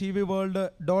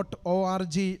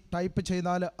mariantvworld.org ടൈപ്പ്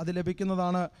ചെയ്താൽ അത്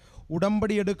ലഭിക്കുന്നതാണ്.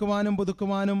 ഉടമ്പടി എടുക്കുവാനും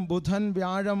പുതുക്കുവാനും ബുധൻ,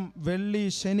 വ്യാഴം, വെള്ളി,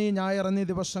 ശനി, ഞായർ എന്നീ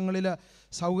ദിവസങ്ങളിൽ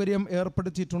സൗകര്യം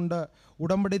ഏർപ്പെടുത്തിയിട്ടുണ്ട്.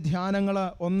 ഉടമ്പടി ധ്യാനങ്ങൾ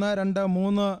 1, 2,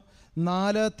 3,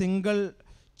 4 തിങ്കൾ,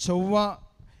 ചൊവ്വ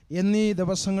എന്നീ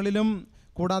ദിവസങ്ങളിലും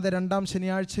കൂടാതെ 2-ാം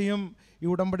ശനിയാഴ്ചയും ഈ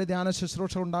ഉടമ്പടി ധ്യാന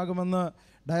ശുശ്രൂഷ ഉണ്ടാകുമെന്ന്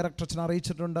ഡയറക്ടർ അച്ഛൻ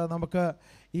അറിയിച്ചിട്ടുണ്ട്. നമുക്ക്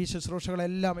ഈ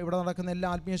ശുശ്രൂഷകളെല്ലാം, ഇവിടെ നടക്കുന്ന എല്ലാ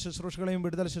ആത്മീയ ശുശ്രൂഷകളെയും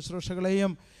വിടുതൽ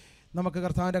ശുശ്രൂഷകളെയും നമുക്ക്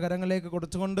കർത്താവിൻ്റെ കരങ്ങളിലേക്ക്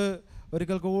കൊടുത്തുകൊണ്ട്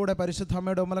ഒരിക്കൽ കൂടെ പരിശുദ്ധ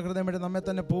അമ്മയുടെ ഉമ്മല ഹൃദയം വഴി നമ്മെ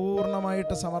തന്നെ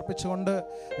പൂർണ്ണമായിട്ട് സമർപ്പിച്ചുകൊണ്ട്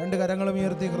 2 കരങ്ങളും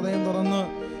ഉയർത്തി ഹൃദയം തുറന്ന്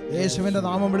യേശുവിൻ്റെ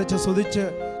നാമം വിളിച്ച് സ്തുതിച്ച്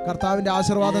കർത്താവിൻ്റെ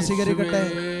ആശീർവാദം സ്വീകരിക്കട്ടെ.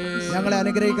 ഞങ്ങളെ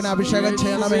അനുഗ്രഹിക്കണേ, അഭിഷേകം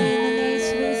ചെയ്യണമേ,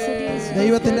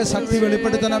 ദൈവത്തിൻ്റെ ശക്തി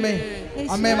വെളിപ്പെടുത്തണമേ.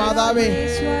 അമ്മേ മാതാവേ,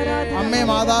 അമ്മേ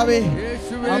മാതാവേ,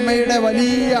 അമ്മയുടെ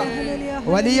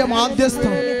വലിയ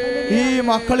മാധ്യസ്ഥം ഈ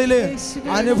മക്കളിൽ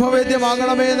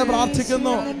അനുഭവേദ്യമാകണമേ എന്ന്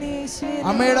പ്രാർത്ഥിക്കുന്നു.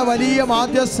 അമ്മയുടെ വലിയ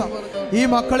മാധ്യസ്ഥം ഈ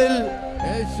മക്കളിൽ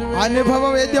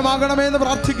അനുഭവവേദ്യമാകണമേ എന്ന്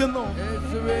പ്രാർത്ഥിക്കുന്നു.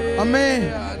 അമ്മേ,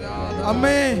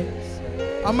 അമ്മേ,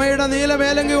 അമ്മയുടെ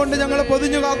നീലമേലങ്കി കൊണ്ട് ഞങ്ങൾ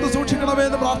പൊതിഞ്ഞു കാത്തു സൂക്ഷിക്കണമേ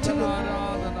എന്ന് പ്രാർത്ഥിക്കുന്നു.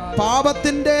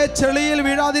 പാപത്തിന്റെ ചെളിയിൽ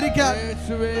വീഴാതിരിക്കാൻ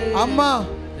അമ്മ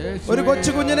ഒരു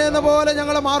കൊച്ചു കുഞ്ഞിനെ എന്ന പോലെ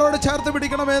ഞങ്ങളെ മാറോട് ചേർത്ത്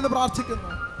പിടിക്കണമേ എന്ന് പ്രാർത്ഥിക്കുന്നു.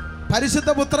 പരിശുദ്ധ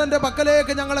പുത്രന്റെ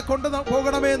പക്കലേക്ക് ഞങ്ങളെ കൊണ്ടു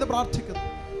പോകണമേ എന്ന് പ്രാർത്ഥിക്കുന്നു.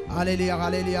 ഹല്ലേലൂയ,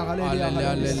 ഹല്ലേലൂയ, ഹല്ലേലൂയ,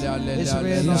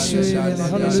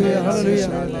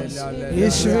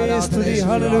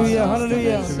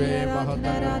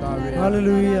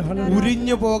 ഹല്ലേലൂയ.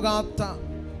 ഉരിഞ്ഞു പോകാത്ത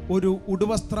ഒരു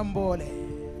ഉടുവസ്ത്രം പോലെ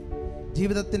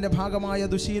ജീവിതത്തിന്റെ ഭാഗമായ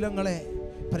ദുശീലങ്ങളെ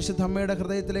പരിശുദ്ധ അമ്മയുടെ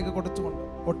ഹൃദയത്തിലേക്ക് കൊടുത്തുകൊണ്ട്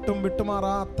ഒട്ടും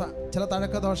വിട്ടുമാറാത്ത ചില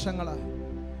തഴക്കദോഷങ്ങൾ,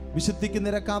 വിശുദ്ധിക്ക്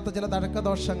നിരക്കാത്ത ചില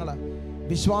തഴക്കദോഷങ്ങൾ,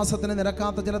 വിശ്വാസത്തിന്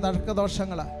നിരക്കാത്ത ചില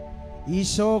തഴക്കദോഷങ്ങൾ,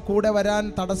 ഈശോ കൂടെ വരാൻ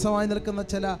തടസ്സമായി നിൽക്കുന്ന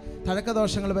ചില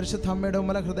തഴക്കദോഷങ്ങൾ പരിശുദ്ധ അമ്മയുടെ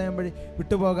ഉമ്മല ഹൃദയം വഴി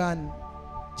വിട്ടുപോകാൻ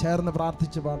ചേർന്ന്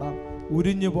പ്രാർത്ഥിച്ചു പാടാം.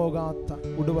 ഉരിഞ്ഞു പോകാത്ത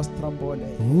ഉടുവസ്ത്രം പോലെ,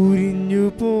 ഉരിഞ്ഞു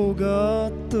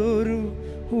പോകാത്തൊരു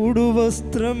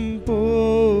ഉടുവസ്ത്രം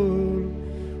പോൽ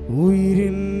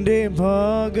ഉയിരിന്റെ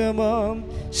ഭാഗമാം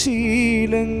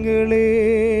ശീലങ്ങളെ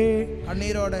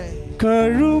കണ്ണീരോടെ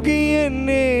കഴുകി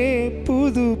എന്നെ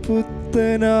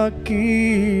പുതുപുത്തനാക്കി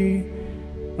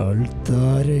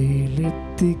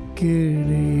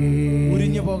അൾത്താരയിലെത്തിക്കണേ.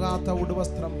 ഉരിഞ്ഞു പോകാത്ത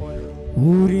ഉടുവസ്ത്രം പോലെ,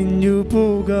 ഉരിഞ്ഞു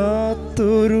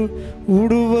പോകാത്തൊരു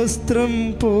ഉടുവസ്ത്രം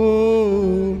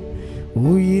പോൽ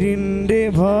ഉയിരിന്റെ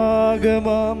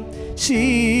ഭാഗമാം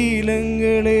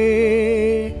ശീലങ്ങളെ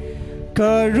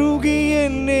കഴുകി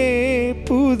എന്നെ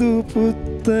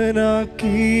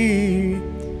പുതുപുത്തനാക്കി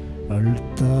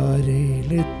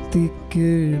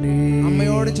അൾത്താരയിലെത്തിക്കണേ.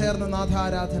 അമ്മയോട് ചേർന്ന് നാഥ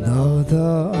ആരാധന, നാഥ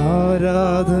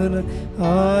ആരാധന,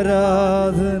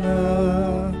 ആരാധന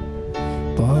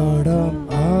പാടാം.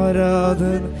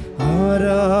 ആരാധന,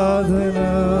 ആരാധന,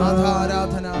 നാഥ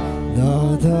ആരാധന,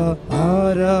 നാഥ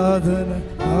ആരാധന,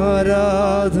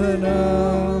 ആരാധന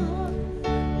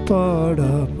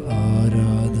പാടാം.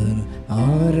 ആരാധന,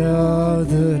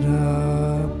 ആരാധന,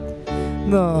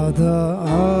 നാഥ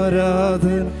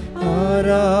ആരാധന,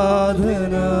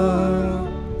 ആരാധന,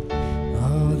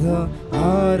 നാഥ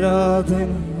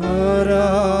ആരാധന,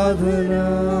 ആരാധന,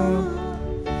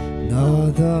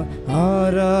 നാഥ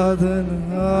ആരാധന,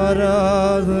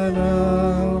 ആരാധന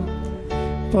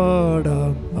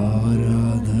പാടാം.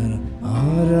 ആരാധന,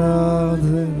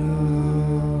 ആരാധന.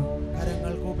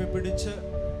 കരങ്ങൾ കൂപ്പിപ്പിടിച്ച്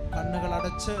കണ്ണുകൾ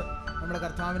അടച്ച് നമ്മുടെ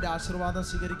കർത്താവിൻ്റെ ആശീർവാദം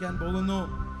സ്വീകരിക്കാൻ പോകുന്നു.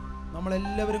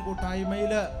 നമ്മളെല്ലാവരും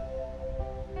കൂട്ടായ്മയിൽ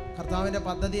കർത്താവിൻ്റെ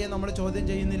പദ്ധതിയെ നമ്മൾ ചോദ്യം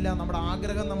ചെയ്യുന്നില്ല, നമ്മുടെ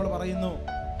ആഗ്രഹം നമ്മൾ പറയുന്നു.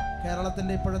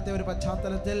 കേരളത്തിൻ്റെ ഇപ്പോഴത്തെ ഒരു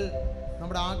പശ്ചാത്തലത്തിൽ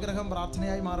നമ്മുടെ ആഗ്രഹം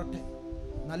പ്രാർത്ഥനയായി മാറട്ടെ.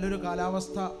 നല്ലൊരു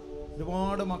കാലാവസ്ഥ,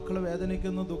 ഒരുപാട് മക്കൾ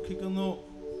വേദനിക്കുന്നു, ദുഃഖിക്കുന്നു,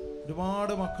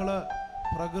 ഒരുപാട് മക്കൾ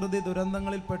പ്രകൃതി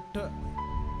ദുരന്തങ്ങളിൽപ്പെട്ട്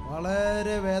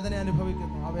വളരെ വേദന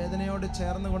അനുഭവിക്കുന്നു. ആ വേദനയോട്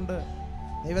ചേർന്നുകൊണ്ട്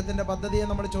ദൈവത്തിൻ്റെ പദ്ധതിയെ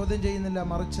നമ്മൾ ചോദ്യം ചെയ്യുന്നില്ല,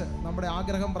 മറിച്ച് നമ്മുടെ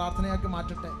ആഗ്രഹം പ്രാർത്ഥനയാക്കി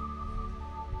മാറ്റട്ടെ.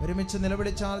 ഒരുമിച്ച്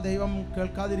നിലവിളിച്ചാൽ ദൈവം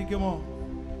കേൾക്കാതിരിക്കുമോ?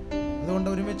 അതുകൊണ്ട്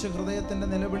ഒരുമിച്ച് ഹൃദയത്തിൻ്റെ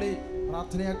നിലവിളി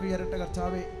പ്രാർത്ഥനയാക്കി ഉയരട്ടെ.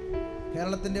 കർത്താവേ,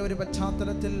 കേരളത്തിൻ്റെ ഒരു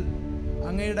പശ്ചാത്തലത്തിൽ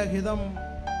അങ്ങയുടെ ഹിതം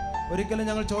ഒരിക്കലും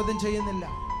ഞങ്ങൾ ചോദ്യം ചെയ്യുന്നില്ല,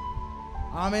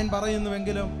 ആമേൻ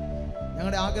പറയുന്നുവെങ്കിലും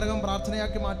ഞങ്ങളുടെ ആഗ്രഹം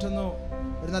പ്രാർത്ഥനയാക്കി മാറ്റുന്നു.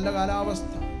 ഒരു നല്ല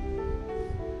കാലാവസ്ഥ,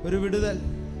 ഒരു വിടുതൽ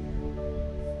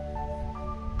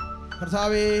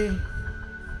കർത്താവേ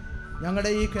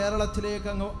ഞങ്ങളുടെ ഈ കേരളത്തിലേക്ക്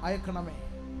അങ്ങ് അയക്കണമേ.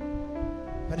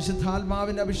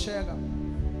 പരിശുദ്ധാത്മാവിൻ്റെ അഭിഷേകം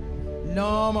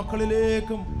എല്ലാ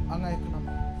മക്കളിലേക്കും അങ്ങ്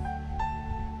അയക്കണമേ.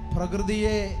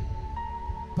 പ്രകൃതിയെ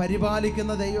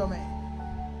പരിപാലിക്കുന്ന ദൈവമേ,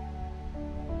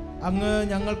 അങ്ങ്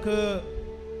ഞങ്ങൾക്ക്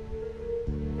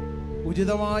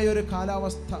ഉചിതമായൊരു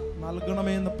കാലാവസ്ഥ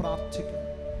നൽകണമേ എന്ന് പ്രാർത്ഥിക്കുന്നു.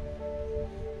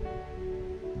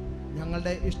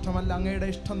 ഞങ്ങളുടെ ഇഷ്ടമല്ല, അങ്ങയുടെ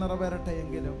ഇഷ്ടം നിറവേറട്ടെ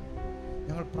എങ്കിലും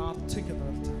ഞങ്ങൾ പ്രാർത്ഥിക്കുന്നു.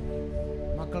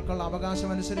 മക്കൾക്കുള്ള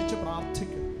അവകാശമനുസരിച്ച്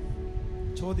പ്രാർത്ഥിക്കുന്നു,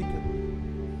 ചോദിക്കുന്നു.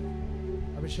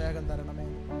 അഭിഷേകം തരണമേ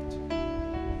എന്ന് പ്രാർത്ഥിക്കുന്നു.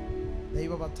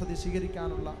 ദൈവ പദ്ധതി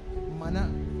സ്വീകരിക്കാനുള്ള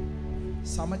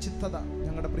സമചിത്തത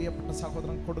ഞങ്ങളുടെ പ്രിയപ്പെട്ട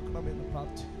സഹോദരൻ കൊടുക്കണമെന്ന്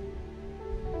പ്രാർത്ഥിക്കുന്നു.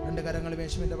 രണ്ട് കരങ്ങൾ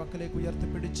യേശുവിൻ്റെ പക്കലേക്ക്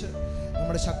ഉയർത്തിപ്പിടിച്ച്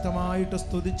നമ്മൾ ശക്തമായിട്ട്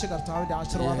സ്തുതിച്ച് കർത്താവിൻ്റെ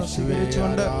ആശീർവാദം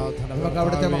സ്വീകരിച്ചുകൊണ്ട് നമുക്ക്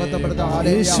അവിടുത്തെ മഹത്വപ്പെടുത്താം.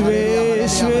 യേശുവേ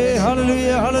യേശുവേ ഹല്ലേലൂയ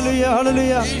ഹല്ലേലൂയ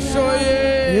ഹല്ലേലൂയ യേശുവേ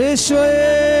യേശുവേ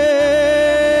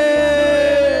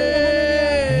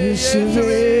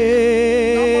യേശുവേ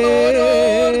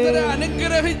നമ്മളോരോരുത്തരെ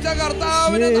അനുഗ്രഹിച്ച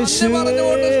കർത്താവിനെ നന്ദി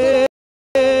പറഞ്ഞുകൊണ്ട്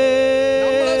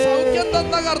നമ്മളെ സൗഖ്യം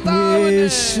തന്ന കർത്താവിനെ,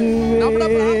 നമ്മുടെ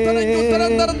പ്രാർത്ഥനയ്ക്ക്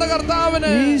ഉത്തരം തരുന്ന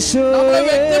കർത്താവിനെ, നമ്മളെ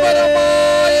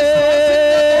വ്യക്തിപരമായി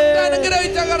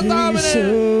അനുഗ്രഹിച്ച കർത്താവിനെ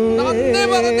നന്ദി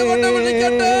പറഞ്ഞുകൊണ്ട്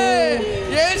വിളിക്കട്ടെ.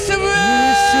 യേശുവേ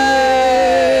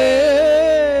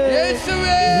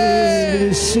യേശുവേ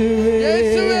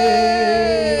യേശുവേ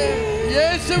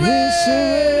യേശുവേ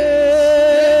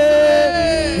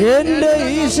എന്റെ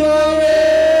ഈശോയേ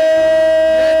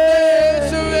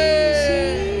യേശുവേ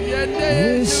എന്റെ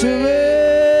യേശുവേ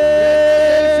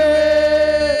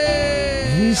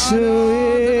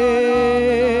ഈശോയേ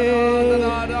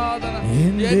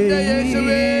എന്റെ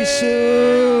യേശുവേ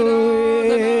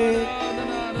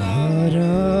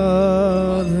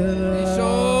ആരാധന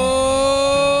ഈശോ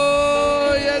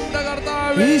എന്റെ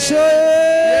കർത്താവേ ഈശോയേ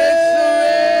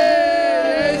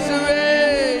യേശുവേ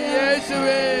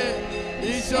യേശുവേ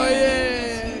ഈശോയേ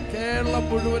കേരളം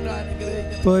മുഴുവൻ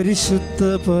അനുഗ്രഹിക്കുന്നു. പരിശുദ്ധ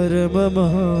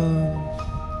പരമമഹാ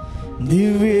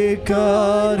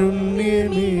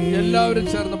ദിവ്യകാരുണ്യമേ എല്ലാവരും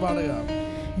ചേർന്ന് പാടുക.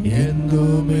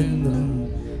 എന്നുമെന്നും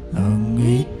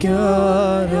അങ്ങേക്കാരാധന.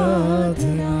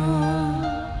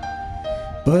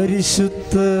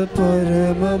 പരിശുദ്ധ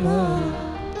പരമമഹാ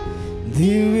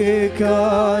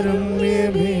ദിവ്യകാരുണ്യമേ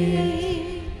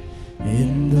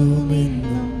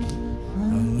എന്നുമെന്നും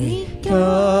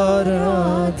അങ്ങേക്കാരാധന.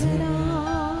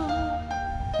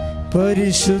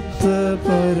 പരിശുദ്ധ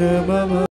പരമമഹാ